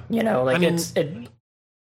done. You know, like, I mean,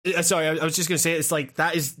 sorry, I was just going to say, it's like,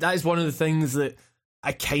 that is one of the things that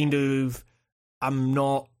I'm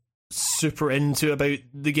not super into about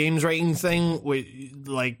the games writing thing,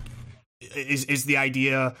 like, is the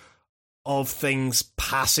idea of things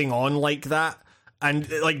passing on like that. And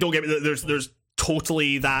like, don't get me, there's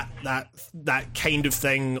totally that kind of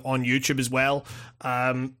thing on YouTube as well,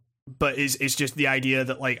 but it's just the idea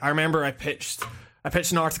that, like, I remember I pitched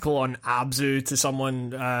an article on Abzu to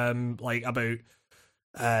someone like about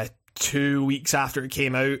 2 weeks after it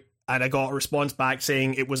came out, and I got a response back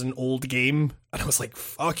saying it was an old game, and I was like,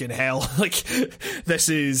 fucking hell, like, this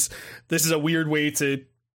is a weird way to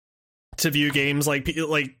view games. Like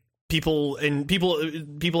people in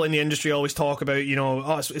the industry always talk about, you know,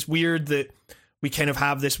 oh, it's weird that we kind of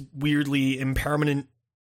have this weirdly impermanent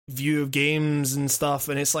view of games and stuff,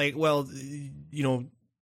 and it's like, well, you know,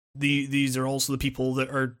 these are also the people that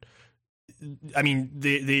are, I mean,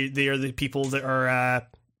 they are the people that are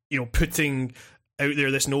you know, putting out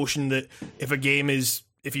there this notion that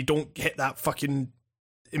if you don't hit that fucking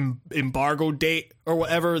embargo date or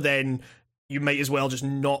whatever, then you might as well just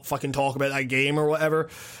not fucking talk about that game or whatever.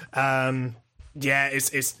 Yeah,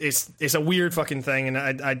 it's a weird fucking thing, and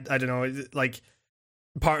I don't know, like,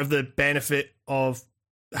 part of the benefit of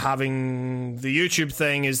having the YouTube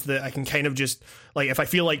thing is that I can kind of just, like, if I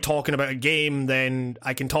feel like talking about a game, then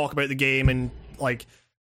I can talk about the game and, like,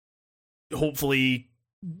 hopefully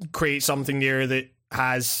create something there that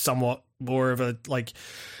has somewhat more of a, like,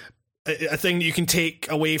 a thing that you can take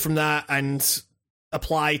away from that and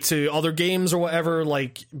apply to other games or whatever.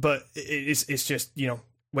 Like, but it's just, you know,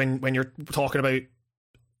 when you're talking about,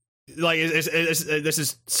 like,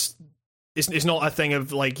 it's not a thing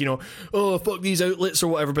of, like, you know, oh, fuck these outlets or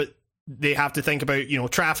whatever, but they have to think about, you know,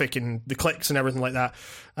 traffic and the clicks and everything like that.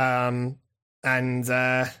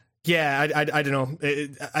 Yeah, I don't know.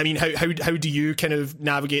 I mean, how do you kind of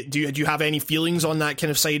navigate? Do you have any feelings on that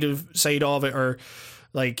kind of side of it, or,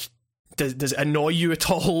 like, does it annoy you at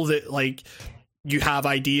all that, like, you have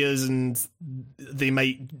ideas and they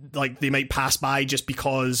might pass by just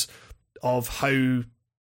because of how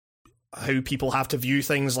people have to view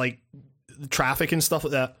things, like traffic and stuff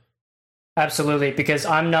like that? Absolutely, because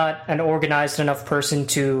I'm not an organized enough person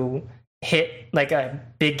to hit, like, a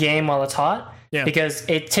big game while it's hot. Yeah. Because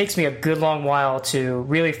it takes me a good long while to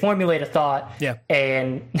really formulate a thought, yeah,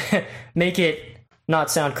 and make it not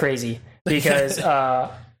sound crazy. Because,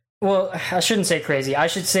 well, I shouldn't say crazy. I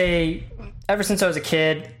should say, ever since I was a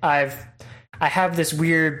kid, I have this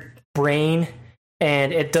weird brain,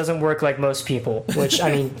 and it doesn't work like most people, which, I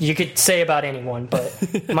mean, you could say about anyone.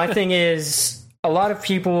 But my thing is, a lot of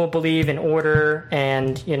people believe in order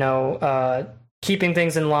and, you know, keeping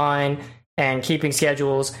things in line and keeping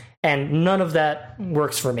schedules, and none of that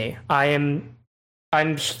works for me. I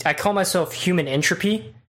call myself human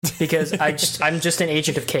entropy, because I'm just an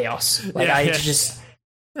agent of chaos. Like,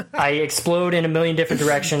 I explode in a million different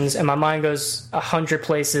directions, and my mind goes 100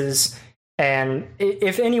 places. And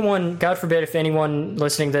if anyone, God forbid, if anyone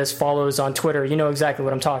listening to this follows on Twitter, you know exactly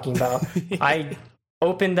what I'm talking about. I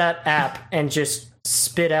open that app and just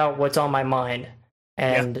spit out what's on my mind,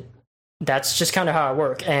 and that's just kind of how I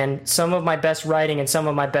work. And some of my best writing and some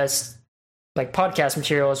of my best, like, podcast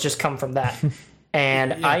material has just come from that.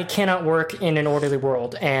 And I cannot work in an orderly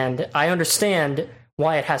world. And I understand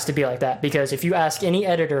why it has to be like that, because if you ask any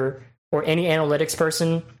editor or any analytics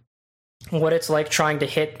person what it's like trying to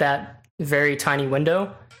hit that very tiny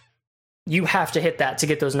window, you have to hit that to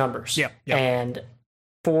get those numbers. And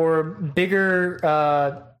for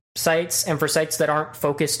bigger sites and for sites that aren't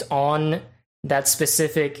focused on that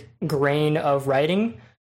specific grain of writing,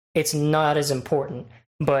 it's not as important.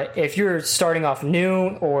 But if you're starting off new,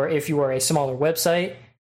 or if you are a smaller website,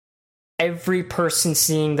 every person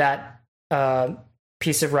seeing that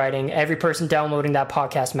piece of writing, every person downloading that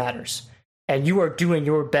podcast matters. And you are doing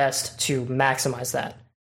your best to maximize that.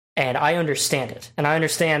 And I understand it. And I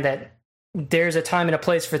understand that there's a time and a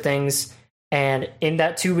place for things. And in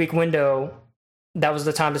that 2-week window, that was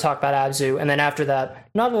the time to talk about Abzu. And then after that,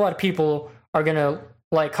 not a lot of people are going to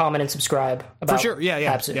like, comment, and subscribe about for sure.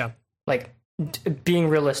 Yeah. Abzu. Yeah. Like, being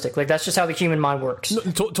realistic. Like, that's just how the human mind works. No,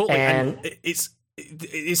 totally. And it's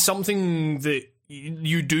something that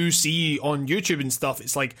you do see on YouTube and stuff.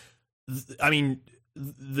 It's like, I mean,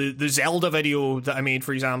 the Zelda video that I made,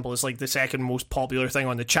 for example, is like the second most popular thing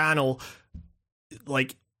on the channel.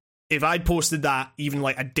 Like, if I'd posted that even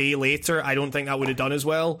like a day later, I don't think that would have done as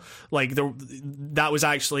well. Like, that was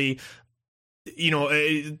actually, you know,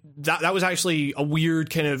 that was actually a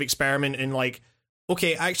weird kind of experiment in like,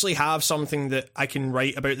 okay, I actually have something that I can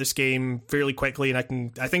write about this game fairly quickly, and I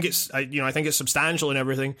think it's substantial and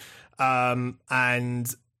everything,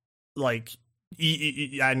 and like,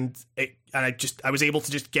 I was able to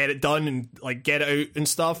just get it done and like get it out and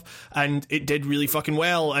stuff, and it did really fucking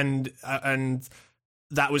well, and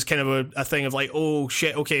that was kind of a thing of like, oh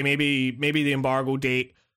shit, okay, maybe the embargo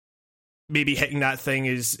date, maybe hitting that thing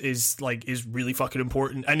is really fucking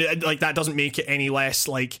important, and like that doesn't make it any less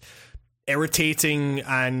like irritating.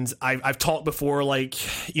 And I've talked before, like,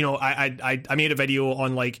 you know, I made a video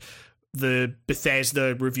on like the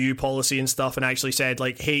Bethesda review policy and stuff, and actually said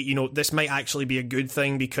like, hey, you know, this might actually be a good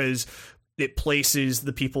thing because it places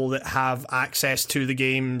the people that have access to the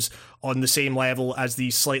games on the same level as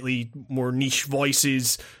these slightly more niche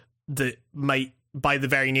voices that might, by the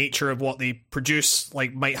very nature of what they produce,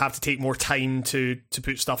 like, might have to take more time to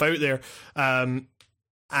put stuff out there.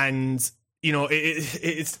 And you know,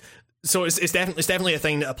 it's definitely a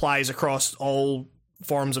thing that applies across all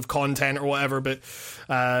forms of content or whatever. But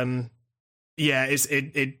yeah,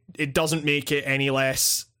 it doesn't make it any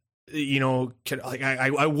less, you know, like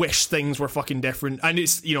I wish things were fucking different. And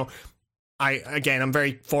it's, you know, I'm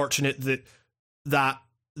very fortunate that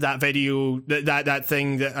video, that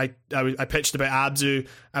thing that I pitched about Abzu,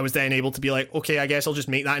 I was then able to be like, okay, I guess I'll just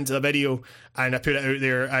make that into a video, and I put it out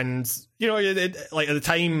there. And you know, like at the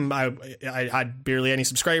time I had barely any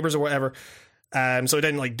subscribers or whatever, so I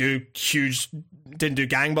didn't do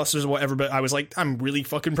gangbusters or whatever, but I was like, I'm really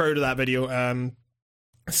fucking proud of that video.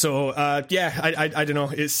 Yeah, I don't know,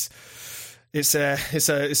 it's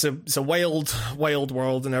a wild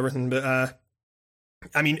world and everything, but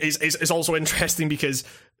I mean, it's also interesting because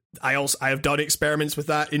I have done experiments with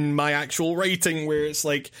that in my actual writing, where it's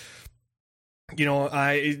like, you know,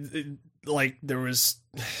 there was,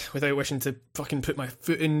 without wishing to fucking put my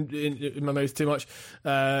foot in my mouth too much,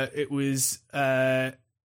 it was the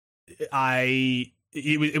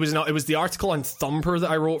article on Thumper that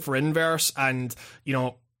I wrote for Inverse, and you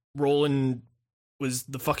know, Roland was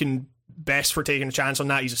the fucking best for taking a chance on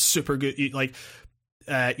that. He's a super good, like,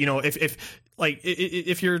 you know, if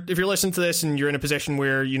you're listening to this and you're in a position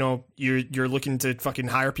where, you know, you're looking to fucking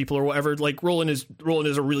hire people or whatever, like, Roland is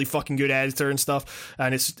a really fucking good editor and stuff,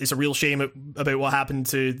 and it's a real shame about what happened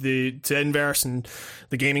to Inverse and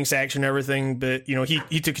the gaming section and everything. But you know,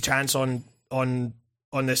 he took a chance on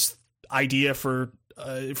this idea for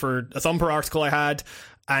a Thumper article I had,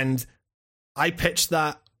 and I pitched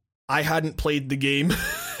that. I hadn't played the game.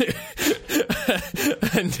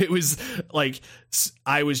 And it was like,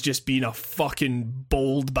 I was just being a fucking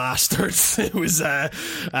bold bastard. It was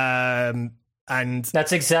and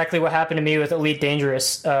that's exactly what happened to me with Elite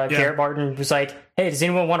Dangerous. Garrett Martin was like, hey, does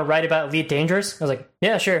anyone want to write about Elite Dangerous? I was like,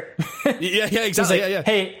 yeah, sure. yeah, exactly. Like,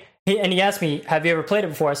 hey, and he asked me, have you ever played it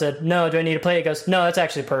before? I said, no. Do I need to play it? He goes, no, that's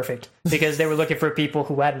actually perfect, because they were looking for people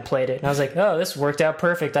who hadn't played it. And I was like, oh, this worked out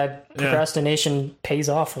perfect. Procrastination pays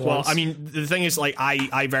off for once. Well, I mean, the thing is, like,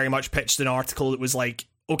 I very much pitched an article that was like,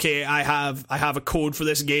 okay, I have a code for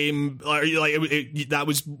this game. That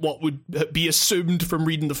was what would be assumed from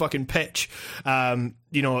reading the fucking pitch.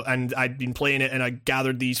 You know, and I'd been playing it and I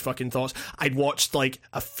gathered these fucking thoughts. I'd watched like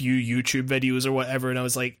a few YouTube videos or whatever, and I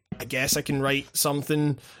was like, I guess I can write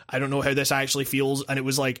something. I don't know how this actually feels. And it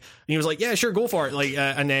was like, and he was like, yeah, sure, go for it. Like,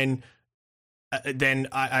 and then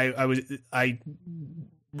I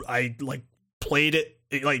like played it.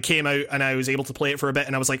 It like came out and I was able to play it for a bit,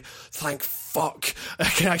 and I was like, thank fuck,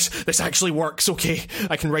 this actually works. Okay,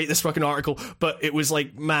 I can write this fucking article. But it was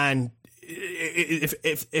like, man,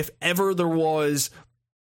 if ever there was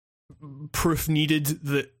proof needed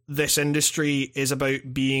that this industry is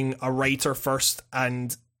about being a writer first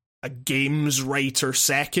and a games writer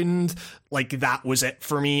second. Like, that was it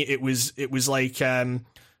for me. It was like, you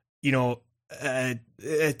know,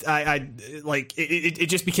 it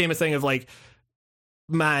just became a thing of like,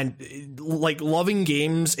 man, like, loving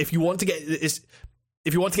games. If you want to get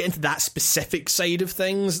into that specific side of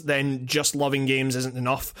things, then just loving games isn't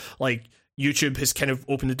enough. Like, YouTube has kind of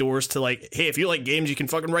opened the doors to like, hey, if you like games, you can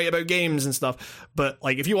fucking write about games and stuff. But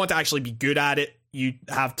like, if you want to actually be good at it, you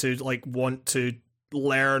have to like want to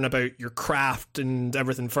learn about your craft and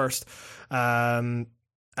everything first. And,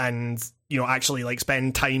 you know, actually like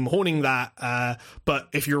spend time honing that. But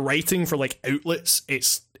if you're writing for like outlets,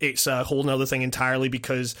 it's a whole nother thing entirely,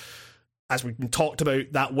 because as we've been talked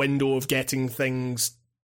about, that window of getting things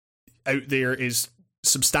out there is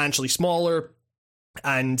substantially smaller.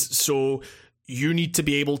 And so you need to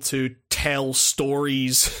be able to tell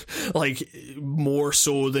stories like more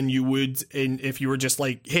so than you would if you were just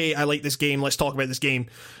like, hey, I like this game, let's talk about this game,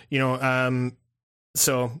 you know.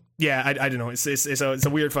 So yeah, I don't know, it's a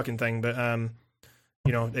weird fucking thing, but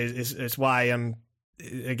you know, it's why I'm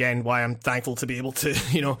thankful to be able to,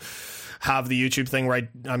 you know, have the YouTube thing where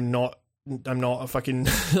I'm not a fucking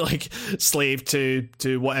like slave to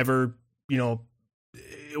whatever, you know,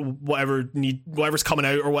 whatever's coming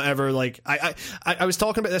out or whatever. Like I was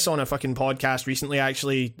talking about this on a fucking podcast recently,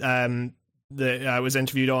 actually, that I was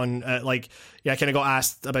interviewed on. Like, yeah, I kind of got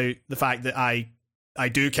asked about the fact that I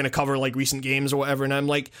do kind of cover like recent games or whatever, and I'm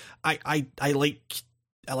like, I like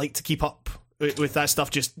to keep up with that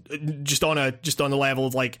stuff just on the level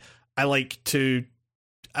of like, I like to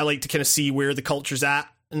kind of see where the culture's at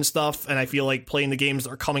and stuff, and I feel like playing the games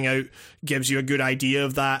that are coming out gives you a good idea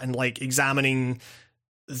of that, and like examining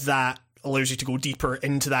that allows you to go deeper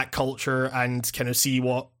into that culture and kind of see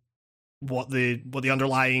what the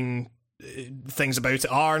underlying things about it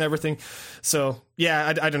are and everything. So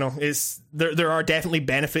yeah, I don't know. It's there are definitely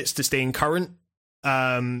benefits to staying current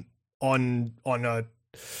on an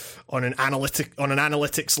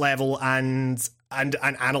analytics level and an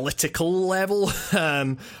analytical level.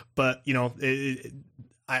 But you know,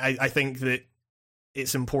 I think that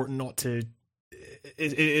it's important not to.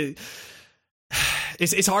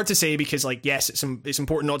 It's hard to say, because like, yes, it's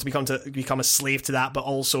important not to become a slave to that, but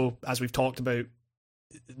also, as we've talked about,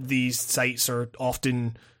 these sites are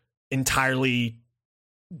often entirely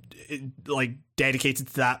like dedicated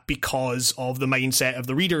to that because of the mindset of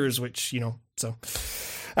the readers, which, you know, so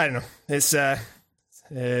I don't know. It's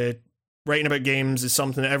writing about games is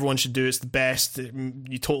something that everyone should do. It's the best.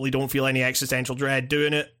 You totally don't feel any existential dread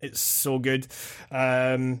doing it. It's so good. But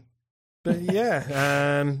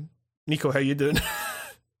yeah, Nico, how you doing?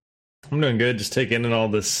 I'm doing good. Just taking in all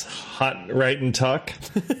this hot writing talk.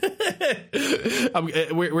 Where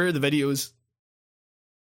are the videos?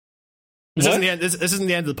 This isn't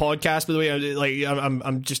the end of the podcast, by the way.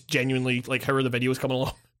 I'm just genuinely like, how are the videos coming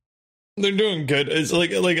along? They're doing good. It's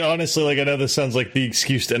like honestly, like, I know this sounds like the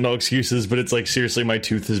excuse to end all excuses, but it's like, seriously, my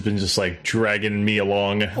tooth has been just like dragging me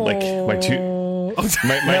along. Like my tooth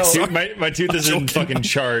is in fucking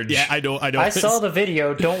charge. Yeah, I know. I saw the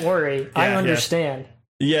video. Don't worry, I understand.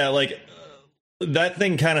 Yeah, like that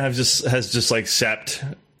thing kind of has just like sapped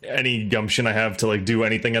any gumption I have to like do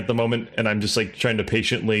anything at the moment, and I'm just like trying to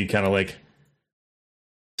patiently kind of like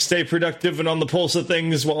stay productive and on the pulse of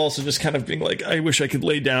things, while also just kind of being like, I wish I could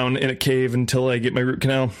lay down in a cave until I get my root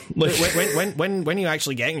canal. Like, when are you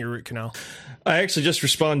actually getting your root canal? I actually just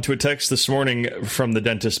responded to a text this morning from the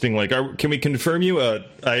dentist being like, can we confirm you?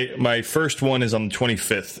 My first one is on the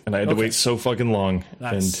 25th, and I had to wait so fucking long.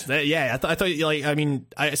 I thought like, I mean,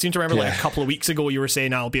 I seem to remember like a couple of weeks ago you were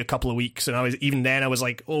saying it'll be a couple of weeks, and I was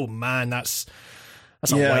like, oh man, that's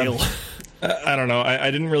a while. I don't know. I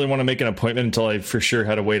didn't really want to make an appointment until I for sure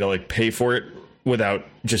had a way to like pay for it without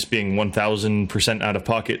just being 1,000% out of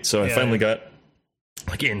pocket. So I finally got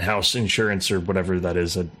like in-house insurance or whatever that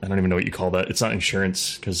is. I don't even know what you call that. It's not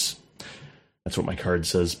insurance because that's what my card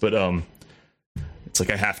says. But it's like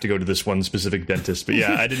I have to go to this one specific dentist. But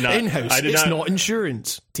yeah, I did not. In-house. It's not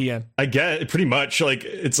insurance. TM. I get it pretty much. Like,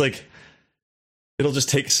 it's like it'll just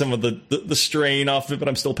take some of the strain off of it, but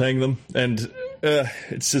I'm still paying them, and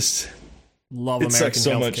it's just love American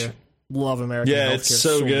so healthcare. much. Love American healthcare. Yeah, it's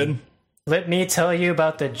so good. Let me tell you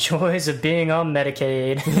about the joys of being on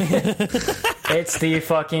Medicaid. It's the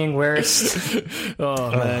fucking worst.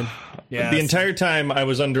 Oh man. Yeah. The entire time I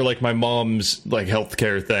was under like my mom's like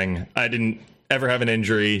healthcare thing, I didn't ever have an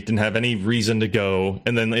injury, didn't have any reason to go,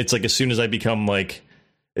 and then it's like as soon as I'm like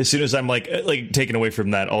taken away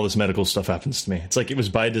from that, all this medical stuff happens to me. It's like it was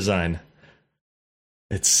by design.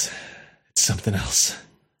 It's something else.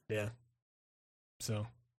 Yeah. So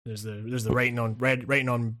there's the writing on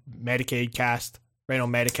Medicaid cast, writing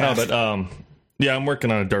on Medicast. Oh, but yeah, I'm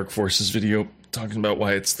working on a Dark Forces video talking about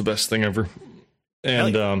why it's the best thing ever,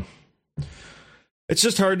 and it's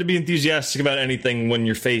just hard to be enthusiastic about anything when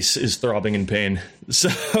your face is throbbing in pain. So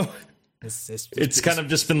it's kind of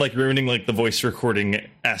just been like ruining like the voice recording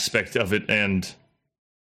aspect of it, and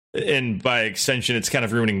by extension, it's kind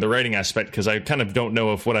of ruining the writing aspect because I kind of don't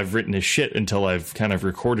know if what I've written is shit until I've kind of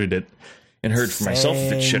recorded it and heard for myself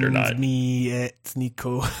if it's shit or not. Send me it,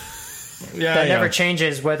 Nico. Yeah, that never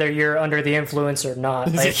changes whether you're under the influence or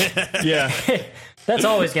not. Like, yeah, that's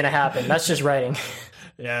always going to happen. That's just writing.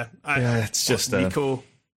 Yeah, it's just Nico.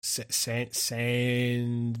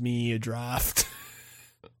 Send me a draft.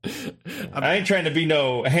 I ain't trying to be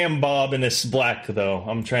no ham bob in this black though.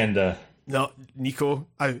 I'm trying to. No, Nico.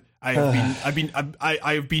 I've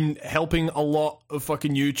been helping a lot of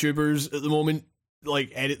fucking YouTubers at the moment,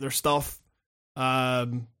 like edit their stuff.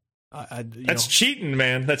 That's cheating,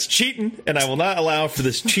 man. That's cheating, and I will not allow for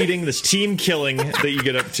this cheating, this team killing that you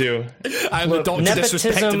get up to. Look,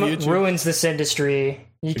 nepotism ruins this industry.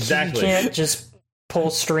 You can't just pull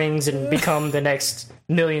strings and become the next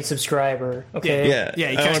million subscriber. Okay, yeah.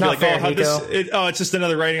 You can't. It's not fair, Nico. It's just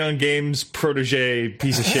another writing on games protege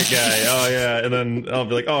piece of shit guy. Oh yeah, and then I'll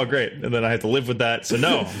be like, oh great, and then I have to live with that. So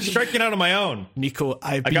no, I'm striking out on my own. Nico,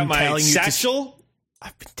 I've been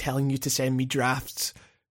telling you to send me drafts.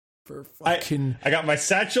 I got my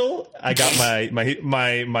satchel, I got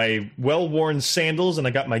my well-worn sandals, and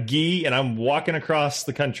I got my gi, and I'm walking across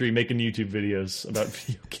the country making YouTube videos about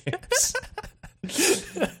video games.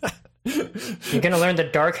 You're gonna learn the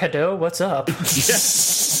Dark Hado? What's up?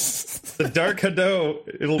 Yes, the Dark Hado.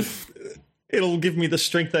 It'll give me the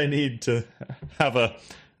strength I need to have an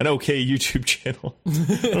okay YouTube channel.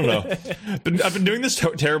 I don't know. I've been doing this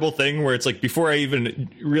terrible thing where it's like before I even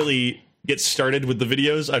really get started with the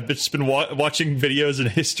videos, I've just been watching videos and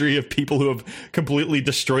history of people who have completely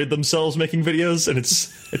destroyed themselves making videos, and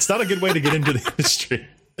it's not a good way to get into the industry.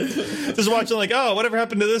 Just watching like, oh, whatever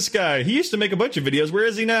happened to this guy? He used to make a bunch of videos. Where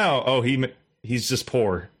is he now? Oh, he's just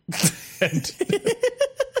poor. And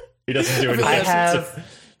he doesn't do anything.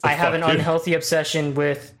 I have an unhealthy obsession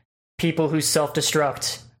with people who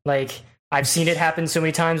self-destruct. Like, I've seen it happen so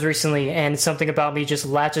many times recently, and something about me just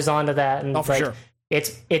latches onto that, and for sure.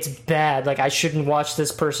 It's bad. Like, I shouldn't watch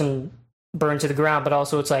this person burn to the ground, but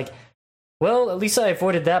also it's like, well, at least I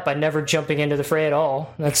avoided that by never jumping into the fray at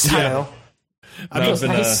all. That's I don't know.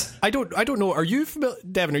 Nice. I don't know. Are you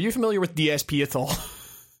Devin? Are you familiar with DSP at all?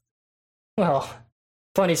 Well,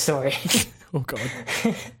 funny story. Oh God.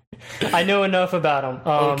 I know enough about him.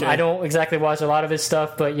 Okay. I don't exactly watch a lot of his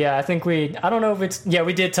stuff, but yeah, I think we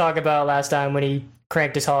did talk about last time when he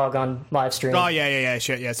cranked his hog on live stream. Oh yeah,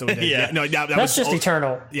 shit, yeah. So we did. Yeah. No, that's just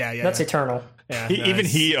eternal. Yeah. That's eternal. Yeah, even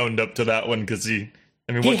he owned up to that one because he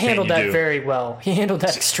handled that very well. He handled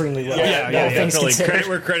that extremely well. Yeah, definitely. Credit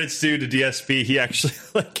where credit's due to DSP. He actually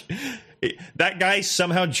that guy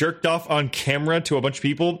somehow jerked off on camera to a bunch of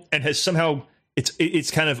people and has somehow.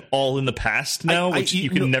 It's kind of all in the past now, which you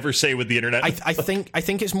can never say with the internet. I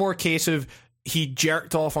think it's more a case of he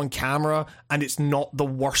jerked off on camera, and it's not the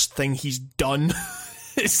worst thing he's done.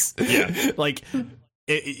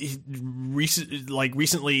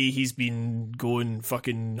 Recently he's been going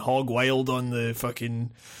fucking hog wild on the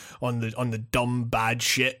fucking on the dumb bad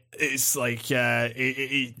shit. It's like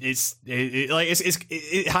it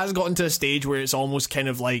has gotten to a stage where it's almost kind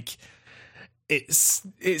of like. It's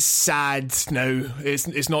sad now.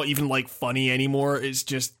 It's not even like funny anymore. It's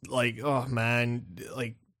just like, oh man,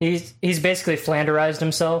 like he's basically Flanderized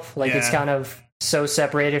himself. Like it's kind of so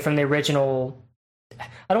separated from the original.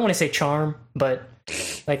 I don't want to say charm, but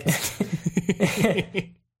like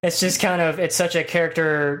it's just kind of it's such a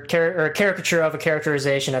caricature of a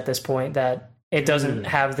characterization at this point that it doesn't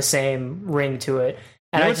have the same ring to it.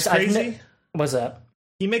 And what's crazy? What's that?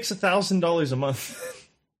 He makes $1,000 a month.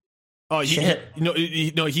 Oh,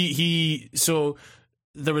 he. So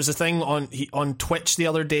there was a thing on Twitch the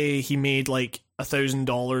other day. He made like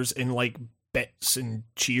 $1,000 in like bits and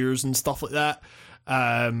cheers and stuff like that.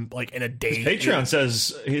 Like in a day. His Patreon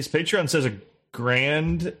says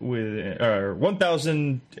 $1,000 with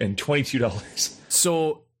 $1,022.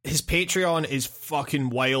 So his Patreon is fucking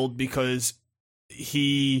wild because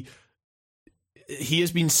he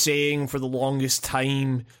has been saying for the longest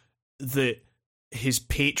time that. His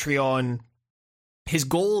Patreon, his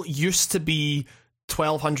goal used to be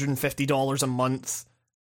 $1,250 a month,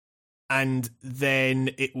 and then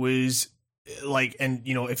it was like, and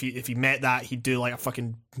you know, if he met that, he'd do like a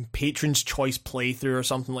fucking Patron's Choice playthrough or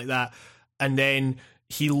something like that, and then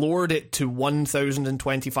he lowered it to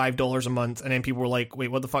 $1,025 a month, and then people were like, wait,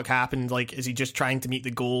 what the fuck happened? Like, is he just trying to meet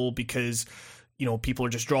the goal because, you know, people are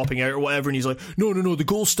just dropping out or whatever? And he's like, no, the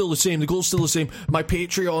goal's still the same. My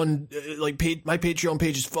Patreon, my Patreon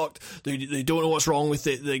page is fucked. They don't know what's wrong with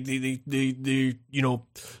it. Like, they you know,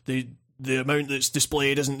 the amount that's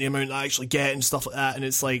displayed isn't the amount I actually get and stuff like that. And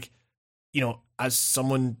it's like, you know, as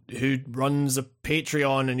someone who runs a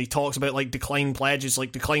Patreon and he talks about like decline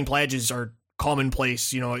pledges are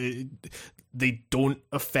commonplace, you know, they don't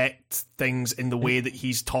affect things in the way that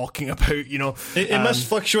he's talking about, you know. It must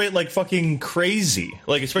fluctuate like fucking crazy,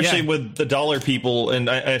 like especially with the dollar people.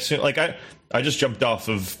 And I assume, like, I just jumped off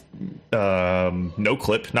of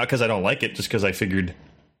NoClip, not because I don't like it, just because I figured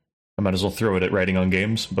I might as well throw it at writing on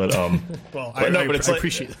games. But well, I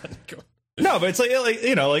appreciate that. No, but it's like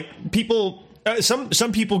you know, like people. Some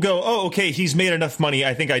people go, oh, okay, he's made enough money,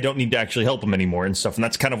 I think I don't need to actually help him anymore and stuff, and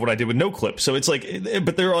that's kind of what I did with NoClip. So it's like,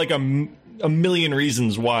 but there are like a million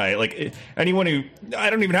reasons why. Like, anyone who,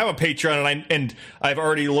 I don't even have a Patreon, and I've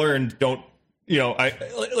already learned, don't, you know, I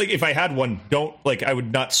like, if I had one, don't, like, I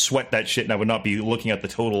would not sweat that shit, and I would not be looking at the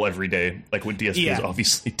total every day like what DSP is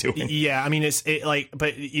obviously doing. Yeah, I mean,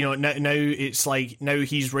 but you know, now it's like, now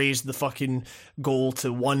he's raised the fucking goal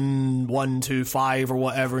to 1,125 or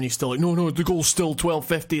whatever, and he's still like, no, the goal's still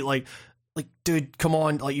 1,250. Like, dude, come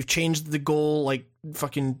on, like, you've changed the goal like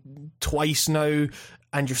fucking twice now,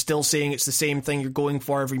 and you're still saying it's the same thing you're going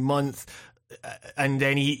for every month. And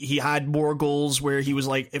then he had more goals where he was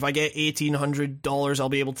like, if I get $1,800, I'll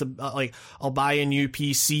be able to I'll buy a new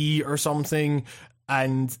PC or something.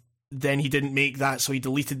 And then he didn't make that, so he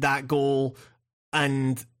deleted that goal.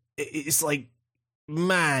 And it's like,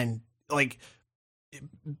 man, like,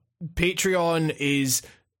 Patreon is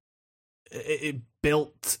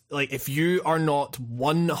built, like, if you are not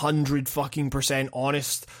 100 fucking %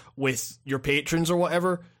 honest with your patrons or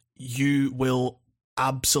whatever, you will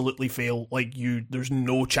absolutely fail. Like, there's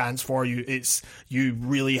no chance for you. You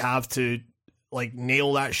really have to, like,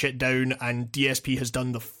 nail that shit down, and DSP has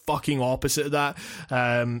done the fucking opposite of that.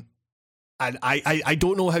 And I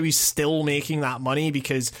don't know how he's still making that money,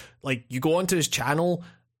 because, like, you go onto his channel,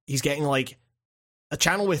 he's getting like a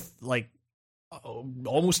channel with like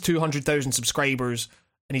almost 200,000 subscribers,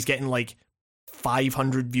 and he's getting like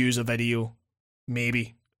 500 views a video,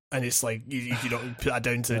 maybe. And it's like, you don't put that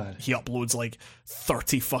down to God. He uploads like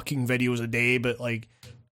 30 fucking videos a day, but like,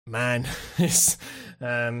 man, it's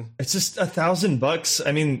just $1,000.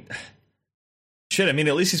 I mean, shit. I mean,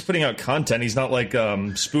 at least he's putting out content. He's not like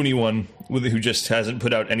Spoony One, who just hasn't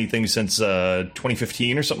put out anything since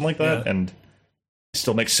 2015 or something like that, and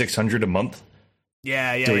still makes $600 a month.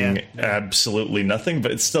 Doing absolutely nothing.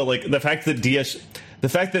 But it's still like the fact that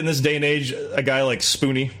in this day and age, a guy like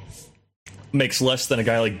Spoony makes less than a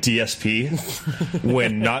guy like DSP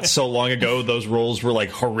when not so long ago those roles were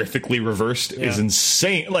like horrifically reversed is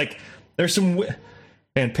insane. Like, there's some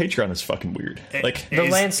man, Patreon is fucking weird. Like, the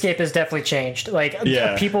landscape has definitely changed. Like,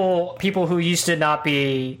 people who used to not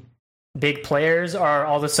be big players are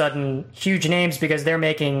all of a sudden huge names because they're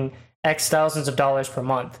making X thousands of dollars per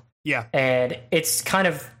month. Yeah. And it's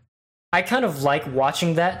I kind of like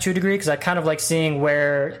watching that to a degree, because I kind of like seeing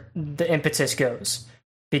where the impetus goes.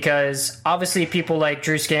 Because obviously people like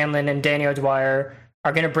Drew Scanlon and Danny O'Dwyer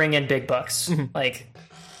are going to bring in big bucks. Mm-hmm. Like,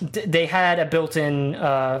 they had a built-in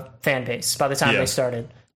fan base by the time they started.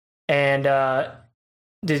 And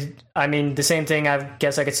the same thing I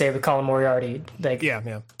guess I could say with Colin Moriarty. Like,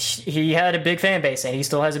 he had a big fan base, and he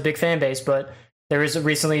still has a big fan base, but there was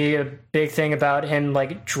recently a big thing about him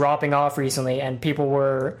like dropping off recently, and people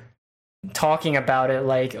were talking about it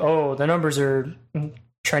like, oh, the numbers are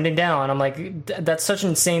trending down. I'm like, that's such an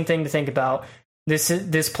insane thing to think about.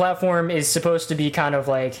 This platform is supposed to be kind of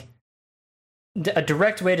like a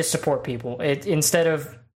direct way to support people. Instead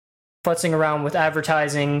of futzing around with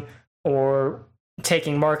advertising or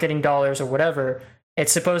taking marketing dollars or whatever,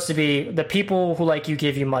 it's supposed to be the people who like you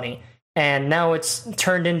give you money. And now it's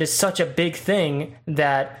turned into such a big thing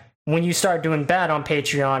that when you start doing bad on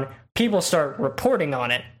Patreon, people start reporting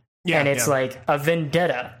on it. And it's like a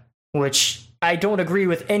vendetta, which I don't agree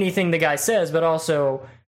with anything the guy says, but also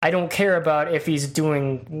I don't care about if he's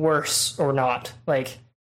doing worse or not. Like,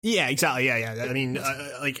 yeah, exactly. Yeah. I mean,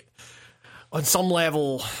 like, on some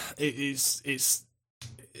level, it's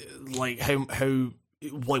like how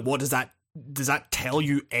like, what does that tell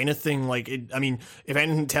you anything? Like, I mean, if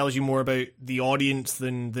anything tells you more about the audience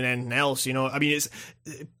than anything else, you know. I mean,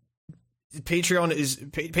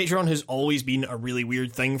 Patreon has always been a really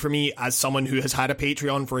weird thing for me as someone who has had a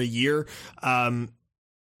Patreon for a year,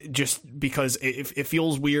 just because it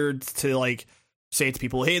feels weird to, like, say to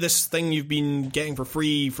people, hey, this thing you've been getting for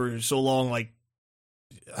free for so long, like,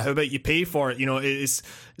 how about you pay for it? You know, it's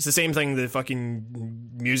the same thing the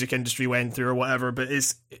fucking music industry went through or whatever, but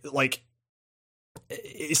it's like,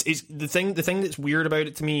 it's the thing that's weird about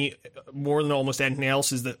it to me more than almost anything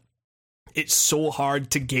else is that it's so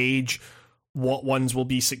hard to gauge what ones will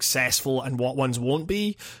be successful and what ones won't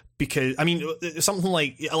be, because I mean, something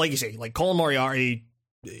like you say, like Colin Moriarty,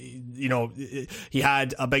 you know, he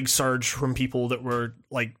had a big surge from people that were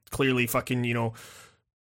like clearly fucking, you know,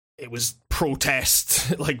 it was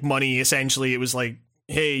protest like money essentially. It was like,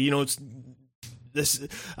 hey, you know, it's this,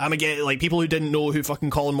 I'm again, like, people who didn't know who fucking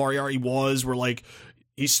Colin Moriarty was were like,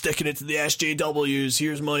 he's sticking it to the SJWs,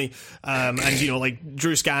 here's money. And, you know, like,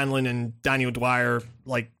 Drew Scanlon and Daniel Dwyer,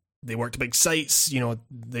 like, they worked at big sites, you know,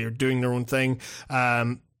 they're doing their own thing.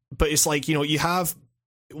 But it's like, you know, you have,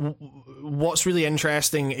 what's really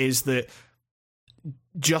interesting is that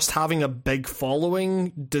just having a big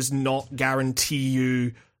following does not guarantee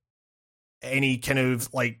you any kind of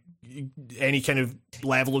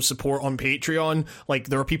level of support on Patreon. Like,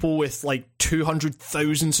 there are people with like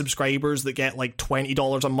 200,000 subscribers that get like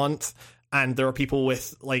 $20 a month, and there are people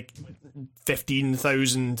with like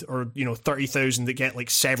 15,000 or, you know, 30,000 that get like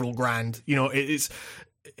several grand. You know, it's,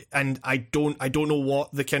 and I don't know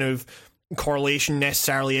what the kind of correlation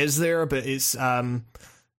necessarily is there, but it's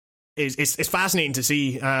fascinating to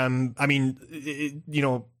see. I mean, you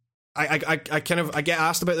know, I get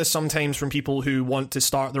asked about this sometimes from people who want to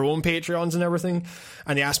start their own Patreons and everything,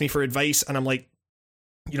 and they ask me for advice, and I'm like,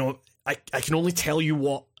 you know, I can only tell you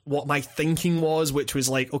what my thinking was, which was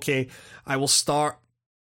like, okay, I will start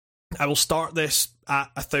this at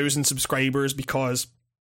 1,000 subscribers, because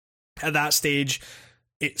at that stage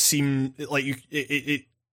it seemed like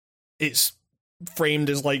it's framed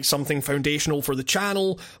as like something foundational for the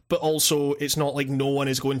channel, but also it's not like no one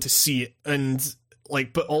is going to see it. And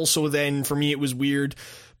like, but also then for me it was weird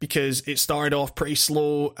because it started off pretty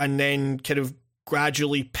slow and then kind of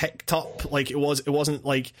gradually picked up. Like, it wasn't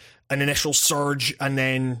like an initial surge and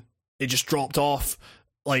then it just dropped off.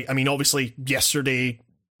 Like, I mean, obviously yesterday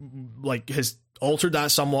like has altered that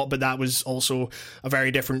somewhat, but that was also a very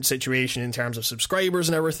different situation in terms of subscribers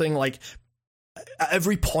and everything. Like, at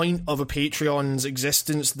every point of a Patreon's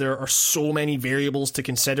existence, there are so many variables to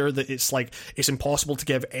consider that it's like, it's impossible to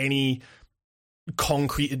give any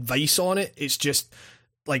concrete advice on it. It's just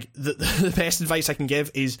like the best advice I can give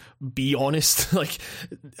is be honest. Like,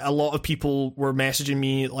 a lot of people were messaging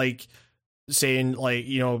me like saying like,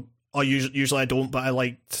 you know, oh, usually I don't, but I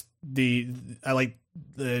liked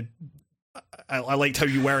how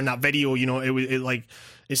you were in that video. You know,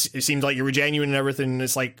 it seemed like you were genuine and everything. And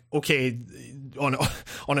it's like, okay, on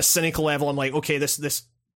a cynical level, I'm like, okay, this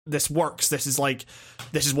works. This is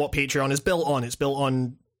what Patreon is built on. It's built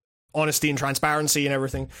on honesty and transparency and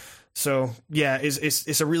everything. So yeah,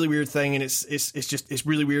 it's a really weird thing, and it's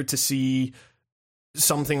really weird to see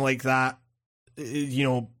something like that, you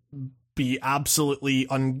know, be absolutely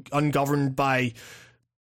ungoverned by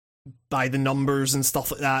the numbers and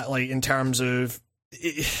stuff like that. Like, in terms of,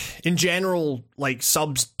 in general, like,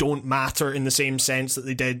 subs don't matter in the same sense that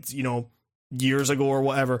they did, you know, years ago or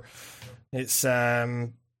whatever. It's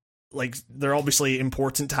like, they're obviously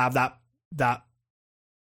important to have that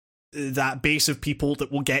base of people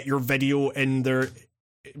that will get your video in their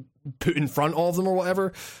put in front of them or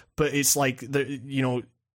whatever. But it's like, the, you know,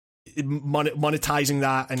 monetizing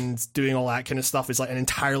that and doing all that kind of stuff is like an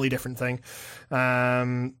entirely different thing.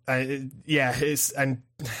 Yeah, it's, and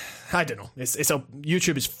I don't know,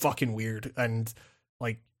 YouTube is fucking weird, and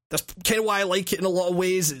like, that's kind of why I like it in a lot of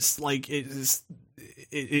ways. It's like, it's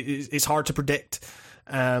hard to predict,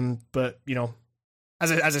 but you know,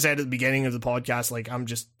 as I said at the beginning of the podcast, like, I'm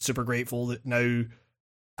just super grateful that now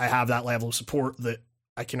I have that level of support that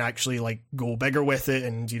I can actually like go bigger with it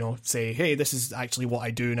and, you know, say, hey, this is actually what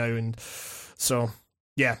I do now. And so,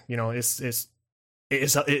 yeah, you know, any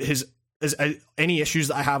issues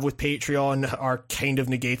that I have with Patreon are kind of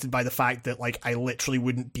negated by the fact that, like, I literally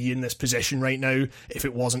wouldn't be in this position right now if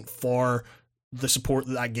it wasn't for the support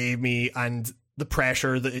that gave me and the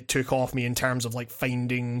pressure that it took off me in terms of like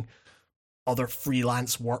finding other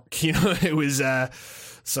freelance work. You know, it was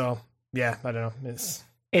so yeah, I don't know,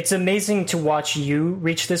 it's amazing to watch you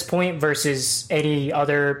reach this point versus any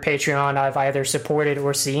other Patreon I've either supported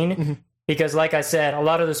or seen. Mm-hmm. Because like I said, a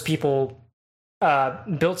lot of those people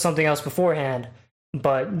built something else beforehand,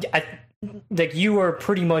 but like, you are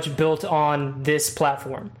pretty much built on this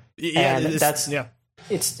platform. Yeah, and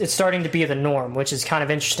it's starting to be the norm, which is kind of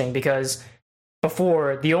interesting, because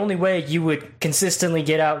before, the only way you would consistently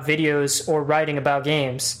get out videos or writing about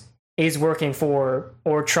games is working for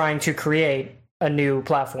or trying to create a new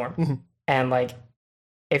platform. And like,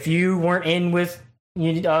 if you weren't in with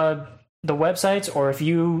the websites, or if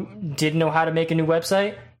you didn't know how to make a new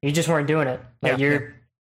website, you just weren't doing it. Like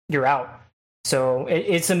you're out. So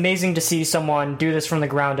it's amazing to see someone do this from the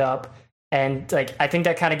ground up. And like, I think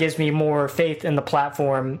that kind of gives me more faith in the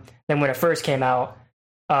platform than when it first came out.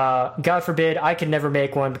 God forbid I could never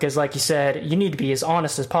make one, because like you said, you need to be as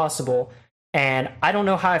honest as possible. And I don't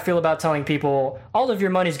know how I feel about telling people all of your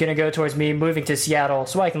money's going to go towards me moving to Seattle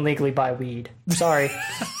so I can legally buy weed. Sorry.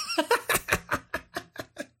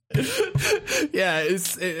 Yeah,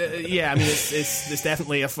 I mean, it's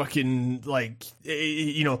definitely a fucking, like,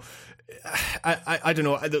 you know, I don't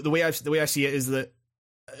know. The way I see it is that,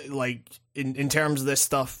 like, in terms of this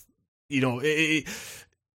stuff, you know,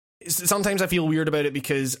 sometimes I feel weird about it,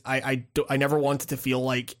 because I never wanted to feel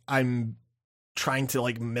like I'm trying to,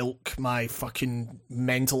 like, milk my fucking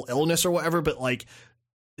mental illness or whatever, but, like,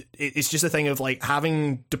 it's just a thing of, like,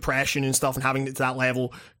 having depression and stuff and having it to that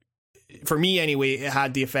level. For me anyway, it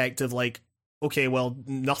had the effect of, like, okay, well,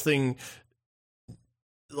 there's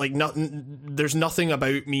nothing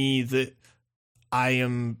about me that I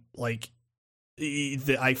am, like,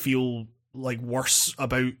 that I feel, like, worse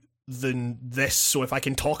about than this. So if I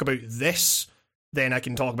can talk about this, then I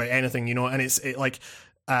can talk about anything, you know. And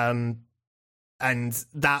and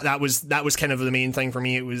that was kind of the main thing for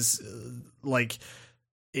me. It was like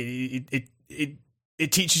it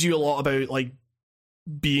teaches you a lot about, like,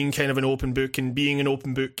 being kind of an open book, and being an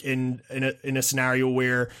open book in a scenario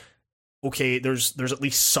where, okay, there's at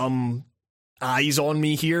least some eyes on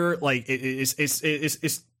me here. Like, it's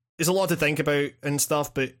a lot to think about and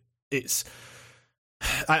stuff, but it's.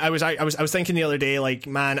 I was thinking the other day, like,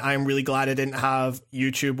 man, I'm really glad I didn't have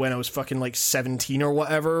YouTube when I was fucking, like, 17 or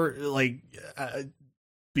whatever, like,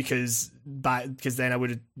 because then I would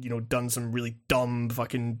have, you know, done some really dumb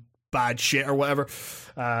fucking bad shit or whatever.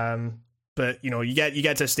 But, you know, you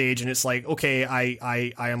get to a stage and it's like, okay,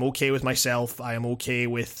 I am okay with myself. I am okay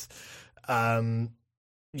with,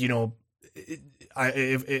 you know,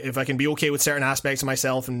 if I can be okay with certain aspects of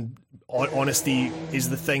myself, and honesty is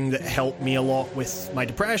the thing that helped me a lot with my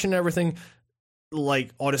depression and everything,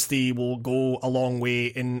 like, honesty will go a long way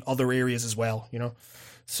in other areas as well, you know?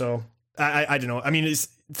 So, I don't know. I mean, it's,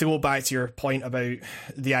 to go back to your point about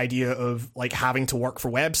the idea of, like, having to work for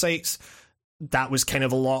websites, that was kind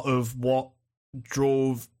of a lot of what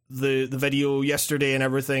drove the video yesterday and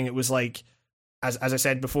everything. It was like, as I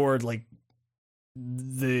said before, like,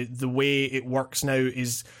 the way it works now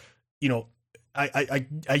is, you know,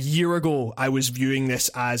 a year ago I was viewing this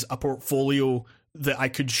as a portfolio that I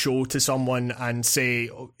could show to someone and say,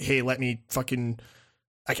 oh, hey, let me fucking,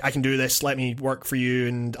 I can do this, let me work for you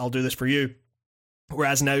and I'll do this for you.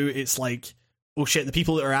 Whereas now it's like, oh shit, the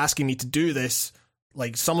people that are asking me to do this,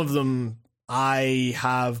 like, some of them I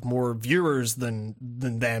have more viewers than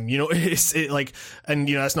them, you know. It's like, and,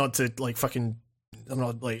 you know, that's not to, like, fucking, I'm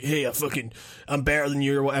not like, hey, I'm better than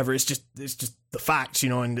you or whatever. It's just the facts, you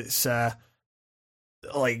know. And it's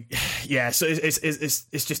like, yeah. So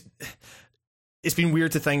it's just, it's been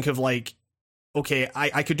weird to think of, like, okay,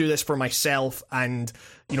 I could do this for myself, and,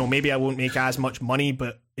 you know, maybe I won't make as much money,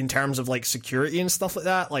 but in terms of, like, security and stuff like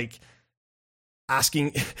that, like,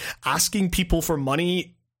 asking people for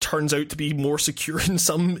money turns out to be more secure in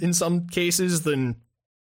some cases than,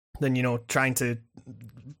 you know, trying to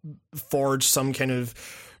forge some kind of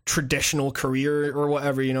traditional career or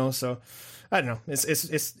whatever, you know. So I don't know. It's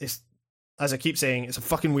as I keep saying, it's a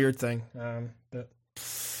fucking weird thing. But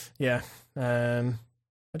yeah.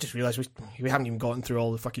 I just realized we haven't even gotten through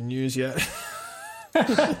all the fucking news yet.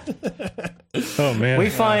 Oh man. We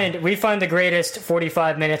find the greatest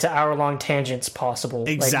 45-minute to hour-long tangents possible.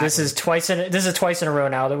 Exactly. Like, this is twice in a row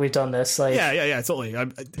now that we've done this. Like, yeah, totally.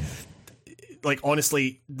 Like,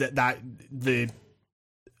 honestly, that the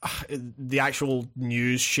actual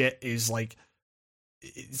news shit is, like,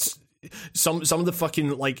 it's some of the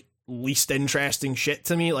fucking, like, least interesting shit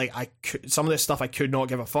to me. Like, some of this stuff I could not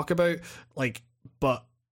give a fuck about. Like, but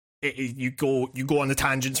you go on the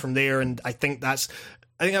tangents from there, and I think that's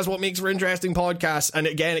what makes for interesting podcasts. And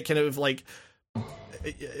again, it kind of, like,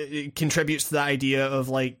 it contributes to the idea of,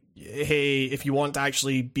 like, hey, if you want to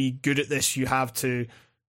actually be good at this, you have to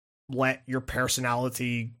let your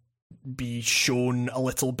personality be shown a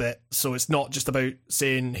little bit. So it's not just about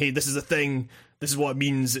saying, hey, this is a thing, this is what it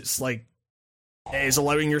means. It's like, it's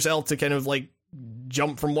allowing yourself to kind of, like,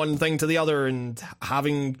 jump from one thing to the other, and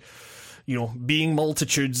having, you know, being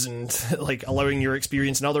multitudes, and, like, allowing your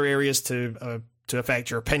experience in other areas to affect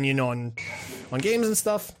your opinion on games and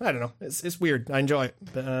stuff. I don't know. It's weird. I enjoy it.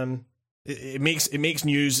 But it makes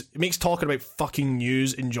news. It makes talking about fucking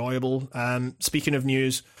news enjoyable. Speaking of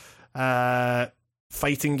news,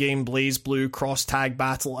 fighting game BlazBlue Cross Tag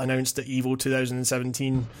Battle announced at EVO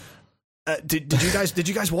 2017. Did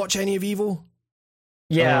you guys watch any of EVO?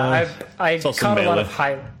 Yeah, I caught a lot of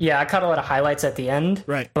highlights at the end.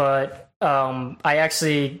 Right, but I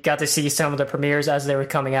actually got to see some of the premieres as they were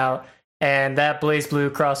coming out, and that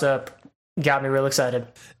BlazBlue cross up got me real excited.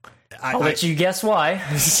 I'll let you guess why.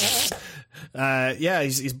 He's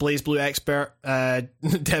BlazBlue expert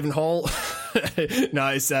Devin Hall. No,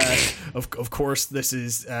 it's of course this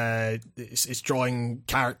is it's drawing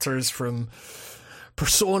characters from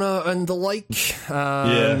Persona and the like.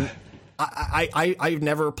 I've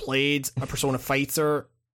never played a Persona fighter,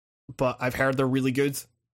 but I've heard they're really good.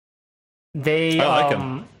 They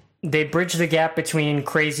they bridge the gap between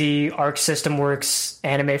crazy Arc System Works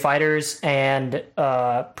anime fighters and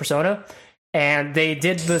Persona, and they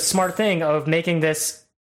did the smart thing of making this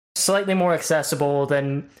slightly more accessible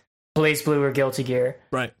than BlazBlue or Guilty Gear.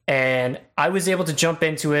 Right. And I was able to jump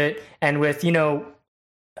into it, and with, you know,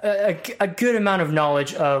 a good amount of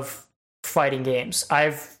knowledge of fighting games.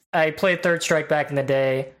 I played Third Strike back in the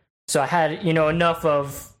day, so I had, you know, enough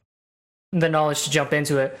of the knowledge to jump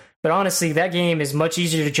into it. But honestly, that game is much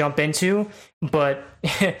easier to jump into, but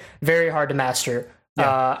very hard to master.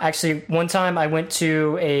 Yeah. Actually, one time I went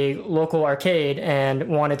to a local arcade and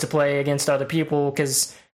wanted to play against other people,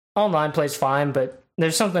 because online plays fine, but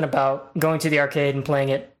there's something about going to the arcade and playing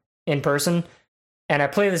it in person. And I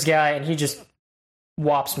play this guy, and he just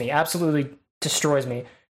whops me, absolutely destroys me.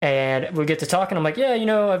 And we get to talking. I'm like, yeah, you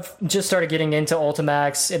know, I've just started getting into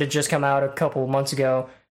Ultimax. It had just come out a couple months ago.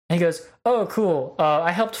 And he goes, oh, cool.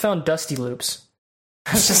 I helped found Dusty Loops.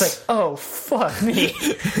 I was just like, oh, fuck me.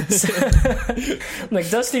 Like,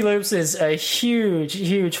 Dusty Loops is a huge,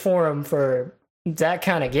 huge forum for that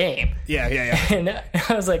kind of game. Yeah. And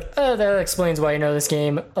I was like, oh, that explains why you know this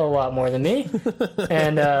game a lot more than me.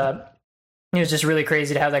 And it was just really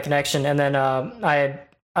crazy to have that connection. And then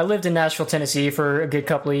I lived in Nashville, Tennessee for a good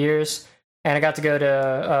couple of years, and I got to go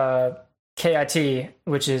to KIT,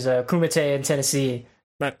 which is Kumite in Tennessee.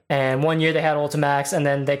 Right. And one year they had Ultimax, and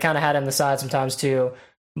then they kind of had it on the side sometimes too.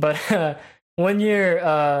 But one year,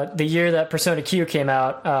 the year that Persona Q came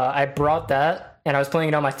out, I brought that, and I was playing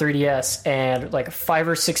it on my 3DS, and like 5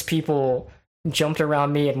 or 6 people jumped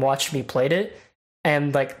around me and watched me played it.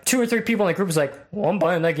 And like 2 or 3 people in the group was like, well, I'm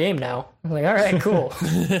buying that game now. I'm like, all right, cool.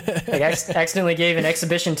 Like, I accidentally gave an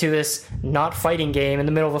exhibition to this not fighting game in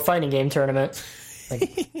the middle of a fighting game tournament.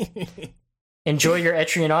 Like, enjoy your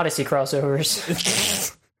Etrian Odyssey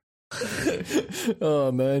crossovers.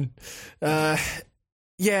 Oh man.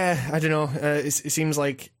 Yeah, I don't know. It seems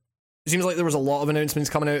like there was a lot of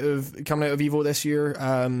announcements coming out of EVO this year.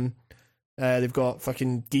 They've got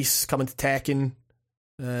fucking Geese coming to Tekken.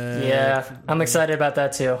 Yeah, I'm excited about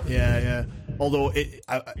that too. Yeah. Although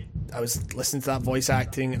I was listening to that voice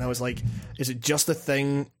acting, and I was like, is it just a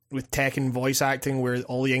thing with Tekken voice acting where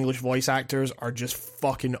all the English voice actors are just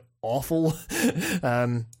fucking awful?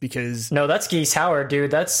 Because no, that's Geese Howard,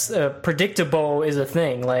 dude. That's predictable is a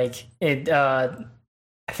thing. Like it, I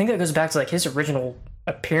think that goes back to like his original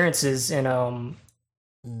appearances in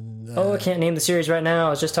I can't name the series right now. I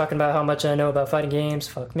was just talking about how much I know about fighting games.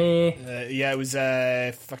 Fuck me. Yeah, it was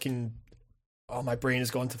fucking. Oh, my brain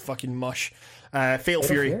has gone to fucking mush. Fatal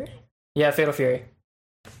Fury. Yeah, Fatal Fury.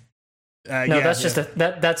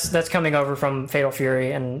 That's coming over from Fatal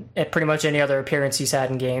Fury, and pretty much any other appearance he's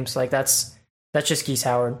had in games. Like that's just Geese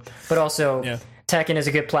Howard. But also, Tekken is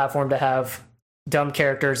a good platform to have dumb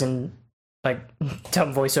characters and like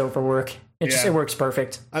dumb voiceover work. It works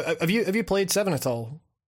perfect. Have you played 7 at all?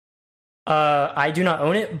 I do not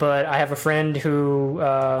own it, but I have a friend who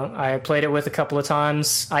I played it with a couple of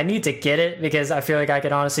times. I need to get it because I feel like I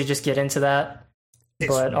could honestly just get into that.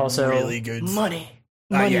 But also, really good. Money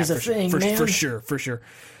is a thing, man. For sure.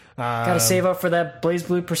 Gotta save up for that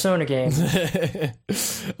BlazBlue Persona game.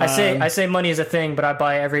 I say money is a thing, but I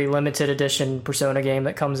buy every limited edition Persona game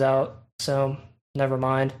that comes out. So never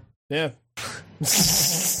mind. Yeah.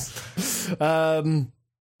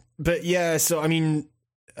 But yeah, so I mean,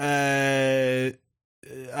 I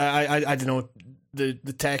don't know. The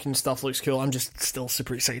Tekken stuff looks cool. I'm just still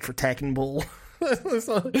super excited for Tekken Bowl. that's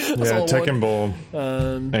Tekken Bowl.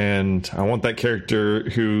 And I want that character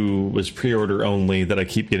who was pre-order only that I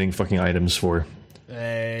keep getting fucking items for.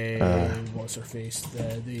 What's her face?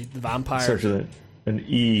 The vampire. Starts with an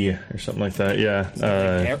E or something like that. Yeah.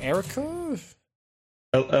 Erica.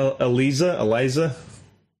 Eliza.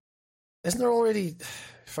 Isn't there already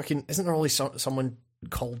someone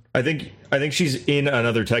called. I think she's in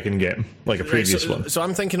another Tekken game, like a previous one. So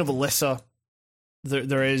I'm thinking of Alyssa.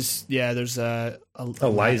 There's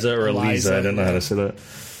Eliza or Eliza. I don't know how to say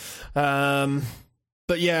that.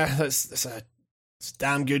 But yeah, it's a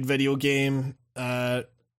damn good video game.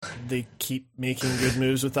 They keep making good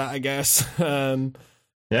moves with that, I guess.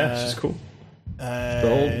 She's cool.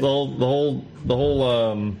 The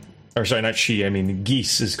whole. Or sorry, not she. I mean,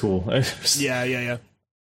 Geese is cool. Yeah.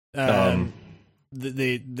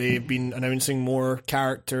 They've been announcing more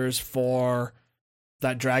characters for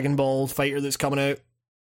that Dragon Ball fighter that's coming out.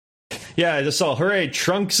 Yeah, I just saw. Hooray!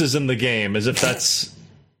 Trunks is in the game. As if that's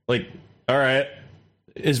like, all right.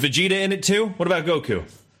 Is Vegeta in it too? What about Goku?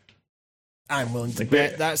 I'm willing to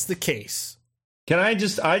bet that's the case. I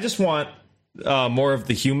just want more of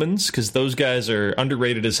the humans, because those guys are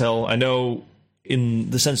underrated as hell. I know in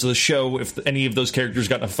the sense of the show, if any of those characters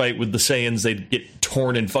got in a fight with the Saiyans, they'd get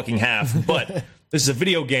torn in fucking half. But this is a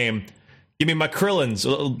video game. Give me my Krillins.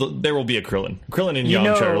 There will be a Krillin. Krillin and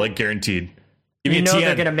Yamcha are like guaranteed. Give me a Tien.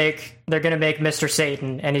 they're gonna make Mr.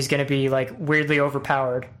 Satan, and he's gonna be like weirdly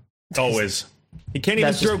overpowered. Always. He can't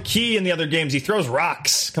even throw ki in the other games. He throws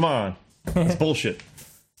rocks. Come on. That's bullshit.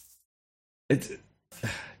 Give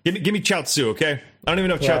me Chaozu, okay? I don't even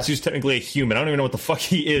know if Chaozu's technically a human. I don't even know what the fuck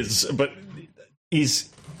he is, but he's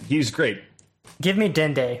great. Give me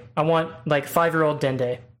Dende. I want like 5-year-old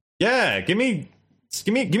Dende. Yeah, give me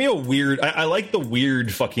a weird. I like the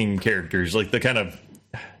weird fucking characters, like the kind of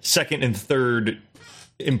second and third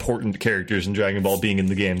important characters in Dragon Ball being in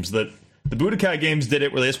the games. That the Budokai games did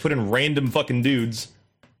it, where they just put in random fucking dudes.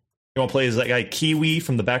 You want to play as that guy Kiwi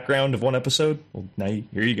from the background of one episode? Well, now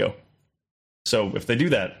here you go. So if they do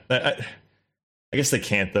that, I guess they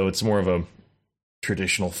can't, though. It's more of a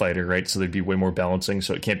traditional fighter, right? So there'd be way more balancing.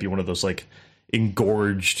 So it can't be one of those like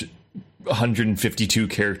engorged 152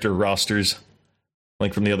 character rosters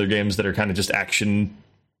like from the other games that are kind of just action,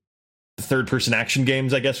 third person action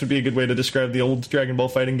games, I guess would be a good way to describe the old Dragon Ball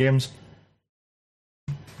fighting games.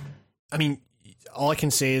 I mean, all I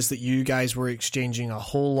can say is that you guys were exchanging a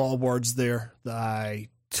whole lot of words there that I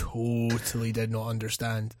totally did not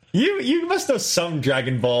understand. You must know some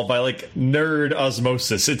Dragon Ball by like nerd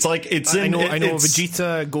osmosis. It's like I know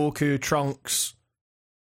Vegeta, Goku, Trunks.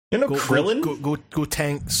 You know Krillin? Go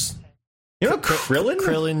Tanks. You know Krillin?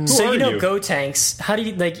 Krillin. So you know Gotenks. How do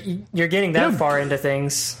you like? You're getting that far into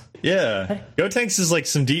things. Yeah, Gotenks is like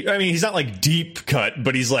some deep. I mean, he's not like deep cut,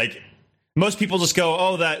 but he's like. Most people just go,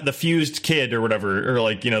 oh, that the fused kid or whatever, or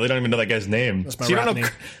like, you know, they don't even know that guy's name. That's my rap name.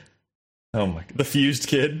 Oh my, the fused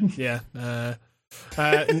kid. Yeah.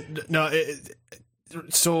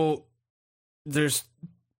 So there's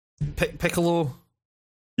Piccolo.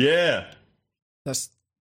 Yeah. That's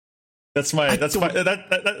not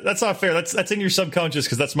fair. That's in your subconscious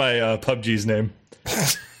because that's my PUBG's name.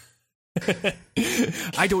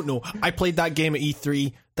 I don't know. I played that game at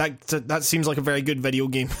E3. That seems like a very good video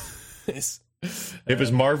game. It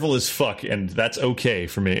was Marvel as fuck, and that's okay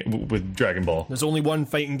for me with Dragon Ball. There's only one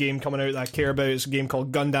fighting game coming out that I care about. It's a game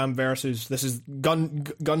called Gundam Versus. This is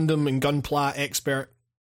Gundam and Gunpla expert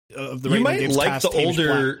of the You might games like cast, the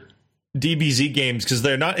older DBZ games because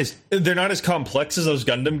they're not as complex as those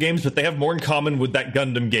Gundam games, but they have more in common with that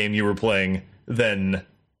Gundam game you were playing than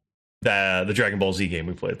the Dragon Ball Z game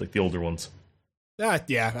we played, like the older ones.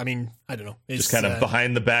 Yeah, I mean, I don't know. It's just kind of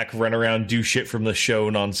behind the back, run around, do shit from the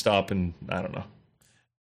show nonstop, and I don't know.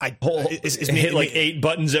 Hit like 8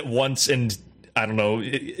 buttons at once, and I don't know.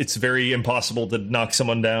 It's very impossible to knock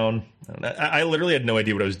someone down. I literally had no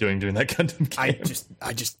idea what I was doing during that Gundam game.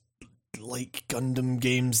 I just like Gundam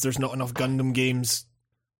games. There's not enough Gundam games.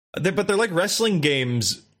 But they're like wrestling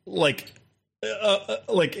games, like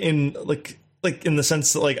in the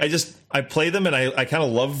sense that like I play them and I kind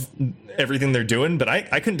of love everything they're doing, but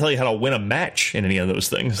I couldn't tell you how to win a match in any of those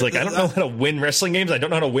things. Like I don't know how to win wrestling games. I don't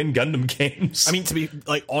know how to win Gundam games. I mean, to be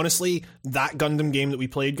like honestly, that Gundam game that we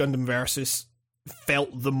played, Gundam Versus, felt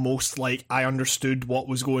the most like I understood what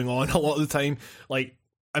was going on a lot of the time. Like,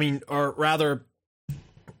 I mean, or rather,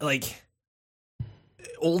 like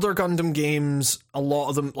older Gundam games, a lot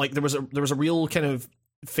of them, like there was a real kind of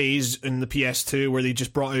phase in the PS2 where they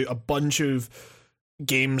just brought out a bunch of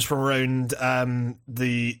games from around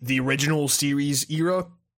the original series era,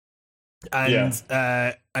 and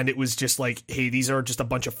it was just like, hey, these are just a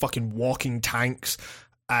bunch of fucking walking tanks,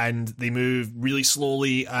 and they move really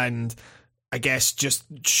slowly, and I guess just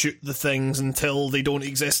shoot the things until they don't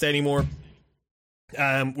exist anymore.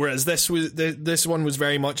 Whereas this one was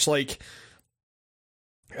very much like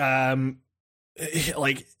hey,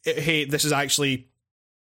 this is actually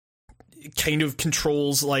kind of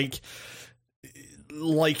controls like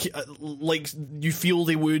like you feel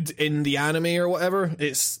they would in the anime or whatever.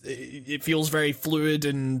 It feels very fluid,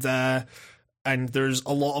 and there's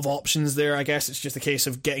a lot of options there. I guess it's just a case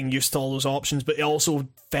of getting used to all those options, but it also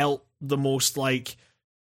felt the most like,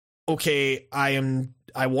 okay, I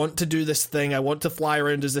want to do this thing. I want to fly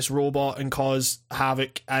around as this robot and cause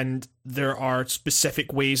havoc, and there are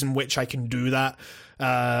specific ways in which I can do that.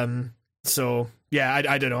 So yeah,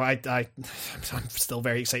 I don't know. I'm still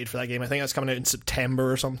very excited for that game. I think that's coming out in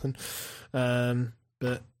September or something.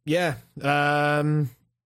 But yeah. So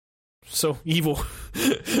Evo.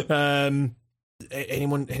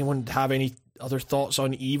 Anyone have any other thoughts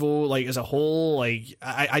on Evo, like as a whole? Like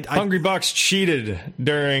Hungry Box cheated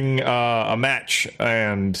during a match,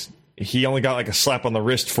 and he only got like a slap on the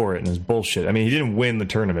wrist for it, and it's bullshit. I mean, he didn't win the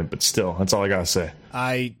tournament, but still, that's all I gotta say.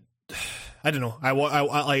 I don't know. I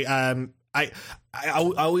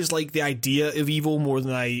always like the idea of Evo more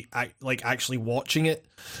than I like actually watching it.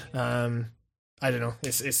 I don't know.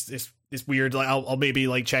 It's weird. Like I'll maybe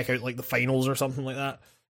like check out like the finals or something like that.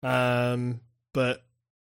 But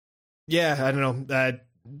yeah, I don't know.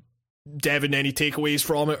 Devin, any takeaways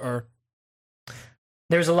from it? Or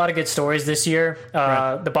there's a lot of good stories this year.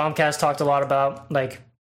 Right. The Bombcast talked a lot about like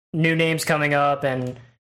new names coming up, and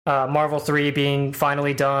Marvel 3 being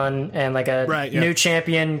finally done, and like a new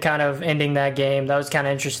champion kind of ending that game. That was kind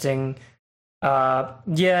of interesting.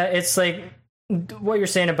 Yeah, it's like what you're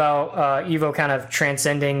saying about Evo kind of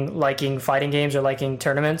transcending liking fighting games or liking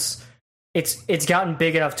tournaments. It's gotten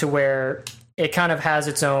big enough to where it kind of has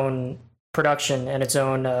its own production and its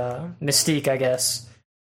own mystique, I guess.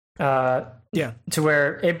 Yeah, to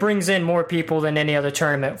where it brings in more people than any other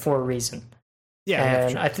tournament for a reason. Yeah,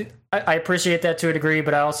 and sure. I appreciate that to a degree,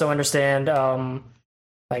 but I also understand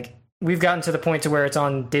like we've gotten to the point to where it's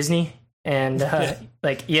on Disney and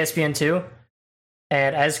like ESPN2,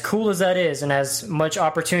 and as cool as that is, and as much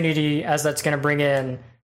opportunity as that's going to bring in,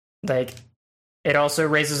 like it also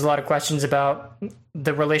raises a lot of questions about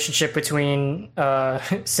the relationship between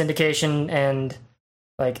syndication and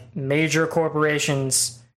like major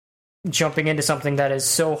corporations jumping into something that is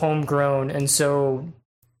so homegrown and so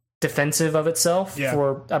defensive of itself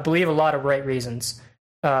for, I believe, a lot of right reasons.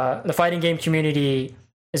 The fighting game community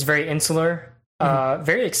is very insular,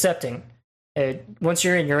 very accepting. Once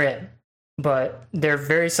you're in, you're in. But they're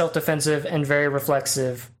very self-defensive and very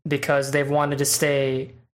reflexive because they've wanted to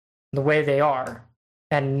stay the way they are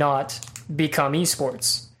and not become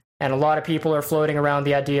esports. And a lot of people are floating around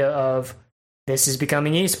the idea of this is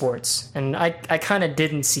becoming esports. And I kind of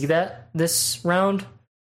didn't see that this round,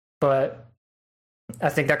 but I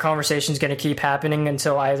think that conversation is going to keep happening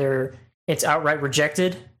until either it's outright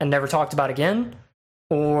rejected and never talked about again,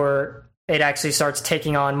 or it actually starts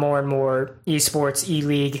taking on more and more esports,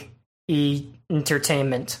 e-league,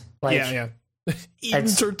 e-entertainment. Like,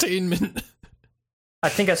 entertainment. I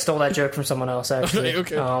think I stole that joke from someone else, actually.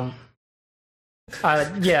 Okay.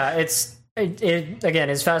 Yeah, it again,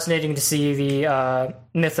 it's fascinating to see the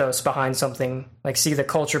mythos behind something, like see the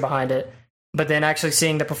culture behind it, but then actually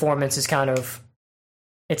seeing the performance is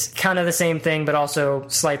it's kind of the same thing, but also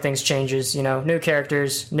slight things changes, you know, new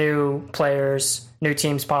characters, new players, new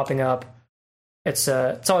teams popping up. It's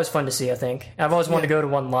always fun to see, I think. I've always wanted to go to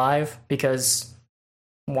one live, because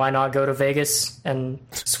why not go to Vegas and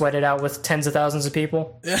sweat it out with tens of thousands of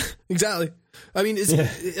people? Yeah, exactly. I mean,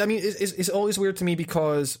 it's always weird to me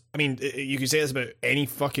because, I mean, you can say this about any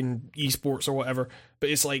fucking esports or whatever, but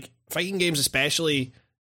it's like fighting games, especially,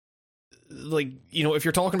 like, you know, if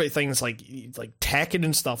you're talking about things like Tekken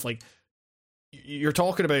and stuff, like you're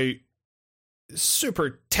talking about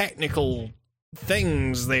super technical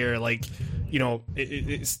things there, like, you know,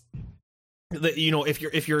 it's, you know, if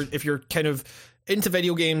you're kind of into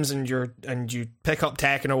video games and you pick up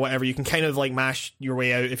Tekken or whatever, you can kind of like mash your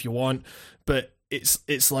way out if you want, but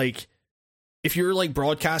it's like, if you're like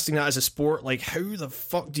broadcasting that as a sport, like how the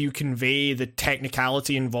fuck do you convey the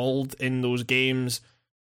technicality involved in those games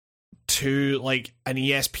to like an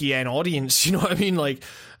ESPN audience? You know what I mean? Like,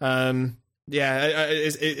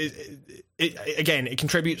 it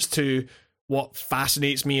contributes to what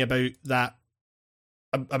fascinates me about that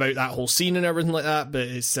whole scene and everything like that. But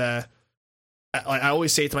it's I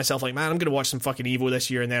always say to myself, like, man, I'm gonna watch some fucking Evo this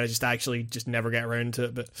year, and then I just never get around to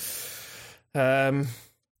it. But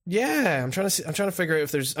yeah, I'm trying to figure out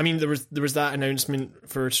if there's. I mean, there was that announcement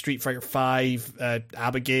for Street Fighter V,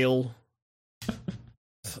 Abigail.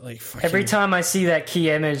 Like, every time I see that key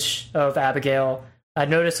image of Abigail, I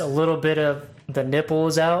notice a little bit of the nipple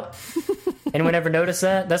is out. Anyone ever notice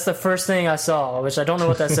that? That's the first thing I saw, which I don't know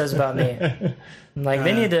what that says about me. Like,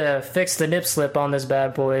 they need to fix the nip slip on this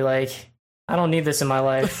bad boy. Like, I don't need this in my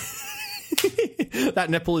life. That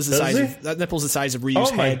nipple is the size of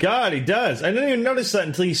Ryu's Oh my head. god, he does. I didn't even notice that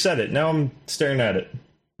until you said it. Now I'm staring at it.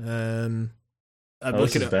 I'm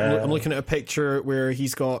this is bad. I'm looking at a picture where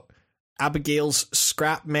he's got Abigail's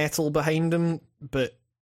scrap metal behind him, but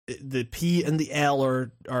the P and the L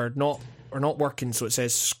are not working, so it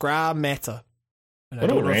says scrap meta.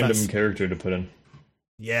 What a random character to put in.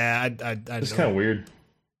 Yeah, I It's kind of weird.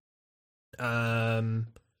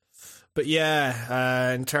 But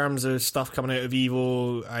yeah, in terms of stuff coming out of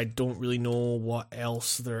Evo, I don't really know what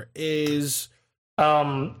else there is.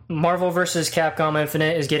 Marvel vs. Capcom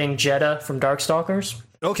Infinite is getting Jeddah from Darkstalkers.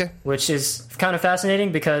 Okay. Which is kind of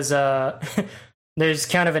fascinating because there's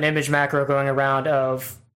kind of an image macro going around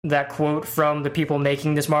of that quote from the people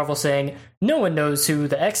making this Marvel saying, no one knows who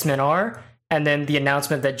the X-Men are, and then the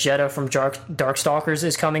announcement that Jeddah from Darkstalkers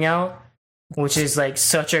is coming out, which is like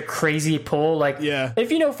such a crazy pull. Like, yeah.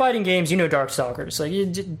 If you know fighting games, you know Darkstalkers. Like,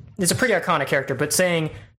 it's a pretty iconic character, but saying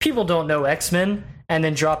people don't know X-Men and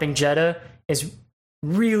then dropping Jeddah is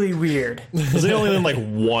really weird. Was he only in like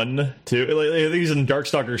 1, 2? Like, he's in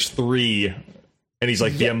Darkstalkers 3, and he's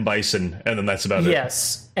like the M. Bison, and then that's about it.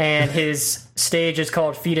 Yes, and his stage is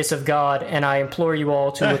called Fetus of God, and I implore you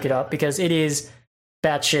all to look it up because it is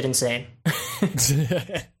batshit insane.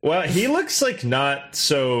 Well, he looks like not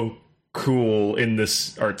so cool in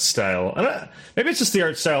this art style. Maybe it's just the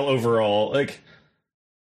art style overall. Like,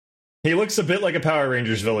 he looks a bit like a Power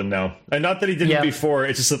Rangers villain now, and not that he didn't before.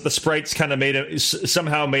 It's just that the sprites kind of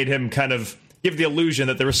somehow made him kind of give the illusion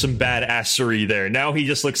that there was some badassery there. Now he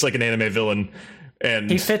just looks like an anime villain, and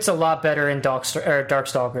he fits a lot better in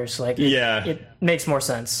Darkstalkers. Like, it makes more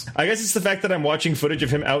sense. I guess it's the fact that I'm watching footage of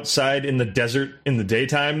him outside in the desert in the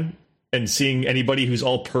daytime, and seeing anybody who's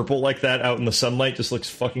all purple like that out in the sunlight just looks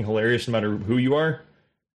fucking hilarious no matter who you are.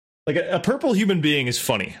 Like, a purple human being is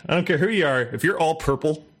funny. I don't care who you are. If you're all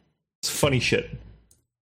purple, it's funny shit.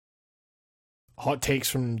 Hot takes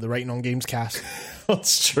from the Writing on Games cast.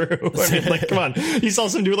 That's true. I mean, like, come on. You saw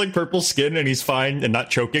some dude with like purple skin and he's fine and not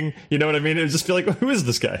choking. You know what I mean? It would just be like, who is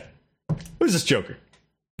this guy? Who is this Joker?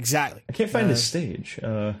 Exactly. I can't find his stage.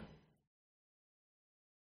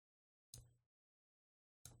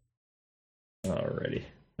 Alrighty.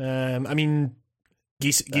 I mean,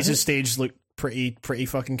 Geese's stage looked pretty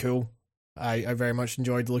fucking cool. I very much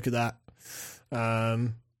enjoyed the look of that.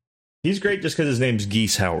 He's great just because his name's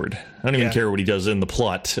Geese Howard. I don't even care what he does in the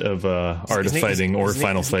plot of Art of Fighting or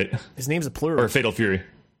Final Fight. His name's a plural. Or Fatal Fury.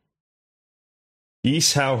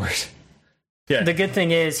 Geese Howard. Yeah. The good thing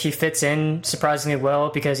is he fits in surprisingly well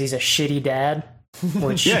because he's a shitty dad.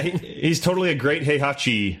 Which he's totally a great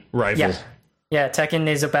Heihachi rival. Yeah, Tekken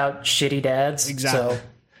is about shitty dads. Exactly. So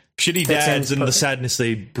shitty dads and the sadness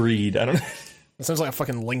they breed. I don't know. It sounds like a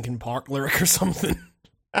fucking Linkin Park lyric or something.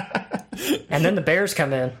 And then the bears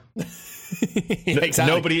come in.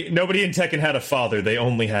 Exactly. Nobody in Tekken had a father. They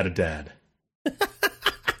only had a dad.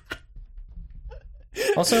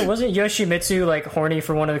 Also, wasn't Yoshimitsu like horny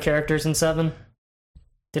for one of the characters in 7?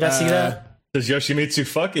 Did I see that? Does Yoshimitsu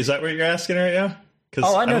fuck? Is that what you're asking right now?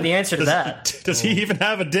 Oh, I know the answer to that. Does he even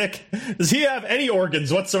have a dick? Does he have any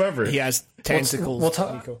organs whatsoever? He has tentacles.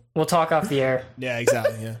 We'll talk off the air. Yeah,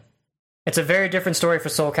 exactly. Yeah. It's a very different story for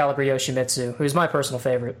Soul Calibur Yoshimitsu, who's my personal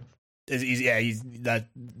favorite. He's that.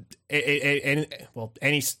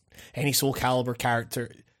 Any Soul Calibur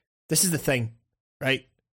character. This is the thing, right?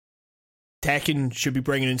 Tekken should be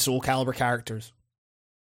bringing in Soul Calibur characters.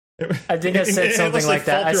 I think I said something like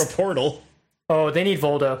that. Fall through a portal. Oh, they need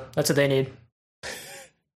Voldo. That's what they need.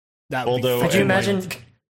 Voldo.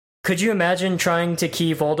 Could you imagine trying to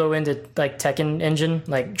key Voldo into like Tekken engine,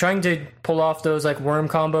 like trying to pull off those like worm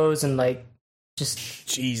combos and like just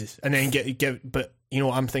Jesus, and then get but you know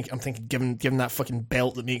what I'm thinking given that fucking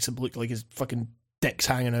belt that makes him look like his fucking dick's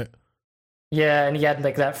hanging out. Yeah, and he had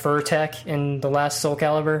like that fur tech in the last Soul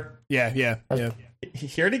Calibur. Yeah.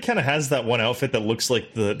 He already kind of has that one outfit that looks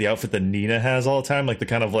like the outfit that Nina has all the time, like the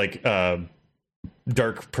kind of like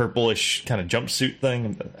dark purplish kind of jumpsuit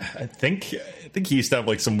thing. I think he used to have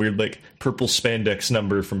like some weird like purple spandex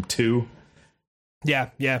number from 2. Yeah.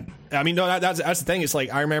 I mean, no, that's the thing. It's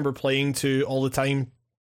like I remember playing 2 all the time.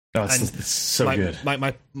 Oh, it's so good.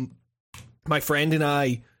 My friend and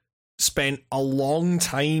I spent a long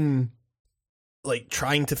time like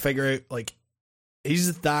trying to figure out like,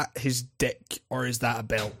 is that his dick or is that a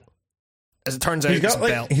belt? As it turns out, it's a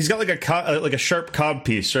belt. He's got like a sharp cob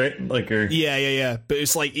piece, right? Yeah. But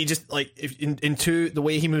it's like he just like if in 2 the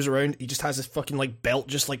way he moves around, he just has this fucking like belt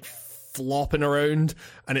just like flopping around,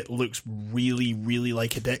 and it looks really, really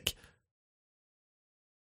like a dick.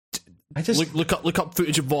 I just look up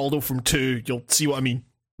footage of Voldo from 2. You'll see what I mean.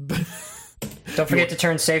 Don't forget to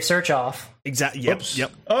turn safe search off. Exactly.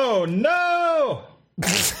 Yep. Oh no!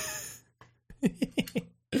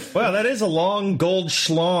 Wow, that is a long gold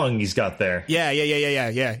schlong he's got there. Yeah.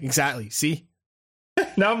 Exactly. See?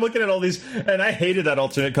 Now I'm looking at all these, and I hated that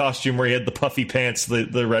alternate costume where he had the puffy pants,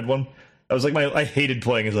 the red one. I was like, I hated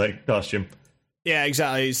playing his costume. Yeah,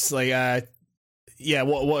 exactly. It's like,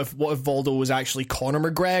 what if Voldo was actually Conor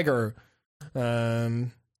McGregor?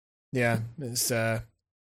 Yeah, it's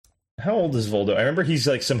How old is Voldo? I remember he's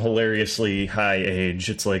like some hilariously high age.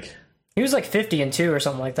 It's like he was like 50 and 2 or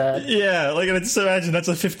something like that. Yeah, like just imagine that's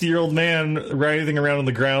a 50-year-old man writhing around on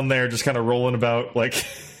the ground there, just kind of rolling about like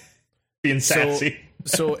being sassy.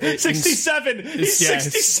 So 67. He's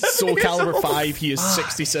 67. Soul Calibur old. 5. He is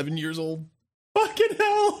 67 years old. Fucking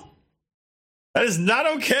hell! That is not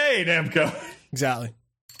okay, Namco. Exactly.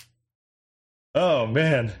 Oh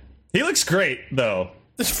man, he looks great though.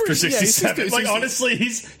 For 67, honestly,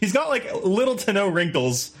 he's got like little to no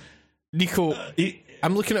wrinkles. Nico,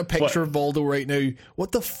 I'm looking at a picture of Voldo right now.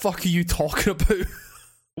 What the fuck are you talking about?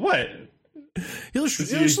 What?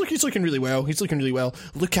 He's looking really well. He's looking really well.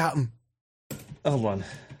 Look at him. Hold on.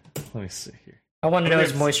 Let me see here. I want to know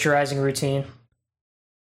his moisturizing routine.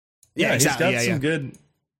 Yeah, exactly. He's got some good.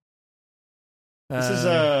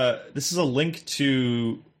 This is a link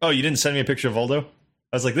to. Oh, you didn't send me a picture of Voldo?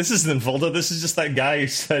 I was like, this isn't Voldo. This is just that guy who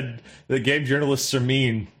said the game journalists are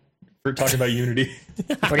mean for talking about Unity.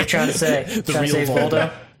 What are you trying to say? The real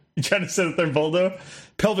Voldo. You trying to say that they're Voldo?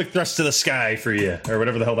 Pelvic thrust to the sky for you, or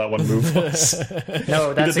whatever the hell that one move was.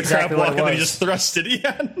 No, that's exactly what it was. And then he just thrusted.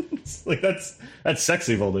 Yeah, like that's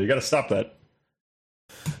sexy, Voldo. You got to stop that.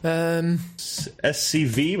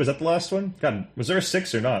 SCV, was that the last one? God, was there a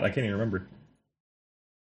 6 or not? I can't even remember.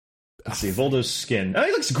 Let's see, Voldo's skin. Oh,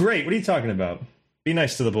 he looks great. What are you talking about? Be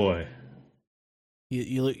nice to the boy.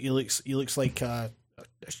 He looks like a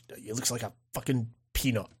fucking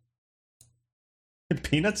peanut.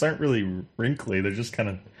 Peanuts aren't really wrinkly; they're just kind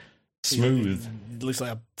of smooth. He looks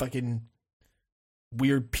like a fucking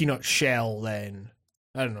weird peanut shell. Then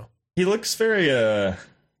I don't know. He looks very.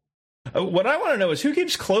 What I want to know is who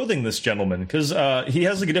keeps clothing this gentleman, because he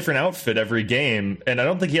has like a different outfit every game, and I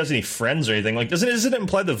don't think he has any friends or anything. Like, isn't it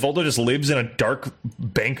implied that Voldo just lives in a dark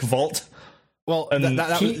bank vault? Well, and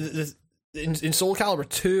was, in Soul Calibur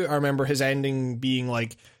 2, I remember his ending being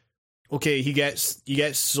like, okay, he gets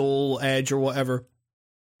Soul Edge or whatever,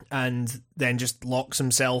 and then just locks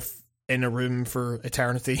himself in a room for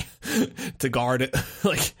eternity to guard it.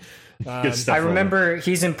 Like, I remember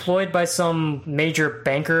he's employed by some major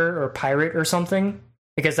banker or pirate or something,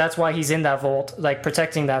 because that's why he's in that vault, like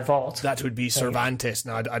protecting that vault. That would be Cervantes.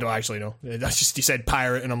 No, I don't actually know. That's just, you said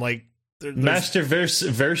pirate, and I'm like, Master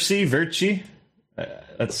Verci.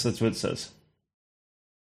 That's what it says.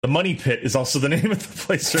 The Money Pit is also the name of the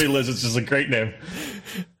place where he lives. It's just a great name.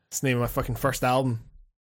 It's the name of my fucking first album.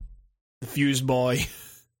 The Fuse Boy.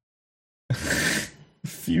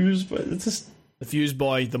 Fuse Boy? It's just... The Fuse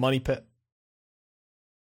Boy, the Money Pit.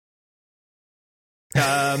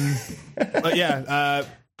 But yeah,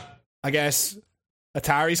 I guess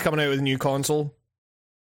Atari's coming out with a new console.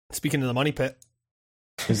 Speaking of the Money Pit.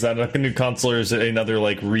 Is that like a new console, or is it another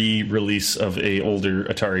like re-release of a older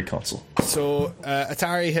Atari console? So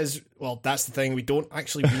Atari has, well, that's the thing, we don't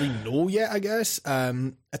actually really know yet, I guess.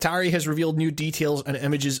 Atari has revealed new details and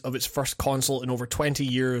images of its first console in over 20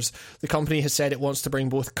 years. The company has said it wants to bring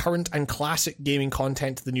both current and classic gaming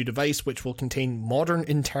content to the new device, which will contain modern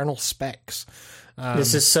internal specs.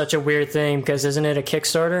 This is such a weird thing, because isn't it a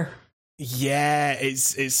Kickstarter? Yeah,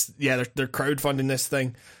 they're crowdfunding this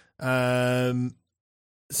thing.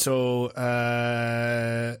 So,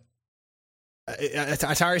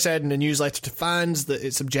 Atari said in a newsletter to fans that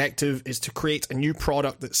its objective is to create a new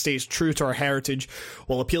product that stays true to our heritage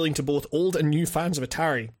while appealing to both old and new fans of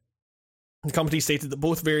Atari. The company stated that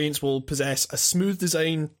both variants will possess a smooth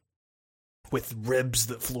design with ribs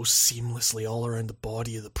that flow seamlessly all around the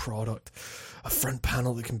body of the product, a front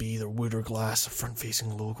panel that can be either wood or glass, a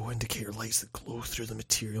front-facing logo, indicator lights that glow through the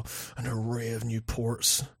material, an array of new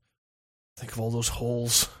ports. Think of all those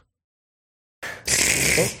holes.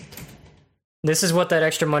 This is what that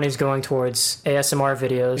extra money's going towards. ASMR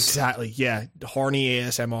videos. Exactly, yeah. Horny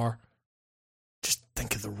ASMR. Just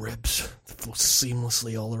think of the ribs that flow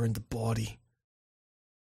seamlessly all around the body.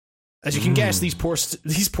 As you can guess, these ports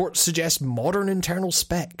suggest modern internal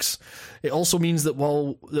specs. It also means that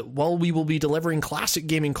while we will be delivering classic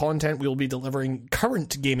gaming content, we will be delivering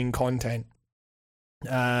current gaming content.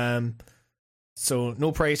 So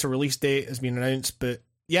no price or release date has been announced, but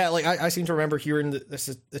yeah, like I seem to remember hearing that this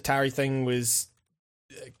Atari thing was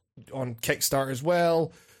on Kickstarter as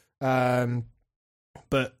well. But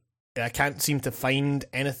I can't seem to find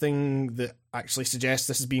anything that actually suggests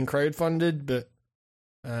this is being crowdfunded, but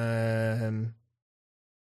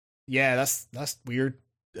yeah, that's weird.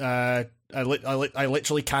 I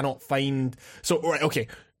literally cannot find. So right, okay,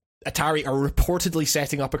 Atari are reportedly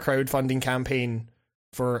setting up a crowdfunding campaign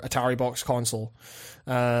for Atari Box console.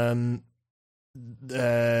 Yeah,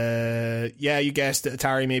 you guessed it.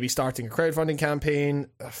 Atari may be starting a crowdfunding campaign.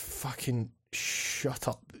 Fucking shut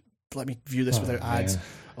up. Let me view this without ads. Man.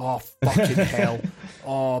 Oh, fucking hell.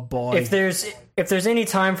 Oh, boy. If there's any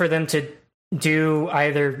time for them to do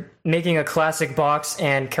either making a classic box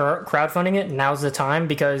and crowdfunding it, now's the time,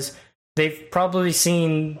 because they've probably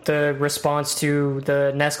seen the response to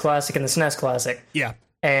the NES Classic and the SNES Classic. Yeah.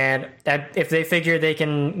 And if they figure they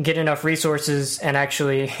can get enough resources and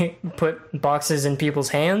actually put boxes in people's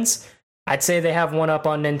hands, I'd say they have one up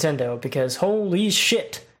on Nintendo, because holy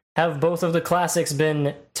shit, have both of the classics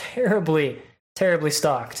been terribly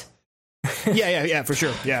stocked. yeah, for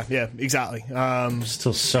sure. Yeah, exactly. I'm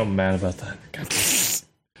still so mad about that.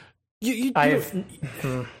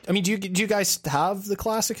 I mean, do you guys have the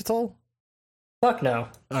classic at all? Fuck no.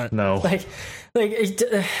 No. Like,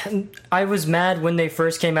 I was mad when they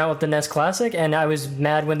first came out with the NES Classic, and I was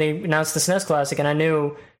mad when they announced the SNES Classic, and I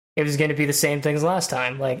knew it was going to be the same thing as last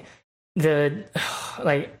time.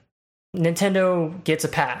 Nintendo gets a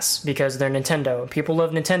pass because they're Nintendo. People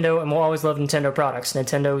love Nintendo and will always love Nintendo products.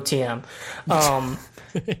 Nintendo TM.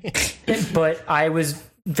 But I was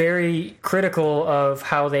very critical of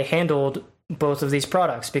how they handled both of these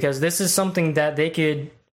products, because this is something that they could,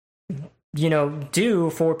 do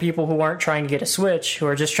for people who aren't trying to get a Switch, who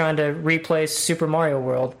are just trying to replace Super Mario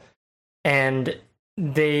World. And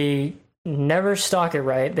they never stock it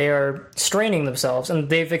right. They are straining themselves, and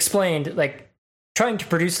they've explained, trying to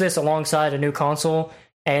produce this alongside a new console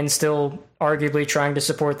and still arguably trying to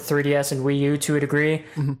support the 3DS and Wii U to a degree.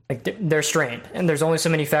 Mm-hmm. They're strained, and there's only so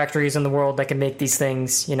many factories in the world that can make these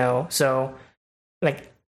things, so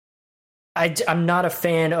I'm not a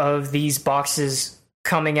fan of these boxes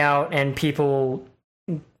coming out and people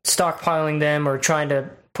stockpiling them or trying to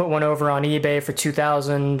put one over on eBay for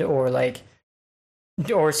 $2,000,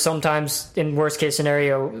 or sometimes, in worst case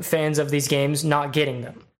scenario, fans of these games not getting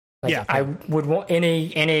them. I would want, in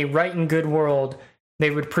a right and good world, they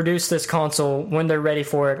would produce this console when they're ready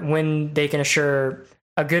for it, when they can assure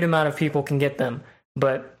a good amount of people can get them.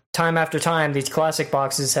 But time after time, these classic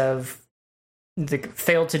boxes have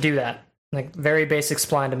failed to do that. Very basic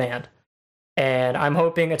supply and demand. And I'm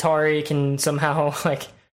hoping Atari can somehow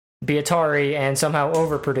be Atari and somehow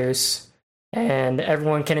overproduce, and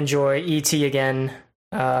everyone can enjoy E.T. again.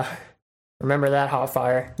 Remember that, hot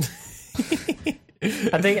fire.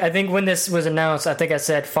 I think when this was announced, I think I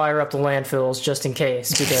said fire up the landfills just in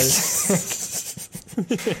case, because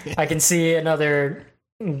I can see another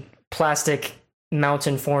plastic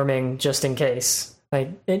mountain forming just in case. I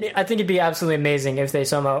think it'd be absolutely amazing if they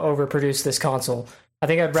somehow overproduced this console. I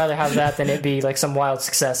think I'd rather have that than it be some wild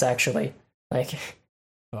success, actually.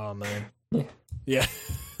 Oh man. Yeah.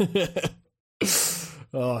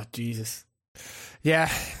 Oh Jesus.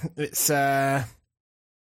 Yeah, it's I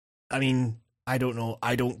mean, I don't know.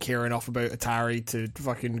 I don't care enough about Atari to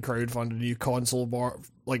fucking crowdfund a new console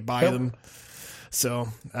buy them. So,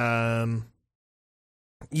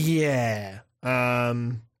 yeah.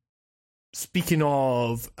 Speaking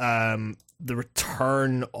of the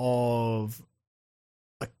return of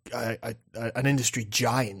an industry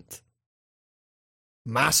giant,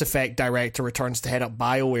 Mass Effect director returns to head up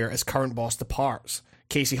BioWare as current boss departs.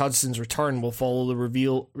 Casey Hudson's return follows the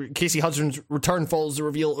reveal of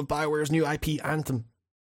BioWare's new IP, Anthem.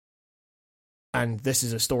 And this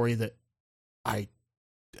is a story that I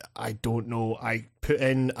don't know. I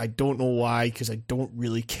don't know why, because I don't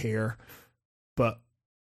really care. But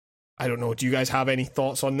I don't know. Do you guys have any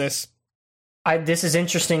thoughts on this? This is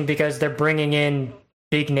interesting because they're bringing in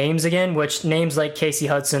big names again, which names like Casey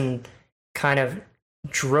Hudson kind of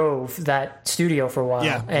drove that studio for a while.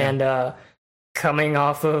 Yeah. And coming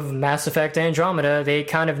off of Mass Effect Andromeda, they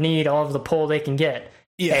kind of need all of the pull they can get.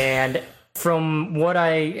 Yeah. And from what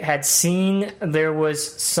I had seen, there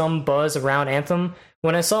was some buzz around Anthem.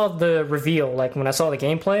 When I saw the reveal, when I saw the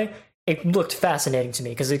gameplay, it looked fascinating to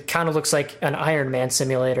me because it kind of looks like an Iron Man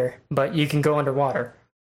simulator, but you can go underwater.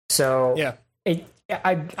 So yeah,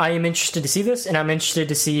 I am interested to see this, and I'm interested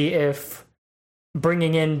to see if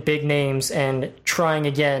bringing in big names and trying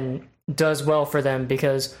again does well for them,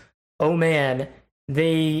 because oh man,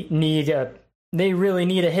 they really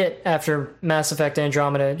need a hit after Mass Effect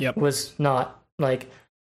Andromeda was not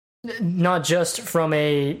just from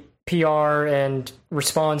a PR and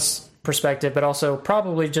response perspective, but also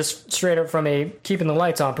probably just straight up from a keeping the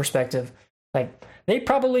lights on perspective. Like, they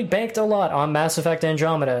probably banked a lot on Mass Effect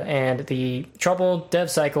Andromeda, and the troubled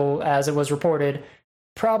dev cycle, as it was reported,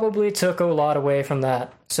 probably took a lot away from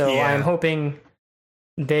that. So Yeah. I'm hoping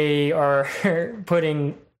they are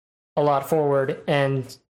putting a lot forward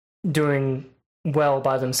and doing well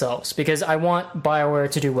by themselves, because I want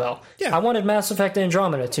BioWare to do well. Yeah. I wanted Mass Effect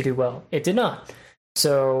Andromeda to do well. It did not.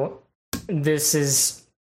 So this is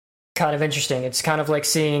kind of interesting. It's kind of like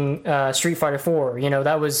seeing Street Fighter 4. You know,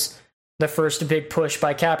 that was the first big push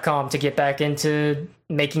by Capcom to get back into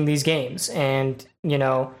making these games. And, you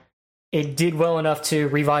know, it did well enough to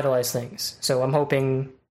revitalize things. So I'm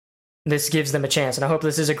hoping this gives them a chance. And I hope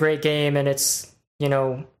this is a great game and it's, you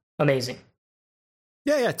know, amazing.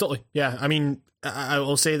 Yeah, totally. Yeah, I mean, I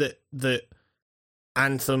will say that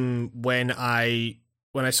Anthem, when I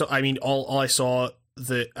saw, I mean, all I saw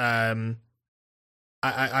that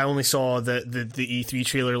I only saw the E3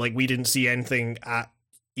 trailer. Like, we didn't see anything at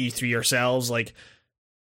E3 ourselves. Like,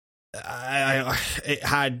 it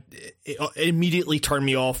immediately turned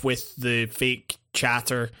me off with the fake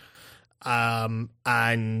chatter,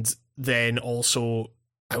 and then also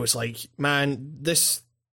I was like, man, these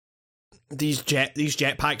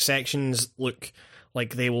jetpack sections look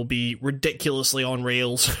like they will be ridiculously on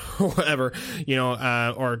rails or whatever, you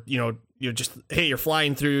know, or, you know, you're just, hey, you're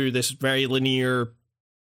flying through this very linear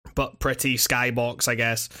but pretty skybox, I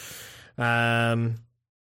guess.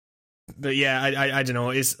 But yeah, I don't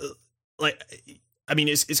know. It's like, I mean,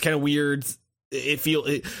 it's kind of weird.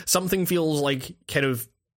 Something feels like kind of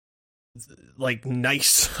like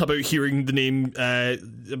nice about hearing the name,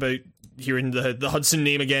 about hearing the Hudson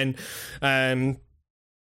name again.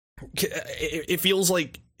 It feels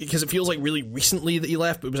like, because it feels like really recently that he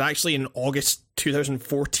left, but it was actually in August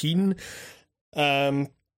 2014.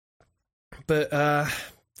 But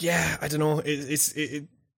yeah, I don't know. It's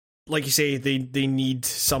like you say, they need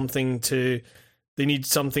something good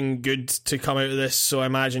to come out of this. So I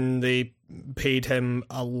imagine they paid him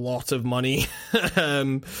a lot of money.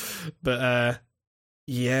 But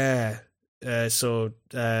yeah. So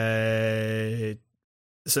this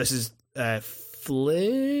is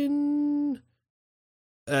Flynn,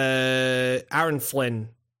 Aaron Flynn.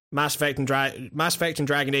 Mass Effect and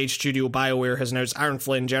Dragon Age studio BioWare has announced Aaron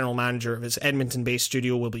Flynn, general manager of its Edmonton-based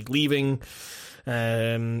studio, will be leaving.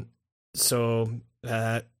 So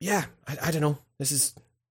yeah, I don't know. This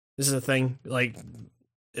is a thing. Like,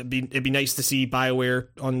 it'd be nice to see BioWare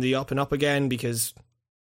on the up and up again, because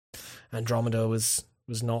Andromeda was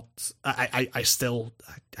not. I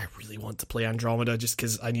really want to play Andromeda just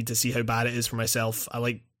because I need to see how bad it is for myself. I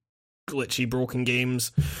like glitchy, broken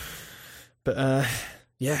games. But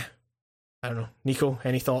yeah, I don't know. Nico,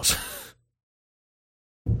 any thoughts?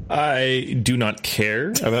 I do not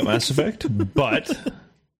care about Mass Effect, but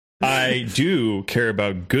I do care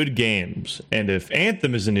about good games. And if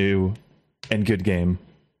Anthem is a new and good game,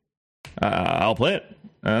 I'll play it.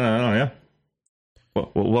 I don't know, yeah.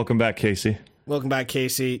 Well, welcome back, Casey. Welcome back,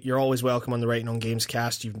 Casey. You're always welcome on the Writing on Games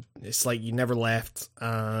cast. It's like you never left.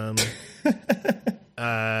 And,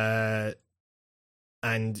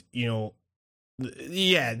 you know,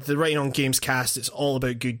 yeah, the Writing on Games cast, it's all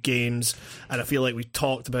about good games. And I feel like we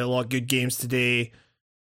talked about a lot of good games today.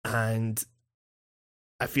 And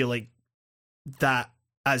I feel like that,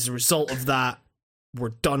 as a result of that, we're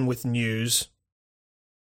done with news.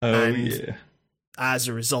 Oh, and yeah. As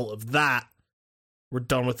a result of that, we're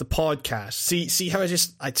done with the podcast. See how I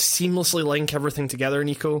seamlessly link everything together,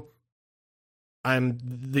 Nico? I'm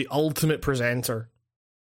the ultimate presenter.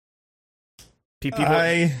 People,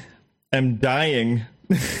 I am dying.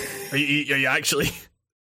 Are you actually?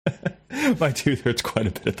 My tooth hurts quite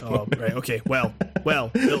a bit at the moment. Right, okay. Well,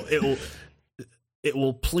 it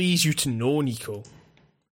will please you to know, Nico,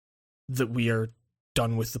 that we are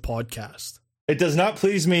done with the podcast. It does not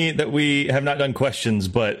please me that we have not done questions,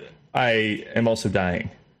 but I am also dying.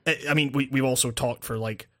 I mean, we've also talked for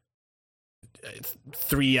like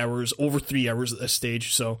 3 hours, over 3 hours at this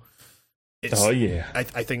stage. So, Oh yeah,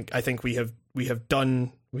 I think we have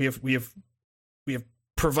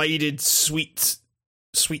provided sweet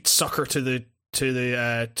succor to the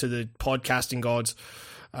podcasting gods.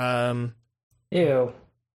 Ew.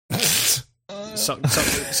 Suck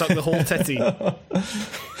the whole titty.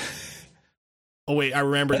 Oh wait, I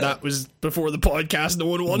remember that was before the podcast. No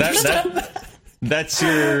one wanted that. That's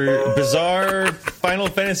your bizarre Final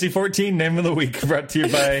Fantasy XIV name of the week, brought to you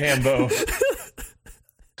by Hambo.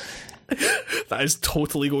 That is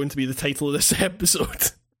totally going to be the title of this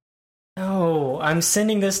episode. No, I'm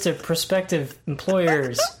sending this to prospective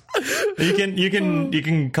employers. You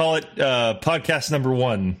can call it podcast number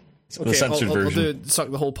 1. the censored I'll version. suck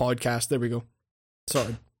the whole podcast. There we go.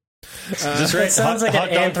 Sorry. Just right. sounds like an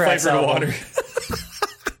Anthrax flavored album. water.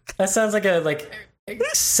 That sounds like a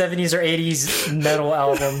 70s or 80s metal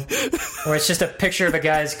album where it's just a picture of a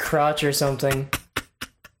guy's crotch or something.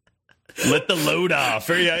 Let the load off.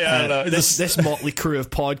 Or, yeah, I don't know. This motley crew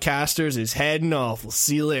of podcasters is heading off. We'll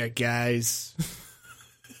see you later, guys.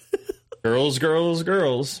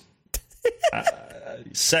 Girls.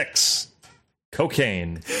 Sex.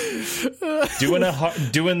 Cocaine.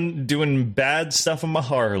 Doing bad stuff on my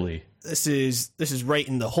Harley. This is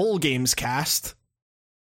writing the whole games cast,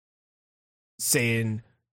 saying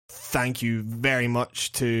thank you very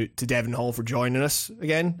much to Devin Hall for joining us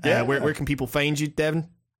again. Yeah. Where can people find you, Devin?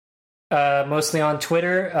 Mostly on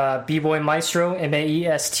Twitter, B-Boy Maestro,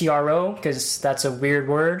 Maestro, because that's a weird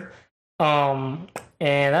word.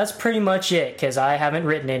 And that's pretty much it, because I haven't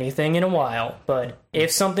written anything in a while. But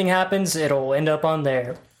if something happens, it'll end up on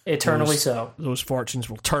there. Eternally so. Those fortunes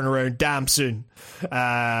will turn around damn soon.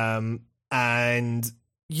 And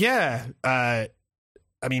yeah, I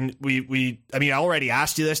mean, I already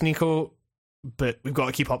asked you this, Nico, but we've got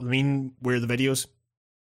to keep up the meme. Where are the videos?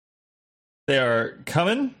 They are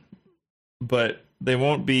coming, but they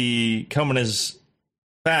won't be coming as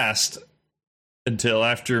fast until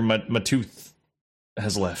after my tooth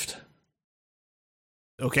has left.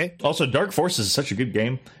 Okay. Also, Dark Forces is such a good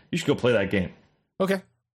game. You should go play that game. Okay.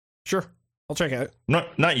 Sure. I'll check it out.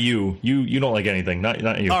 Not you. You don't like anything. Not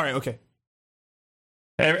you. All right. Okay.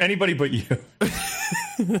 Anybody but you.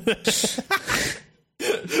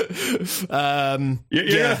 You're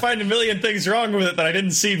gonna find a million things wrong with it that I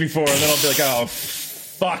didn't see before, and then I'll be like, oh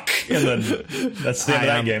fuck, and then that's the end of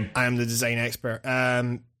that game. I am the design expert.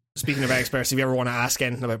 Speaking of experts, if you ever want to ask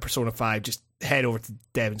anything about Persona 5, just head over to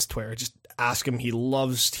Devin's Twitter. Just ask him. He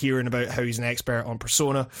loves hearing about how he's an expert on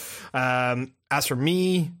Persona. As for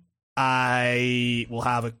me, I will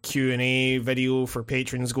have a Q&A video for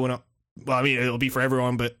patrons going up. Well, I mean, it'll be for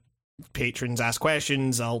everyone, but patrons ask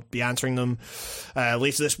questions. I'll be answering them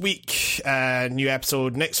later this week. New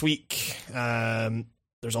episode next week.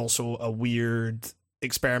 There's also a weird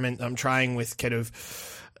experiment I'm trying with kind of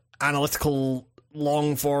analytical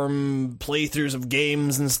long form playthroughs of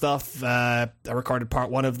games and stuff. I recorded part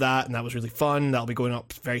 1 of that, and that was really fun. That'll be going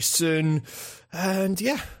up very soon. And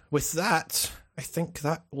yeah, with that, I think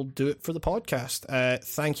that will do it for the podcast.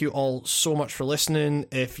 Thank you all so much for listening.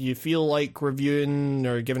 If you feel like reviewing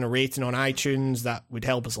or giving a rating on iTunes, that would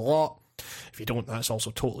help us a lot. If you don't, that's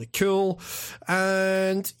also totally cool.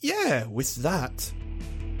 And yeah, with that,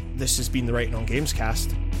 this has been the Writing on Games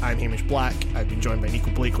cast. I'm Hamish Black. I've been joined by Nico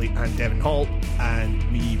Blakely and Devin Holt, and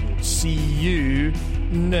we will see you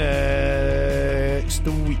next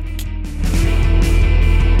week.